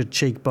fractured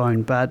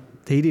cheekbone, but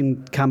he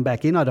didn't come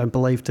back in, I don't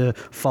believe, to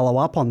follow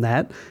up on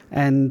that.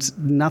 And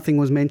nothing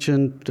was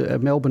mentioned.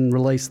 Melbourne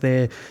released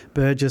their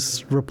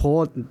Burgess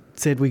report,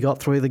 said we got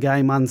through the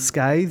game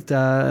unscathed,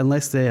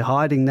 unless they're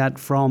hiding that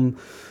from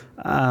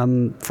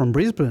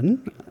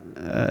Brisbane.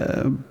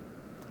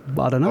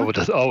 I don't know.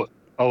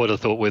 I would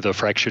have thought with a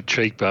fractured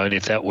cheekbone,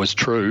 if that was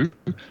true,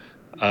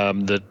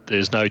 that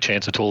there's no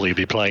chance at all he'd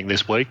be playing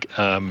this week.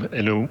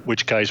 In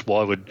which case,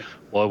 why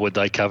would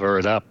they cover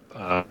it up?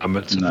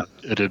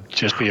 It'd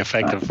just be a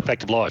fact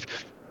of life.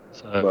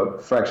 So,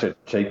 fractured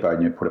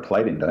cheekbone, you put a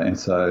plate in, don't you?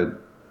 So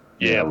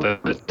you're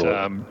going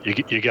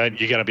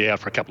to be out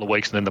for a couple of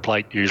weeks, and then the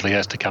plate usually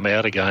has to come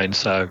out again.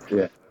 So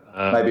yeah.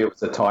 Maybe it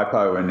was a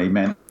typo and he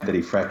meant that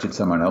he fractured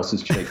someone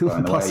else's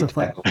cheekbone.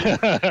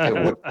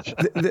 The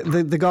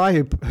guy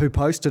who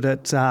posted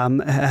it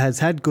has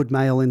had good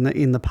mail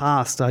in the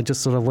past. I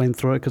just sort of went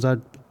through it because I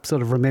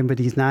sort of remembered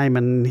his name,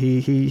 and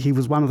he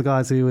was one of the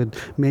guys who had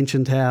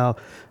mentioned how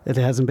it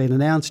hasn't been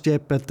announced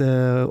yet, but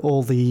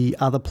all the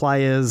other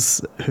players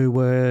who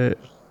were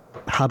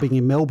hubbing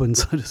in Melbourne,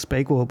 so to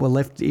speak, were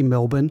left in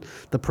Melbourne,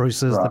 the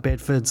Pruses, right, the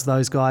Bedfords,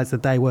 those guys,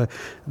 that they were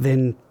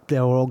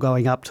all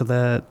going up to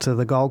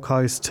the Gold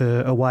Coast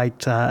to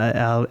await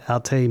our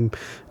team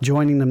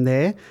joining them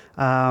there.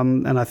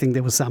 And I think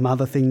there was some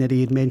other thing that he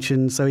had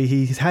mentioned. So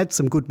he's had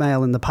some good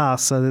mail in the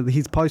past. So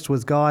his post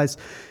was, guys,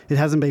 it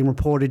hasn't been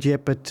reported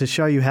yet, but to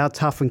show you how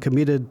tough and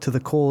committed to the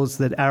cause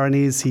that Aaron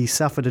is, he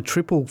suffered a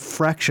triple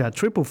fracture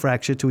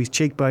to his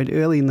cheekbone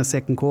early in the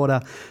second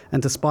quarter.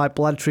 And despite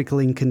blood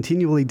trickling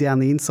continually down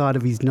the inside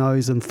of his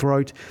nose and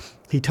throat,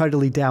 he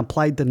totally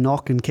downplayed the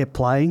knock and kept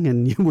playing,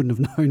 and you wouldn't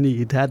have known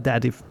he'd had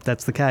that if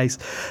that's the case.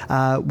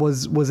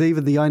 Was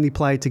even the only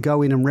player to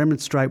go in and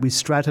remonstrate with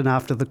Stratton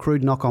after the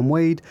crude knock on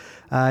Weed.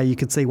 You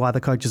could see why the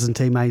coaches and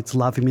teammates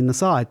love him in the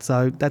side.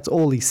 So that's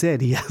all he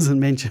said. He hasn't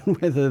mentioned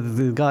whether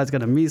the guy's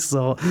going to miss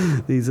or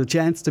there's a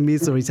chance to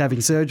miss or he's having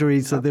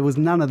surgery. So there was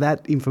none of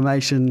that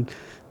information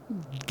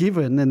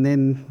given, and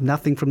then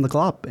nothing from the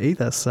club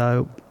either.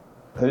 So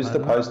who's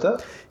the poster?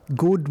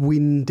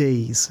 Goodwin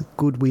Dees.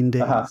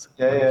 Uh-huh.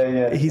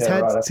 Yeah. He's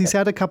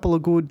had a couple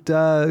of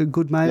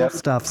good mail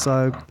stuff.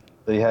 So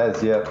he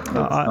has,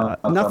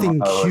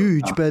 nothing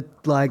huge, but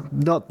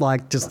not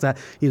like just that.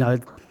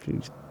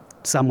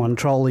 Someone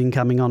trolling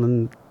coming on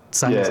and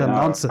saying some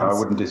nonsense. I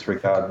wouldn't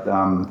disregard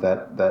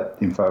that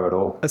info at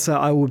all. So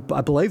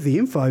I believe the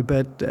info,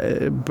 but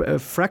a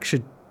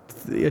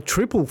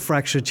triple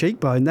fractured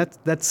cheekbone,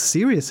 that's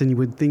serious, and you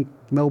would think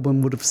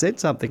Melbourne would have said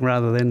something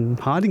rather than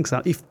hiding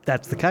something. If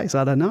that's the case,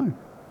 I don't know.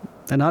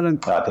 And I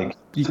think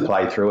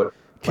play through it.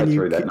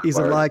 Is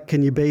it like,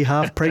 can you be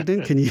half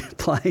pregnant? Can you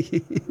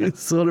play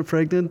sort of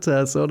pregnant,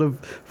 sort of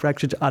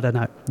fractured? I don't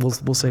know.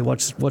 we'll see.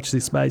 Watch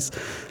this space.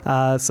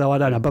 So I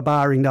don't know, but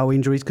barring no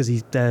injuries, because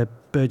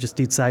Burgess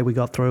did say we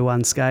got through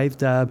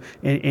unscathed.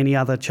 Any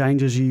other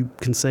changes you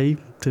can see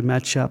to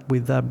match up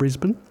with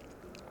Brisbane?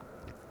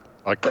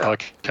 I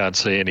can't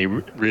see any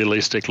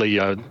realistically.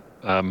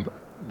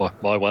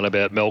 My one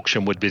about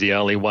Melksham would be the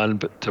only one,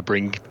 but to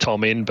bring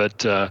Tom in,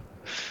 but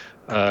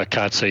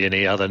can't see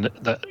any other.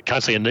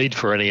 Can't see a need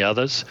for any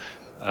others.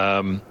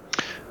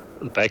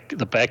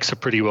 The backs are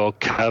pretty well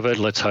covered.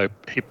 Let's hope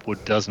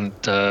Hipwood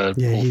doesn't pull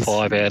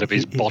 5 out of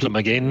his bottom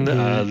again.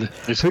 Yeah.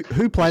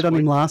 Who played on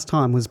him last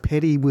time? Was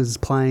Petty was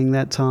playing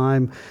that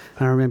time?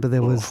 I remember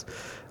there was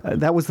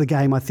that was the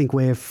game I think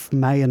where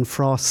May and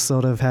Frost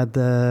sort of had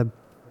the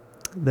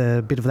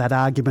bit of that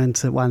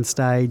argument at one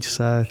stage.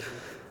 So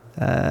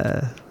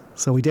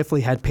we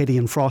definitely had Petty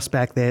and Frost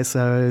back there.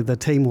 So the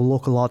team will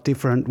look a lot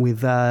different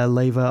with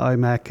Lever,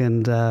 Omac,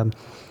 and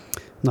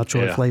not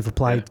sure if Lever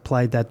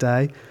played that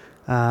day.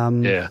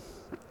 The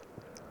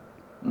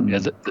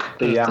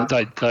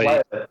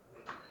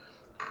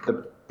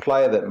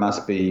player that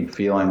must be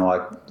feeling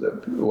like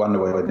wonder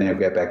where we'd now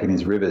get back in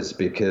is Rivers,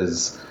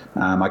 because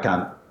I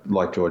can't,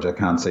 like George, I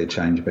can't see a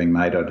change being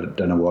made. I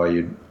don't know why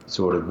you'd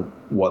sort of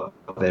what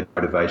their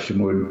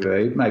motivation would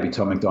be. Maybe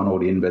Tom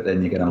McDonald in, but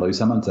then you're going to lose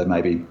someone. So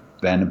maybe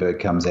Vandenberg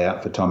comes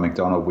out for Tom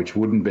McDonald, which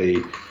wouldn't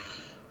be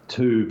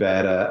too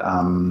bad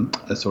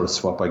a sort of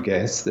swap, I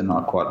guess. They're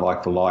not quite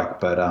like for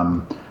like, but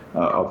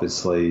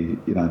obviously,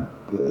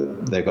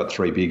 they've got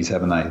 3 bigs,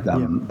 haven't they,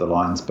 the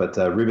Lions? But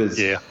Rivers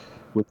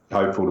was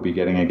hopeful to be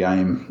getting a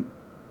game,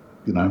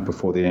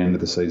 before the end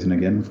of the season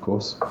again, of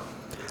course.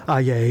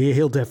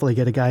 He'll definitely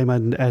get a game,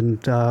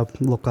 and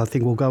look, I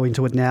think we'll go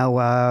into it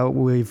now.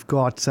 We've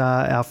got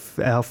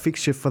our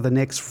fixture for the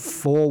next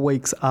 4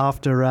 weeks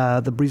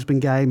after the Brisbane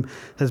game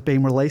has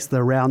been released,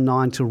 the round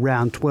 9 to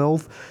round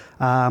 12.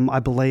 I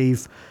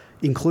believe,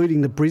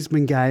 including the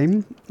Brisbane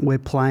game, we're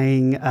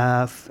playing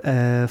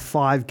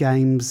 5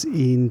 games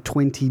in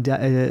 20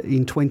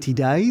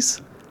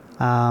 days.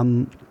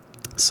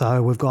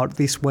 So we've got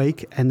this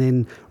week, and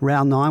then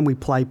round 9 we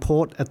play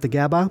Port at the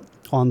Gabba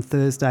on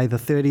Thursday the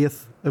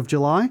 30th of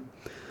July.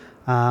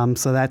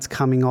 So that's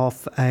coming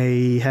off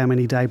a how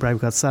many day break?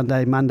 We've got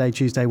Sunday, Monday,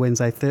 Tuesday,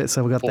 Wednesday, Thursday.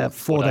 So we've got that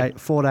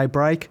 4-day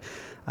break.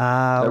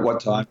 At what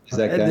time is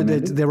that game?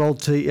 They're all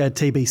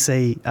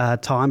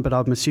TBC time, but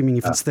I'm assuming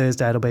if it's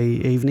Thursday, it'll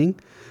be evening.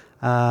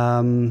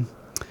 Then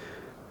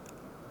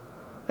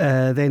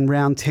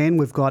round 10,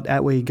 we go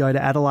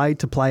to Adelaide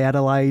to play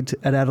Adelaide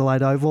at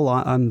Adelaide Oval.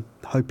 I'm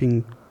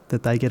hoping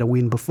that they get a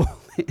win before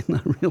then.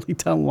 I really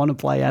don't want to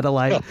play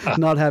Adelaide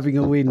not having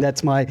a win.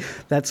 That's my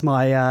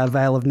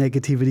veil of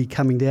negativity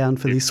coming down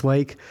for this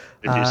week.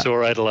 If you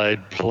saw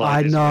Adelaide play,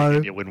 I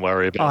know you wouldn't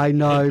worry about it. I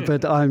know,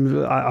 but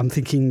I'm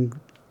thinking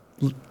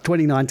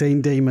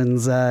 2019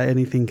 Demons,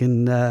 anything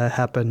can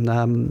happen.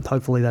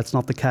 Hopefully that's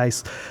not the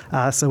case.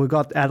 So we've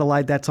got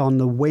Adelaide. That's on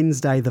the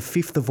Wednesday, the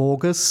 5th of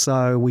August.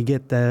 So we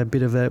get that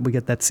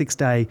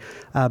 6-day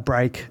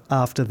break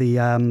after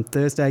the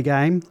Thursday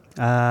game,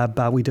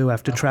 but we do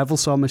have to travel.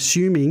 So I'm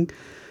assuming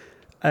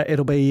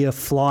it'll be a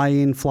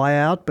fly-in,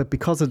 fly-out. But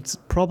because it's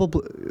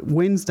probably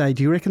Wednesday,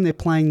 do you reckon they're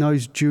playing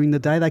those during the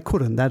day? They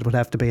couldn't. That would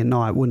have to be at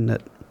night, wouldn't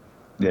it?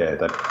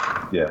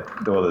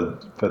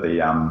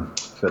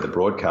 For the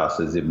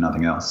broadcasters, if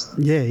nothing else.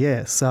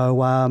 Yeah.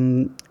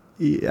 So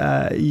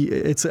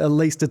it's at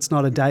least it's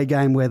not a day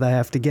game where they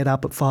have to get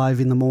up at 5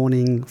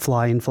 a.m,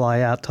 fly in,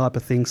 fly out type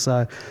of thing.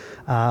 So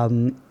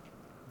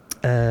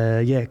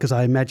because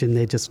I imagine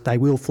they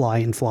will fly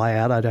in, fly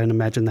out. I don't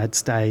imagine they'd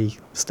stay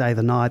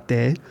the night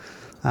there.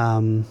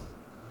 But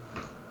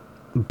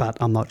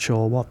I'm not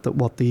sure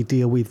what the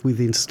deal with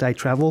interstate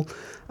travel.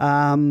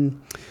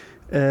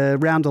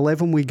 Round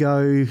 11, we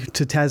go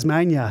to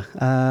Tasmania.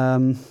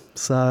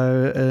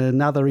 So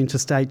another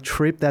interstate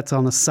trip. That's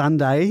on a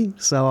Sunday.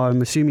 So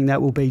I'm assuming that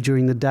will be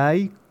during the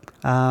day.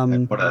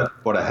 What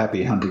a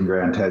happy hunting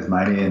ground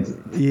Tasmania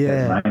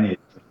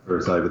for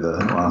us over the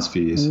last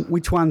few years.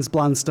 Which one's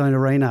Blundstone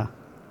Arena?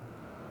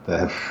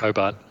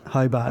 Hobart.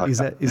 Is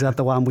that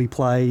the one we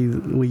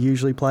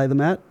usually play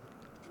them at?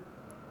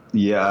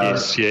 Yeah.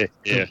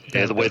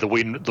 Yes, where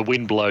the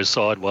wind blows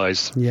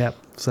sideways. Yeah.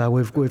 So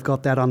we've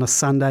got that on a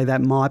Sunday.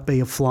 That might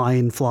be a fly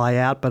in, fly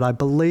out, but I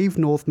believe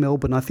North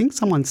Melbourne. I think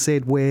someone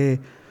said where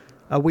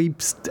are they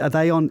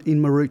in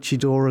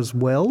Maroochydore as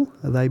well?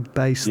 Are they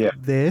based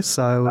there?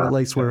 So at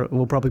least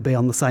we'll probably be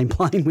on the same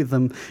plane with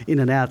them in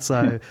and out.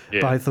 So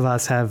both of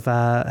us have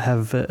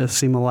a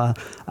similar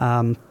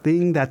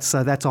thing. That's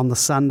on the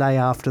Sunday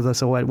after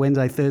so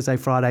Wednesday, Thursday,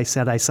 Friday,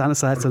 Saturday, Sunday.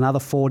 So that's another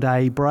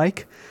 4-day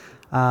break.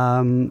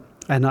 And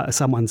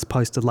someone's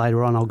posted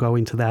later on, I'll go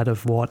into that,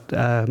 of what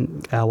our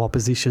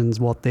oppositions,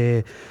 what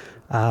their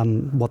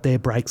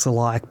breaks are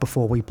like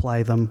before we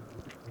play them.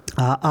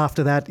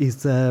 After that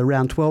is the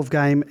round 12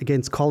 game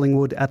against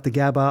Collingwood at the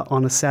Gabba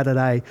on a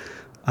Saturday.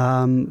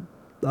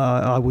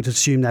 I would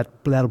assume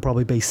that'll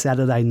probably be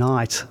Saturday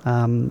night.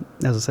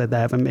 As I said, they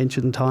haven't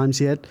mentioned times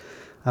yet,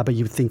 but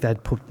you'd think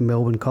they'd put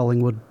Melbourne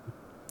Collingwood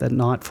that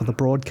night for the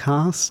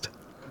broadcast.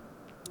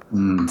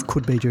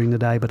 Could be during the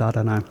day, but I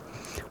don't know.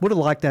 Would have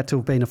liked that to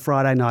have been a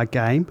Friday night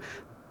game.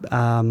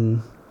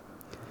 But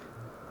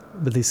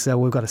this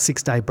we've got a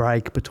 6-day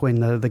break between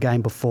the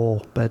game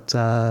before. But,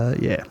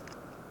 yeah.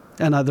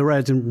 And the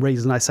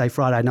reason I say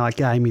Friday night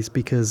game is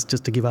because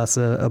just to give us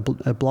a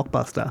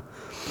blockbuster.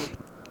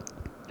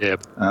 Yeah,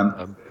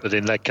 but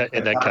in that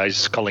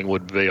case,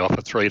 Collingwood would be off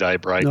a 3-day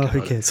break. No,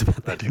 who cares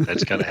about that? I think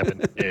that's going to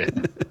happen,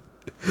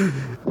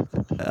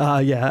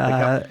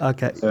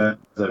 okay. So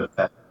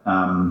that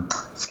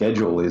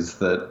schedule is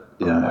that,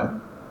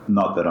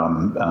 not that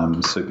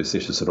I'm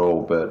superstitious at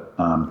all, but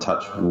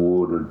touch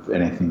wood or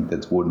anything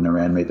that's wooden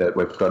around me, that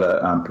we've got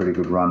a pretty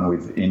good run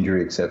with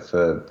injury except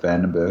for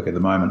Vandenberg at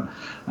the moment.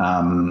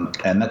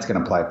 And that's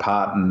going to play a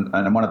part. And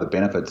one of the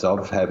benefits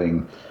of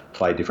having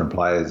played different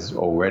players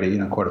already,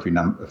 quite a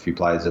few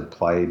players have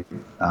played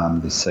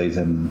this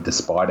season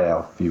despite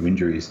our few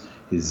injuries,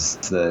 is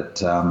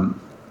that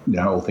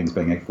all things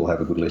being equal,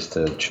 have a good list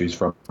to choose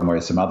from,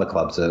 whereas some other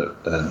clubs are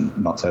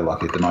not so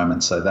lucky at the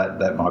moment. So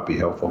that might be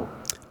helpful.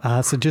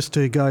 So just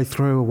to go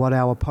through what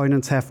our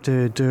opponents have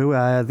to do,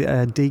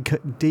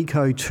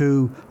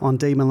 Deco2 on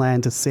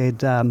Demonland has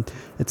said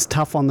it's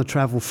tough on the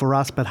travel for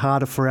us, but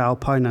harder for our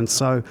opponents.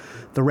 So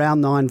the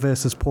round 9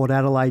 versus Port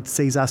Adelaide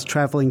sees us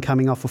travelling,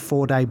 coming off a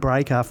 4-day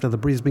break after the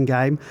Brisbane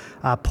game.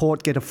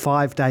 Port get a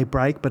 5-day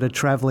break, but are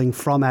travelling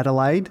from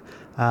Adelaide.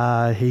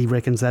 He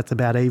reckons that's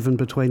about even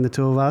between the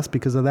two of us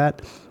because of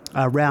that.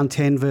 Round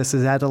 10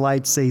 versus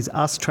Adelaide sees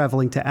us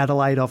travelling to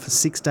Adelaide off a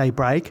 6-day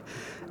break.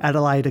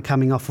 Adelaide are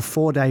coming off a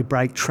 4-day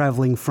break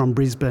travelling from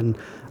Brisbane.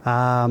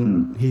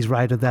 He's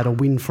rated that a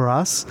win for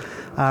us.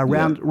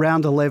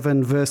 Round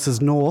 11 versus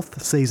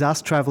North sees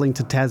us travelling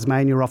to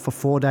Tasmania off a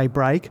 4-day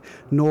break.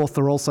 North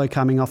are also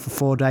coming off a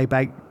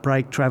 4-day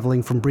break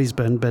travelling from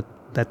Brisbane, but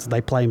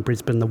they play in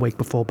Brisbane the week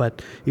before.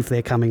 But if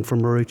they're coming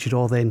from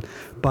Maroochydore, then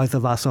both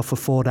of us off a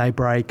 4-day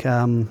break.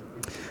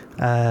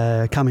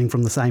 Coming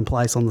from the same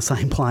place on the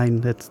same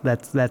plane,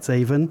 that's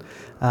even.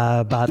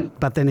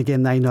 But then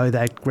again, they know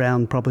that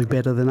ground probably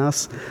better than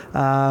us.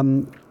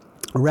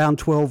 Round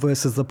 12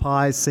 versus the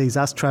Pies sees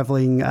us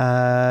travelling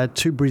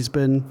to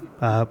Brisbane,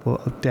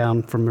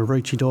 down from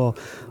Maroochydore,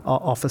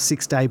 off a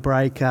 6-day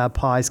break.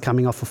 Pies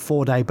coming off a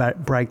 4-day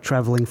break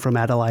travelling from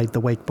Adelaide the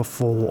week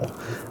before.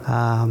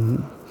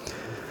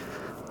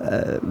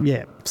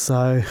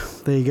 So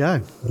there you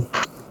go.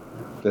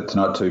 That's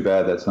not too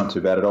bad. That's not too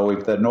bad at all.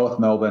 If the North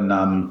Melbourne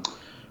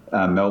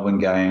Melbourne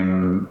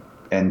game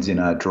ends in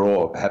a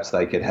draw, perhaps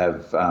they could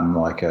have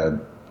like a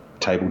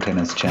table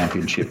tennis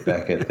championship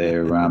back at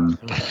their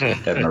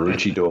at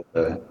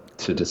Maroochydore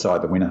to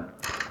decide the winner.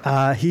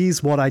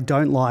 Here's what I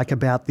don't like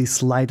about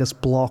this latest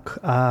block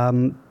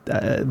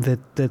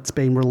that's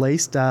been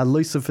released.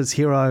 Lucifer's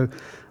Hero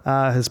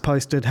has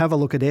posted, have a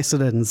look at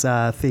Essendon's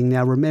thing.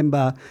 Now,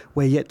 remember,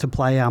 we're yet to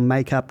play our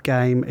make-up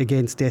game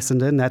against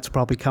Essendon. That's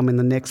probably come in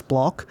the next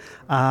block.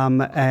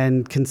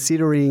 And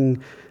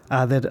considering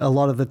that a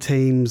lot of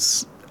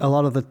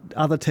the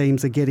other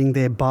teams are getting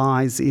their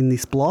buys in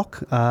this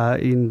block,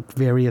 in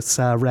various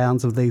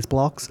rounds of these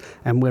blocks,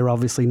 and we're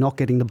obviously not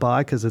getting the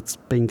buy because it's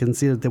been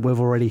considered that we've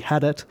already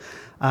had it.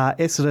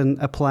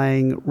 Essendon are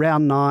playing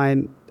round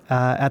 9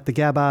 at the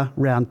Gabba,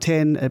 round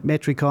 10 at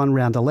Metricon,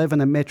 round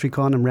 11 at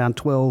Metricon, and round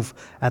 12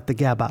 at the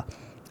Gabba.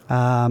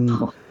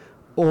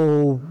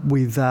 All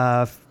with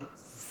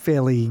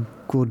fairly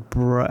good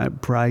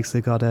breaks.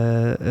 They've got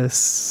a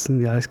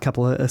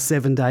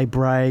 7-day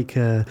break.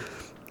 They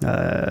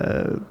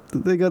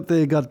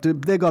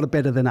got it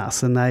better than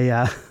us, and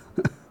they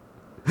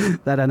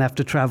they don't have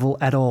to travel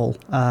at all.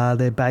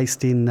 They're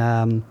based in.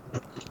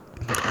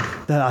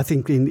 I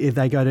think if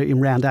they go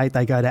in round 8,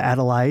 they go to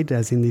Adelaide,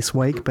 as in this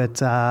week.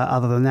 But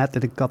other than that,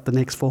 they've got the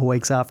next 4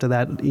 weeks after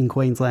that in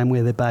Queensland,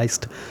 where they're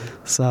based.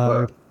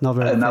 So not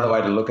very. Another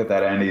way to look at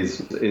that, Andy,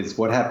 is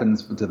what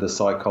happens to the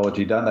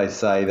psychology. Don't they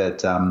say that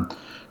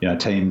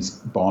teams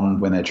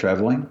bond when they're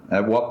travelling?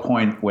 At what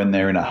point, when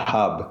they're in a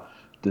hub,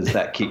 does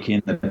that kick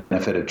in the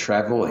benefit of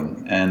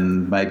travelling?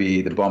 And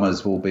maybe the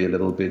Bombers will be a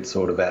little bit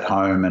sort of at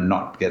home and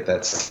not get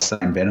that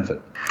same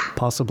benefit.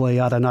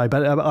 Possibly, I don't know.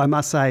 But I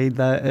must say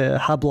the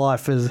hub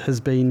life has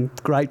been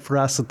great for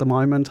us at the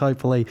moment.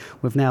 Hopefully,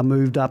 we've now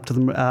moved up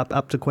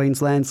to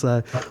Queensland,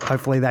 so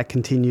hopefully that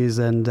continues.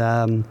 And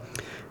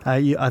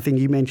I think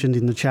you mentioned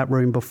in the chat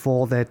room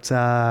before that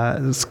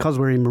it's because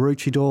we're in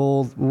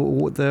Maroochydore.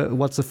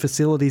 What's the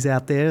facilities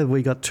out there?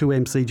 We got 2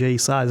 MCG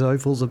size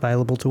ovals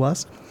available to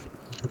us.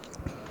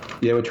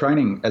 Yeah, we're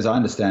training, as I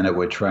understand it,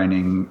 we're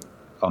training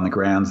on the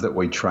grounds that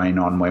we train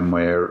on when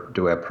we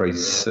do our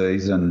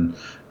pre-season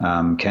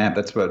camp.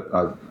 That's what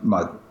I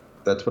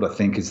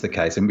think is the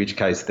case, in which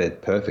case they're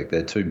perfect.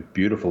 They're 2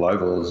 beautiful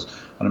ovals.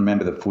 I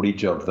remember the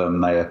footage of them.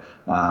 They're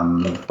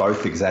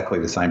both exactly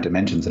the same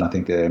dimensions, and I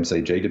think they're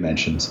MCG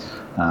dimensions.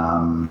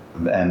 And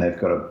they've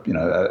got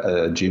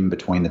a gym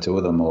between the 2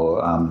 of them,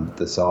 or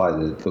the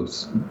side. It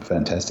looks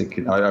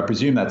fantastic. I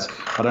presume I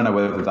don't know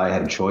whether they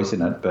had a choice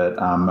in it, but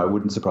it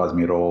wouldn't surprise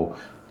me at all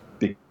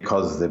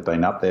because they've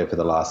been up there for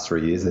the last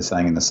 3 years, they're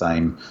staying in the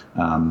same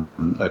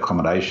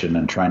accommodation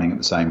and training at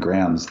the same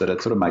grounds, that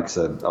it sort of makes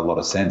a lot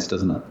of sense,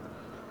 doesn't it?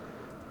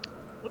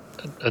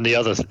 And the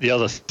other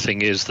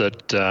thing is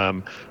that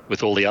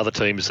with all the other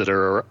teams that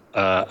are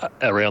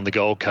around the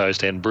Gold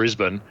Coast and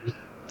Brisbane,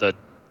 that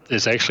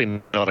there's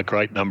actually not a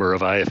great number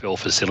of AFL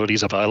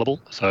facilities available.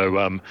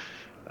 So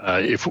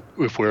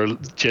if we're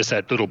just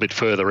that little bit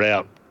further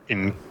out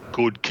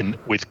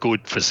with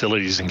good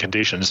facilities and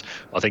conditions,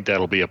 I think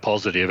that'll be a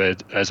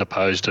positive as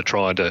opposed to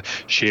trying to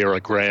share a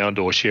ground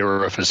or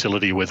share a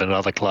facility with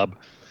another club.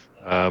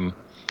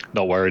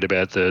 Not worried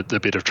about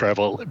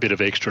the bit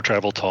of extra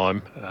travel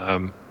time.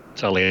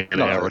 It's only an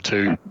hour or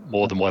two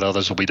more than what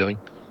others will be doing.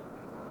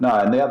 No,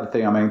 and the other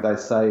thing, I mean, they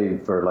say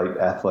for elite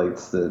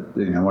athletes that,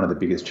 one of the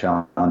biggest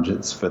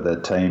challenges for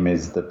the team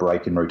is the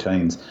break in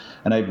routines.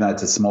 And even though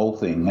it's a small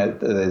thing,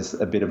 there's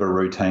a bit of a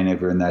routine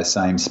ever in that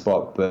same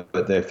spot,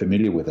 but they're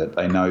familiar with it.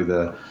 They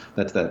know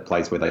that's that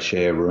place where they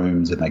share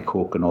rooms and they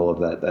cook and all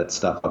of that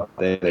stuff up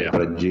there. They've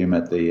got a gym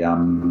at the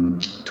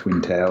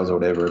Twin Towers or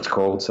whatever it's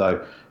called.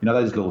 So,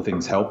 those little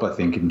things help, I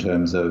think, in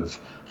terms of,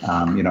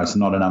 it's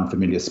not an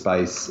unfamiliar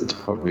space. It's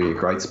probably a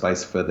great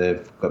space for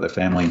they've got their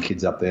family and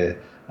kids up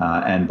there.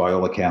 And by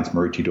all accounts,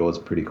 Maroochydore is a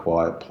pretty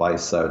quiet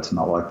place, so it's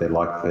not like they're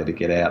likely to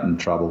get out in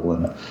trouble.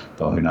 And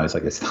who knows?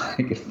 I guess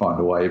they could find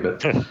a way. But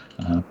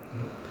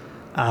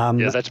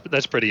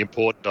that's pretty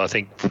important. I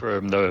think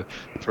from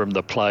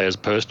the players'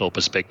 personal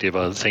perspective,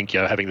 I think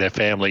having their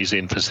families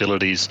in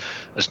facilities,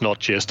 it's not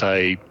just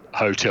a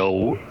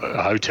hotel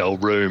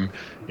room.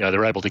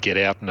 They're able to get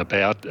out and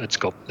about.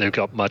 They've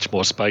got much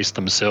more space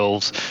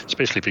themselves,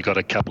 especially if you've got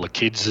a couple of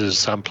kids, as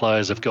some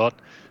players have got.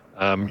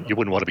 You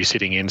wouldn't want to be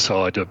sitting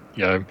inside a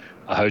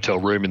hotel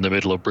room in the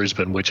middle of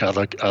Brisbane, which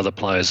other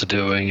players are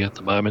doing at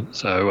the moment.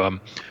 So,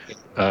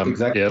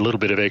 exactly. A little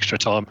bit of extra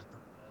time.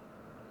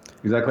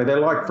 Exactly. They're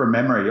like, from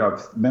memory, I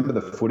remember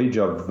the footage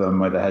of them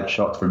where they had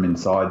shots from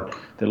inside.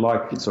 They're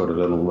like sort of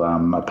little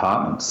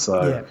apartments.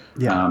 So,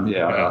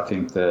 I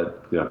think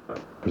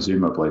that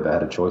presumably they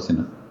had a choice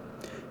in it.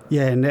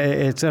 Yeah, and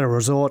it's at a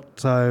resort,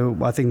 so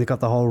I think they've got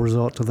the whole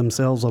resort to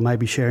themselves, or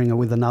maybe sharing it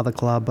with another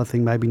club, I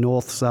think maybe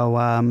North. So,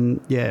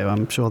 I'm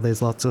sure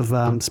there's lots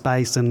of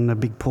space and a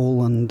big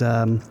pool and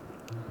the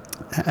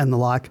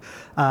like.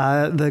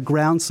 The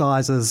ground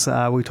sizes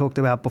we talked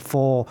about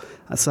before,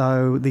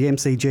 so the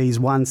MCG is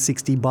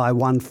 160 by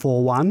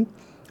 141.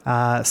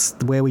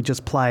 Where we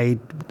just played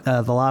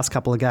the last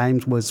couple of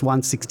games was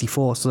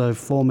 164, so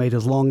 4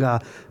 metres longer,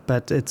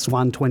 but it's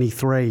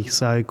 123,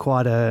 so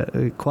quite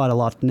a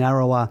lot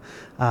narrower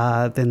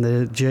than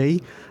the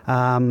G.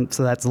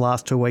 So that's the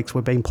last 2 weeks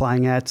we've been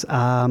playing at.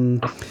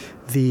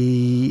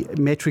 The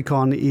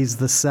Metricon is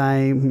the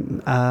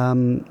same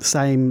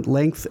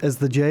length as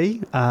the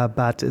G,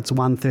 but it's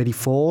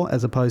 134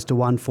 as opposed to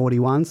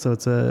 141, so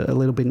it's a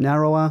little bit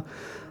narrower.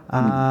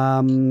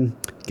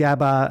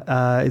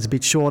 Gabba is a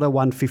bit shorter,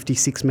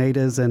 156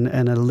 metres and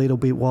a little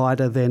bit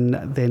wider than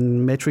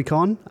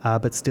Metricon,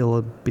 but still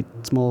a bit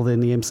smaller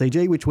than the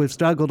MCG, which we've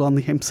struggled on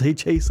the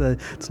MCG, so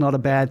it's not a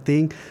bad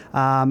thing.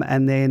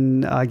 And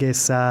then I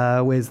guess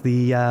where's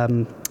the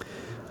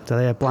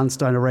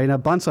Blundstone Arena?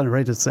 Blundstone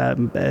Arena,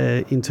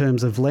 in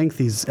terms of length,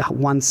 is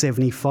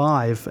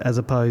 175 as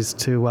opposed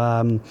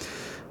to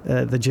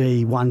the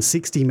G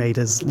 160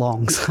 metres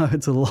long, so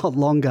it's a lot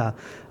longer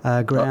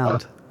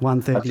ground.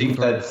 130. I think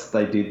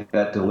they did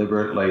that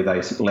deliberately.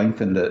 They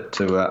lengthened it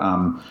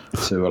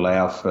to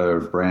allow for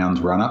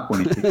Brown's run up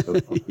when he kicks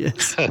it.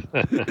 Yes.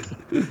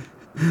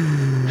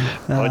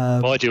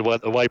 Mind you,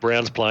 the way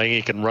Brown's playing,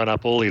 he can run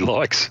up all he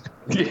likes.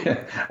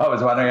 Yeah, I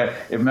was wondering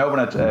if Melbourne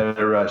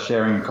are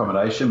sharing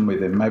accommodation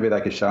with him, maybe they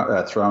could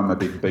throw him a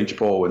big beach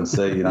ball and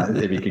see,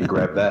 if he can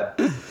grab that.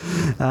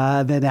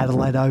 Then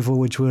Adelaide Oval,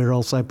 which we're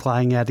also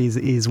playing at,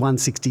 is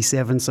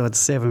 167, so it's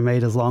 7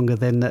 metres longer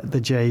than the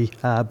G,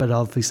 but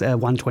obviously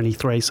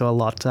 123, so a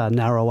lot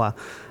narrower.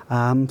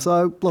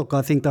 So look,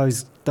 I think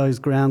those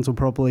grounds will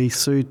probably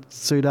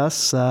suit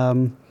us,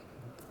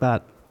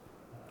 but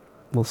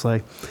we'll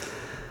see.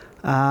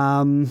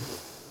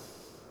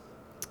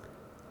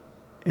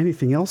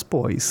 Anything else,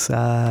 boys?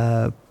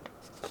 What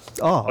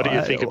do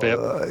you think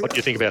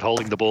about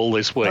holding the ball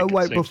this week?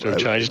 It seems to have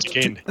changed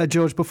again.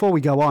 George, before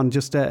we go on,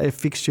 just a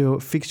fixture,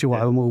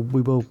 and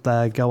we will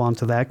go on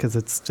to that because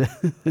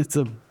it's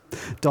a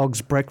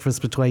dog's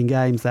breakfast between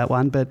games, that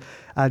one. But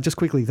just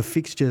quickly, the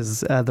fixtures,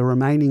 the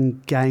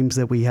remaining games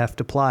that we have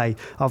to play.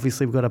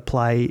 Obviously, we've got to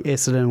play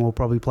Essendon. We'll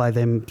probably play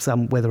them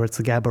whether it's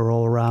the Gabba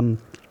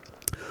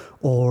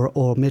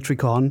or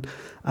Metricon.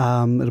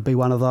 It'll be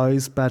one of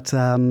those, but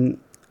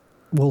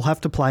we'll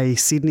have to play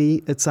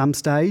Sydney at some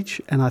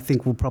stage, and I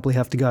think we'll probably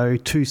have to go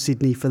to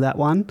Sydney for that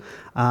one.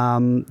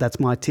 That's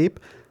my tip.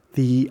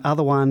 The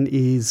other one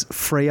is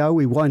Freo.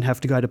 We won't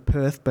have to go to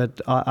Perth, but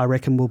I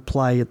reckon we'll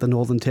play at the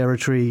Northern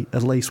Territory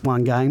at least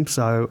one game,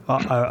 so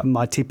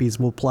my tip is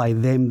we'll play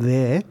them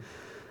there.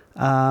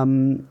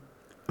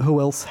 Who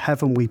else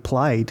haven't we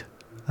played?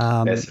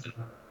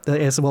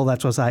 Essendon. Well,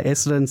 that's what I say.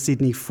 Essendon,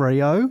 Sydney,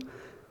 Freo.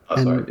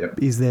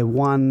 Is there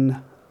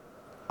one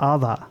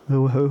other.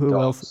 Who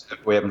else?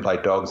 We haven't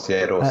played Dogs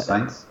yet, or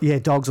Saints? Yeah,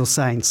 Dogs or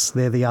Saints.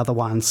 They're the other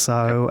ones.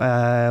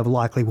 So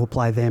likely we'll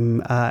play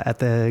them at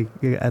the.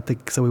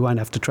 So we won't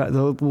have to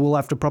travel. We'll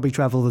have to probably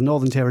travel the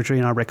Northern Territory,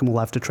 and I reckon we'll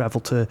have to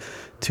travel to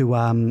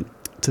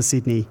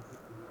Sydney.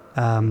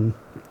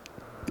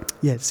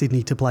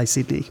 Sydney to play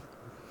Sydney.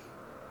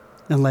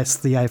 Unless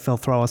the AFL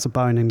throw us a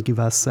bone and give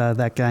us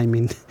that game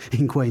in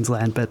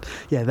Queensland, but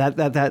yeah,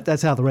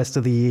 that's how the rest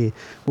of the year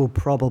will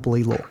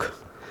probably look.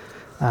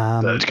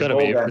 It's going to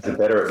be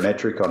better at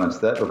Metricon.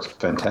 That looks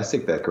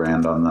fantastic. That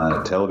ground on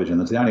the television.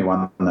 It's the only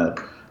one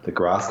that the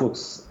grass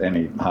looks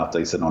any half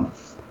decent on.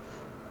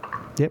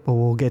 Yep. Well,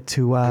 we'll get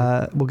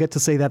to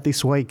see that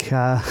this week.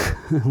 It's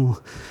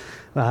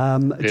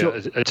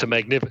a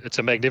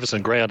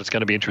magnificent ground. It's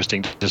going to be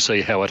interesting to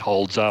see how it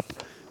holds up.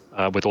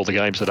 With all the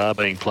games that are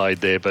being played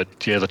there, but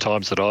yeah, the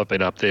times that I've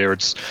been up there,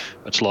 it's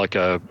like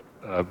a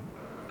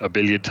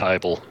billiard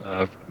table,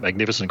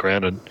 magnificent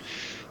ground, and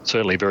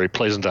certainly very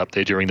pleasant up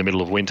there during the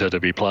middle of winter to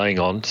be playing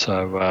on.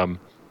 So,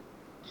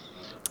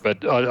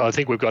 but I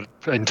think we've got,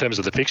 in terms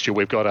of the fixture,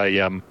 we've got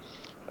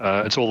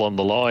it's all on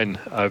the line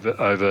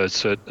over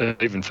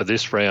even for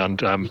this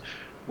round.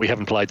 We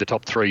haven't played the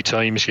top 3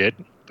 teams yet,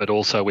 but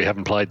also we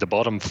haven't played the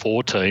bottom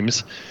 4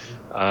 teams,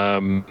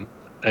 and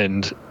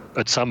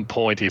at some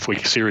point, if we're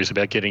serious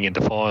about getting into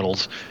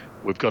finals,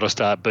 we've got to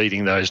start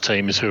beating those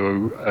teams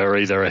who are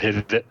either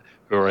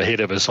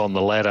ahead of us on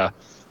the ladder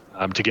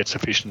to get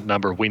sufficient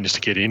number of wins to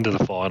get into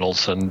the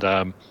finals. And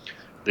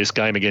this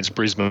game against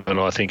Brisbane,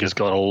 I think, has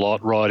got a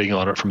lot riding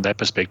on it from that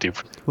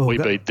perspective. Well, we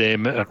beat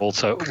them, and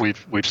also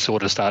we've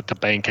sort of started to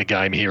bank a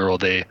game here or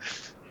there.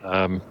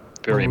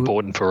 Very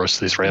important for us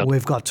this round.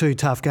 We've got 2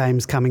 tough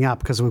games coming up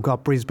because we've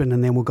got Brisbane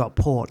and then we've got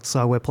Port.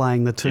 So we're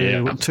playing the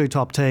two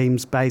top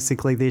teams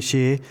basically this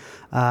year.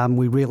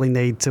 We really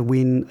need to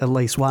win at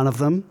least one of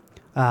them.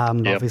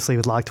 Obviously,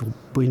 we'd like to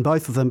win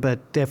both of them,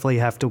 but definitely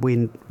have to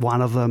win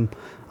one of them.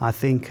 I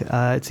think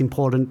it's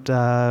important,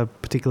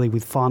 particularly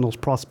with finals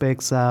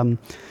prospects. And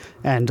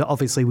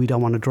obviously, we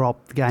don't want to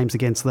drop the games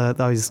against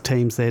those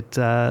teams that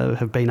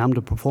have been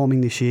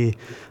underperforming this year.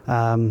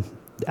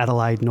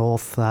 Adelaide,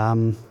 North.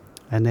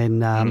 And then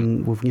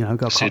we've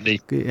got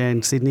Sydney,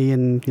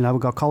 and we've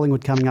got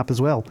Collingwood coming up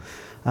as well.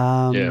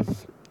 And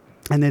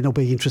then it'll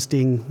be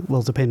interesting.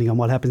 Well, depending on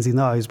what happens in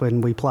those,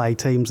 when we play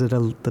teams that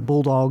are the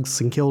Bulldogs,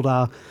 St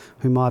Kilda,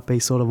 who might be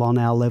sort of on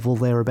our level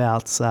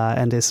thereabouts,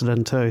 and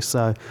Essendon too.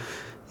 So,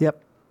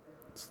 yep,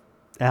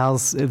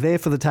 ours there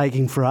for the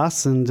taking for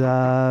us. And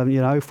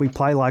if we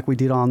play like we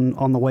did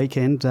on the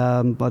weekend,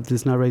 but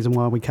there's no reason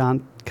why we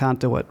can't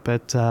do it.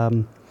 But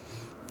and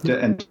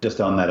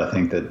just on that, I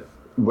think that.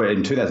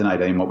 In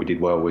 2018, what we did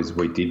well was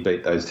we did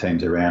beat those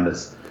teams around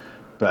us,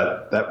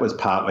 but that was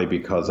partly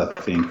because I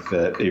think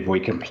that if we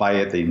can play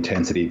at the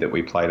intensity that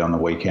we played on the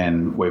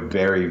weekend, we're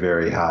very,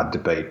 very hard to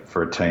beat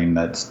for a team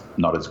that's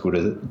not as good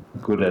as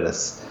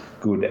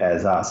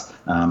us.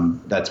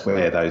 That's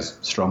where those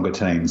stronger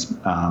teams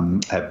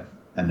have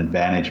an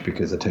advantage,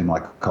 because a team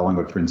like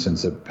Collingwood, for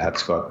instance, have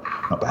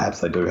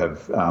they do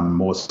have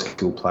more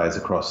skilled players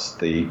across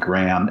the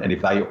ground, and if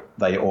they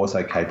are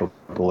also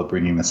capable of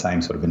bringing the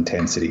same sort of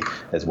intensity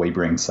as we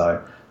bring.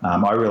 So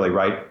I really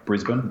rate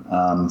Brisbane.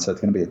 So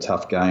it's going to be a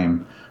tough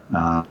game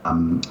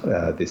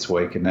this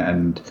week,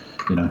 and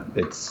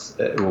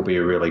it will be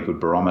a really good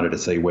barometer to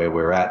see where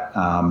we're at.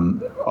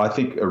 I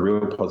think a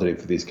real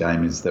positive for this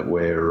game is that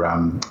we're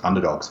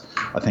underdogs.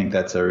 I think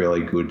that's a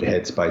really good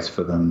headspace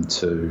for them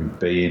to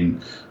be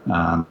in.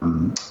 I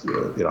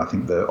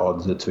think the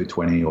odds are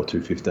 220 or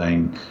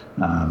 215.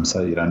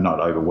 So not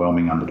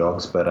overwhelming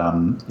underdogs, but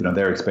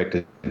they're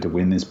expected to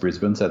win this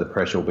Brisbane, so the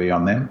pressure will be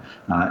on them.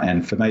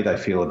 And for me, they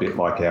feel a bit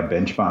like our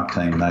benchmark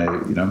team.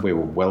 We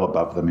were well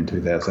above them in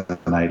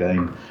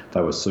 2018.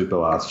 They were super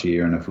last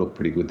year and have looked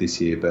pretty good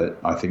this year, but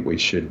I think we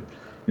should,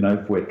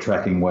 if we're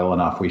tracking well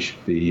enough, we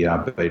should be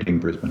beating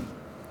Brisbane.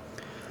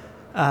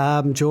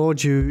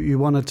 George, you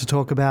wanted to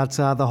talk about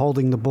the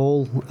holding the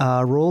ball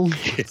rule.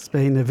 It's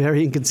been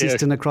very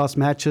inconsistent across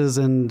matches,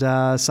 and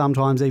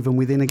sometimes even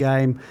within a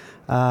game.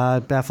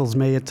 It baffles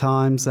me at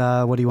times.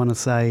 What do you want to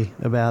say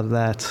about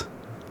that?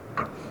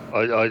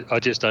 I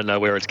just don't know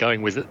where it's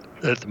going with it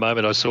at the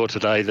moment. I saw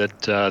today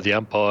that the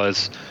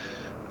umpires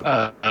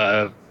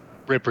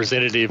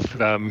representative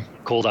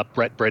called up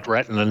Brett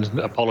Ratton and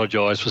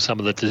apologised for some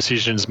of the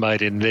decisions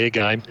made in their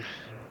game.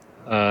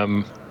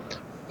 I'm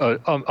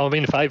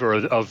in favour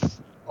of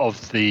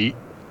the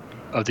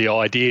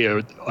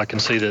idea. I can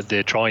see that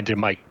they're trying to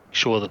make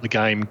sure that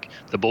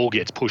the ball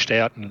gets pushed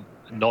out and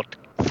not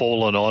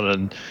fallen on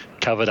and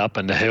covered up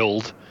and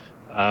held,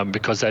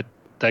 because that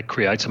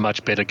creates a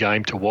much better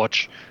game to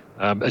watch.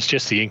 It's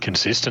just the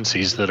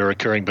inconsistencies that are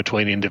occurring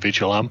between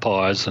individual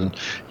umpires, and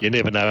you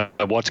never know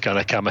what's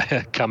going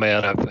to come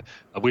out of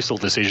a whistle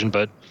decision,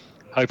 but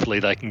hopefully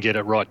they can get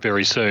it right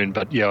very soon.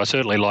 But yeah, I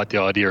certainly like the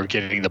idea of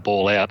getting the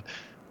ball out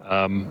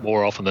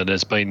more often than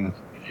has been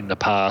in the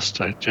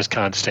past. I just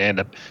can't stand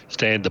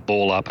the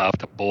ball up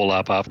after ball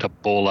up after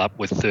ball up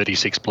with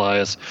 36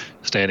 players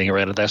standing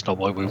around it. That's not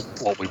what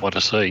we want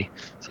to see.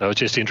 So I was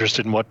just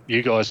interested in what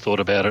you guys thought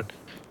about it.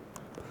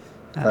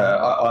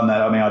 On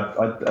that, I mean,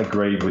 I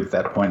agree with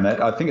that point.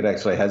 That I think it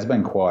actually has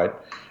been quite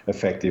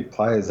effective.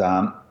 Players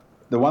aren't.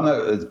 The one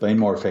that has been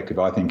more effective,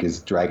 I think,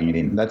 is dragging it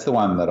in. That's the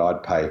one that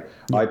I'd pay.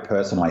 I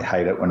personally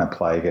hate it when a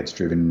player gets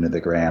driven into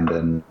the ground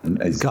and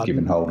is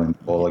given holding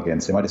the ball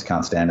against him. I just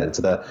can't stand it.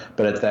 But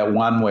it's that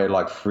one where,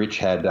 like, Fritsch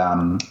had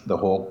the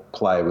Hawk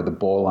player with the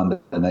ball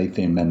underneath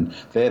him, and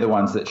they're the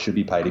ones that should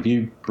be paid. If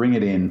you bring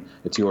it in,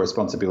 it's your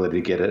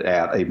responsibility to get it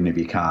out, even if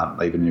you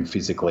can't, even if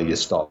physically you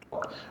stop.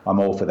 I'm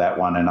all for that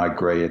one, and I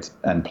agree.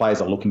 And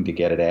players are looking to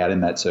get it out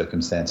in that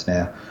circumstance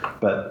now.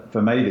 But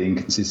for me, the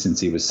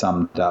inconsistency was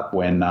summed up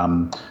when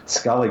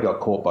Scully got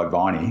caught by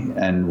Viney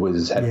and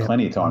had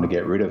plenty of time to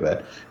get rid of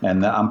it.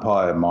 And the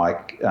umpire,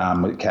 Mike,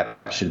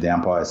 captured the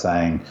umpire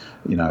saying,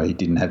 he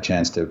didn't have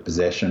chance to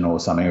possession or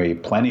something. He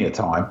had plenty of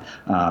time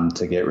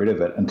to get rid of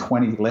it. And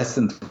less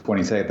than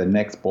 20 seconds, the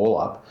next ball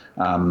up,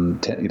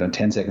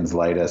 10 seconds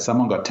later,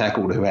 someone got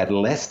tackled who had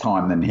less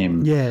time than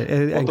him. Yeah,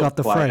 and got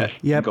the free.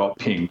 Yep. Got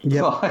pinged.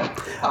 Yep.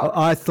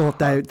 I thought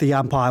the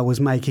umpire was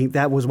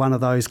that was one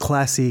of those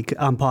classic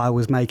umpire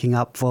was making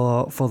up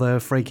for the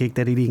free kick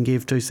that he didn't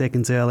give 2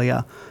 seconds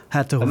earlier.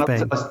 Had to have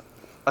been.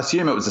 I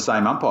assume it was the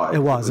same umpire. It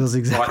was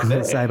exactly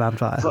the same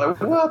umpire. So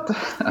what?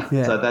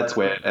 Yeah. So that's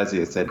where, as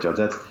you said, George,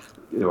 that's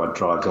what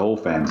drives all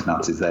fans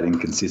nuts, is that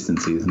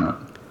inconsistency, isn't it?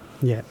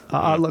 Yeah.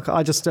 Look,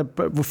 I just,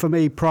 for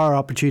me, prior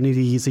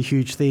opportunity is a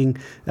huge thing.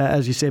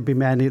 As you said,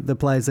 man, the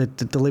players that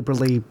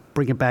deliberately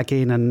bring it back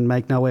in and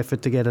make no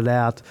effort to get it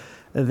out,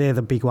 they're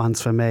the big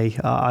ones for me.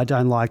 I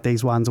don't like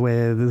these ones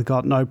where they've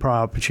got no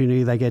prior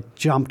opportunity, they get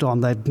jumped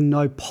on, there's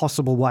no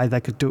possible way they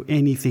could do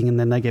anything, and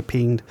then they get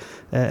pinged.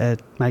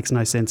 It makes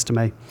no sense to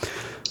me.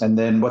 And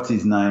then what's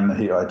his name?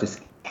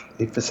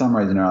 If for some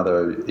reason or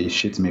other he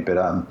shits me,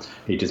 but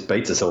he just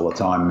beats us all the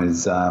time.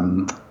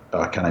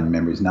 I can't even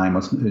remember his name.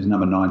 Who's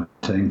number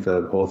 19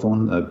 for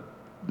Hawthorn?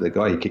 The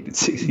guy he kicked at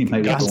 60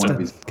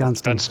 metres.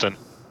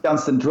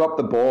 Gunston dropped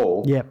the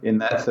ball in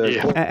that third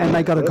quarter. And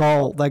they got a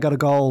goal. They got a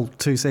goal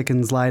 2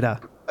 seconds later.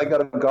 They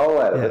got a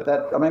goal out of it.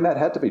 That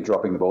had to be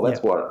dropping the ball.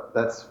 That's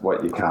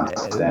what you can't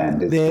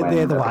stand. Is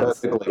when a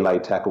perfectly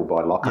laid tackle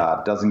by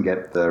Lockhart doesn't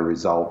get the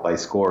result. They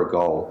score a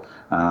goal.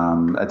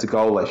 It's a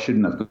goal they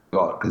shouldn't have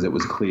got because it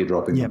was clear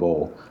dropping the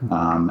ball.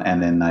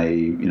 And then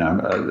they,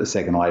 a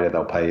second later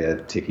they'll pay a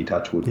Ticky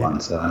Touchwood one.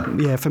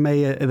 So for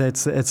me,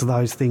 it's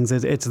those things.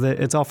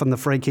 It's often the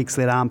free kicks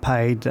that aren't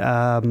paid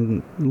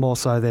more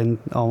so than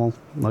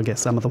I guess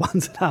some of the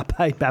ones that are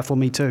paid baffle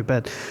me too.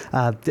 But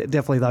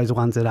definitely those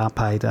ones that aren't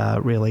paid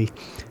really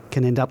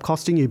can end up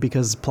costing you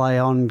because play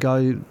on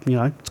go.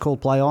 It's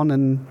called play on,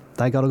 and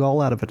they got a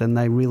goal out of it, and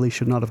they really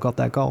should not have got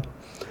that goal.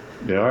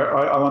 Yeah,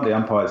 I want the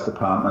umpires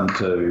department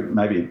to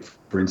maybe,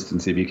 for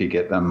instance, if you could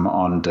get them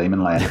on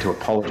Demonland to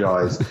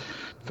apologise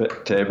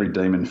to every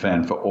Demon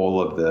fan for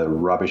all of the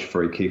rubbish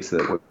free kicks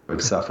that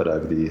we've suffered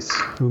over the years.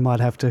 We might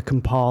have to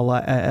compile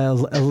a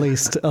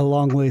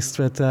long list,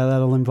 but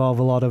that'll involve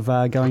a lot of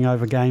going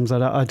over games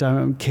I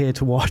don't care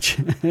to watch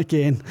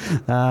again.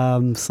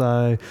 So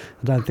I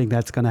don't think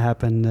that's going to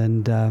happen.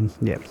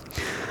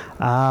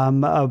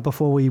 And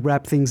before we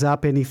wrap things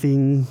up,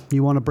 anything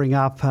you want to bring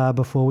up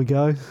before we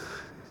go?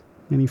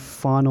 Any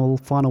final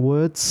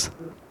words?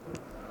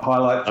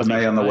 Highlight for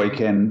me on the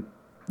weekend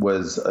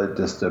was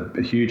just a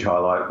huge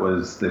highlight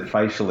was the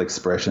facial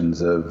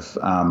expressions of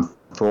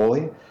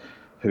Frawley,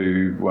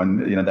 who when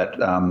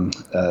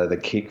the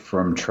kick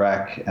from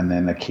track and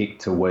then the kick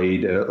to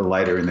Weed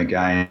later in the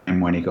game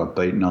when he got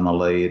beaten on the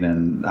lead,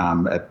 and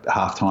at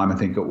halftime I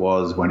think it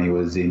was when he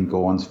was in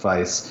Gawn's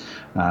face.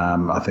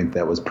 I think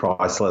that was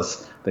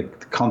priceless. The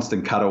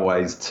constant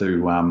cutaways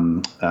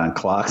to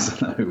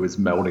Clarkson, who was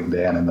melting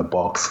down in the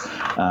box,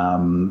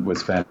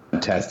 was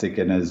fantastic.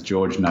 And as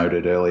George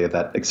noted earlier,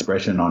 that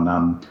expression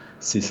on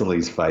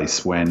Sicily's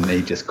face when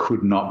he just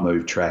could not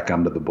move track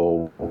under the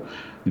ball.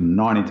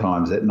 99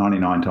 times out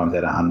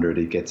of 100,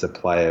 he gets a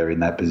player in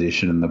that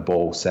position and the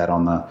ball sat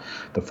on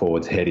the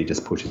forward's head. He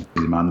just pushes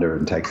him under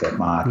and takes that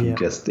mark. Yeah.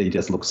 He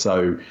just looks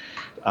so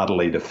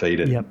utterly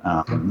defeated. Yep.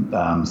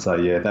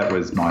 That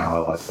was my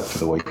highlight for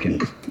the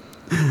weekend.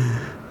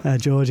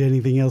 George,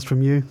 anything else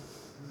from you?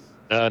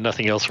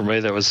 Nothing else from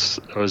me. That was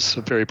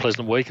a very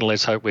pleasant week, and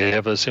let's hope we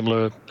have a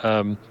similar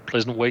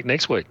pleasant week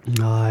next week.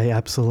 I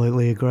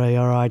absolutely agree.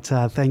 All right,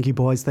 thank you,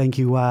 boys. Thank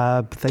you,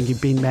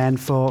 Bin Man,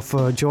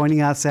 for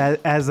joining us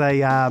as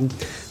a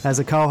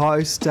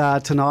co-host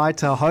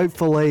tonight.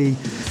 Hopefully,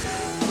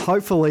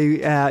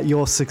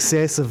 your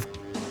success of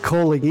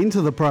calling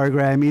into the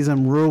program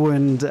isn't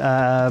ruined.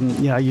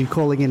 You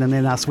calling in and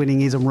then us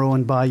winning isn't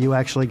ruined by you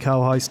actually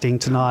co-hosting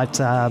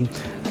tonight.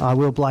 I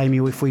will blame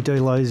you if we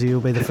do lose. You'll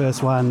be the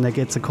first one that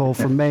gets a call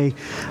from me.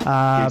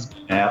 But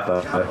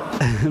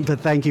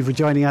thank you for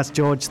joining us,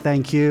 George.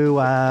 Thank you.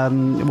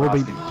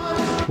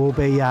 We'll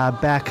be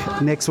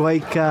back next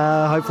week,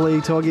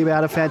 hopefully talking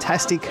about a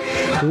fantastic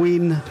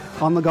win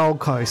on the Gold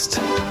Coast.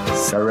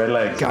 D's. Go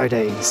Redlegs. Go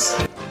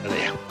D's.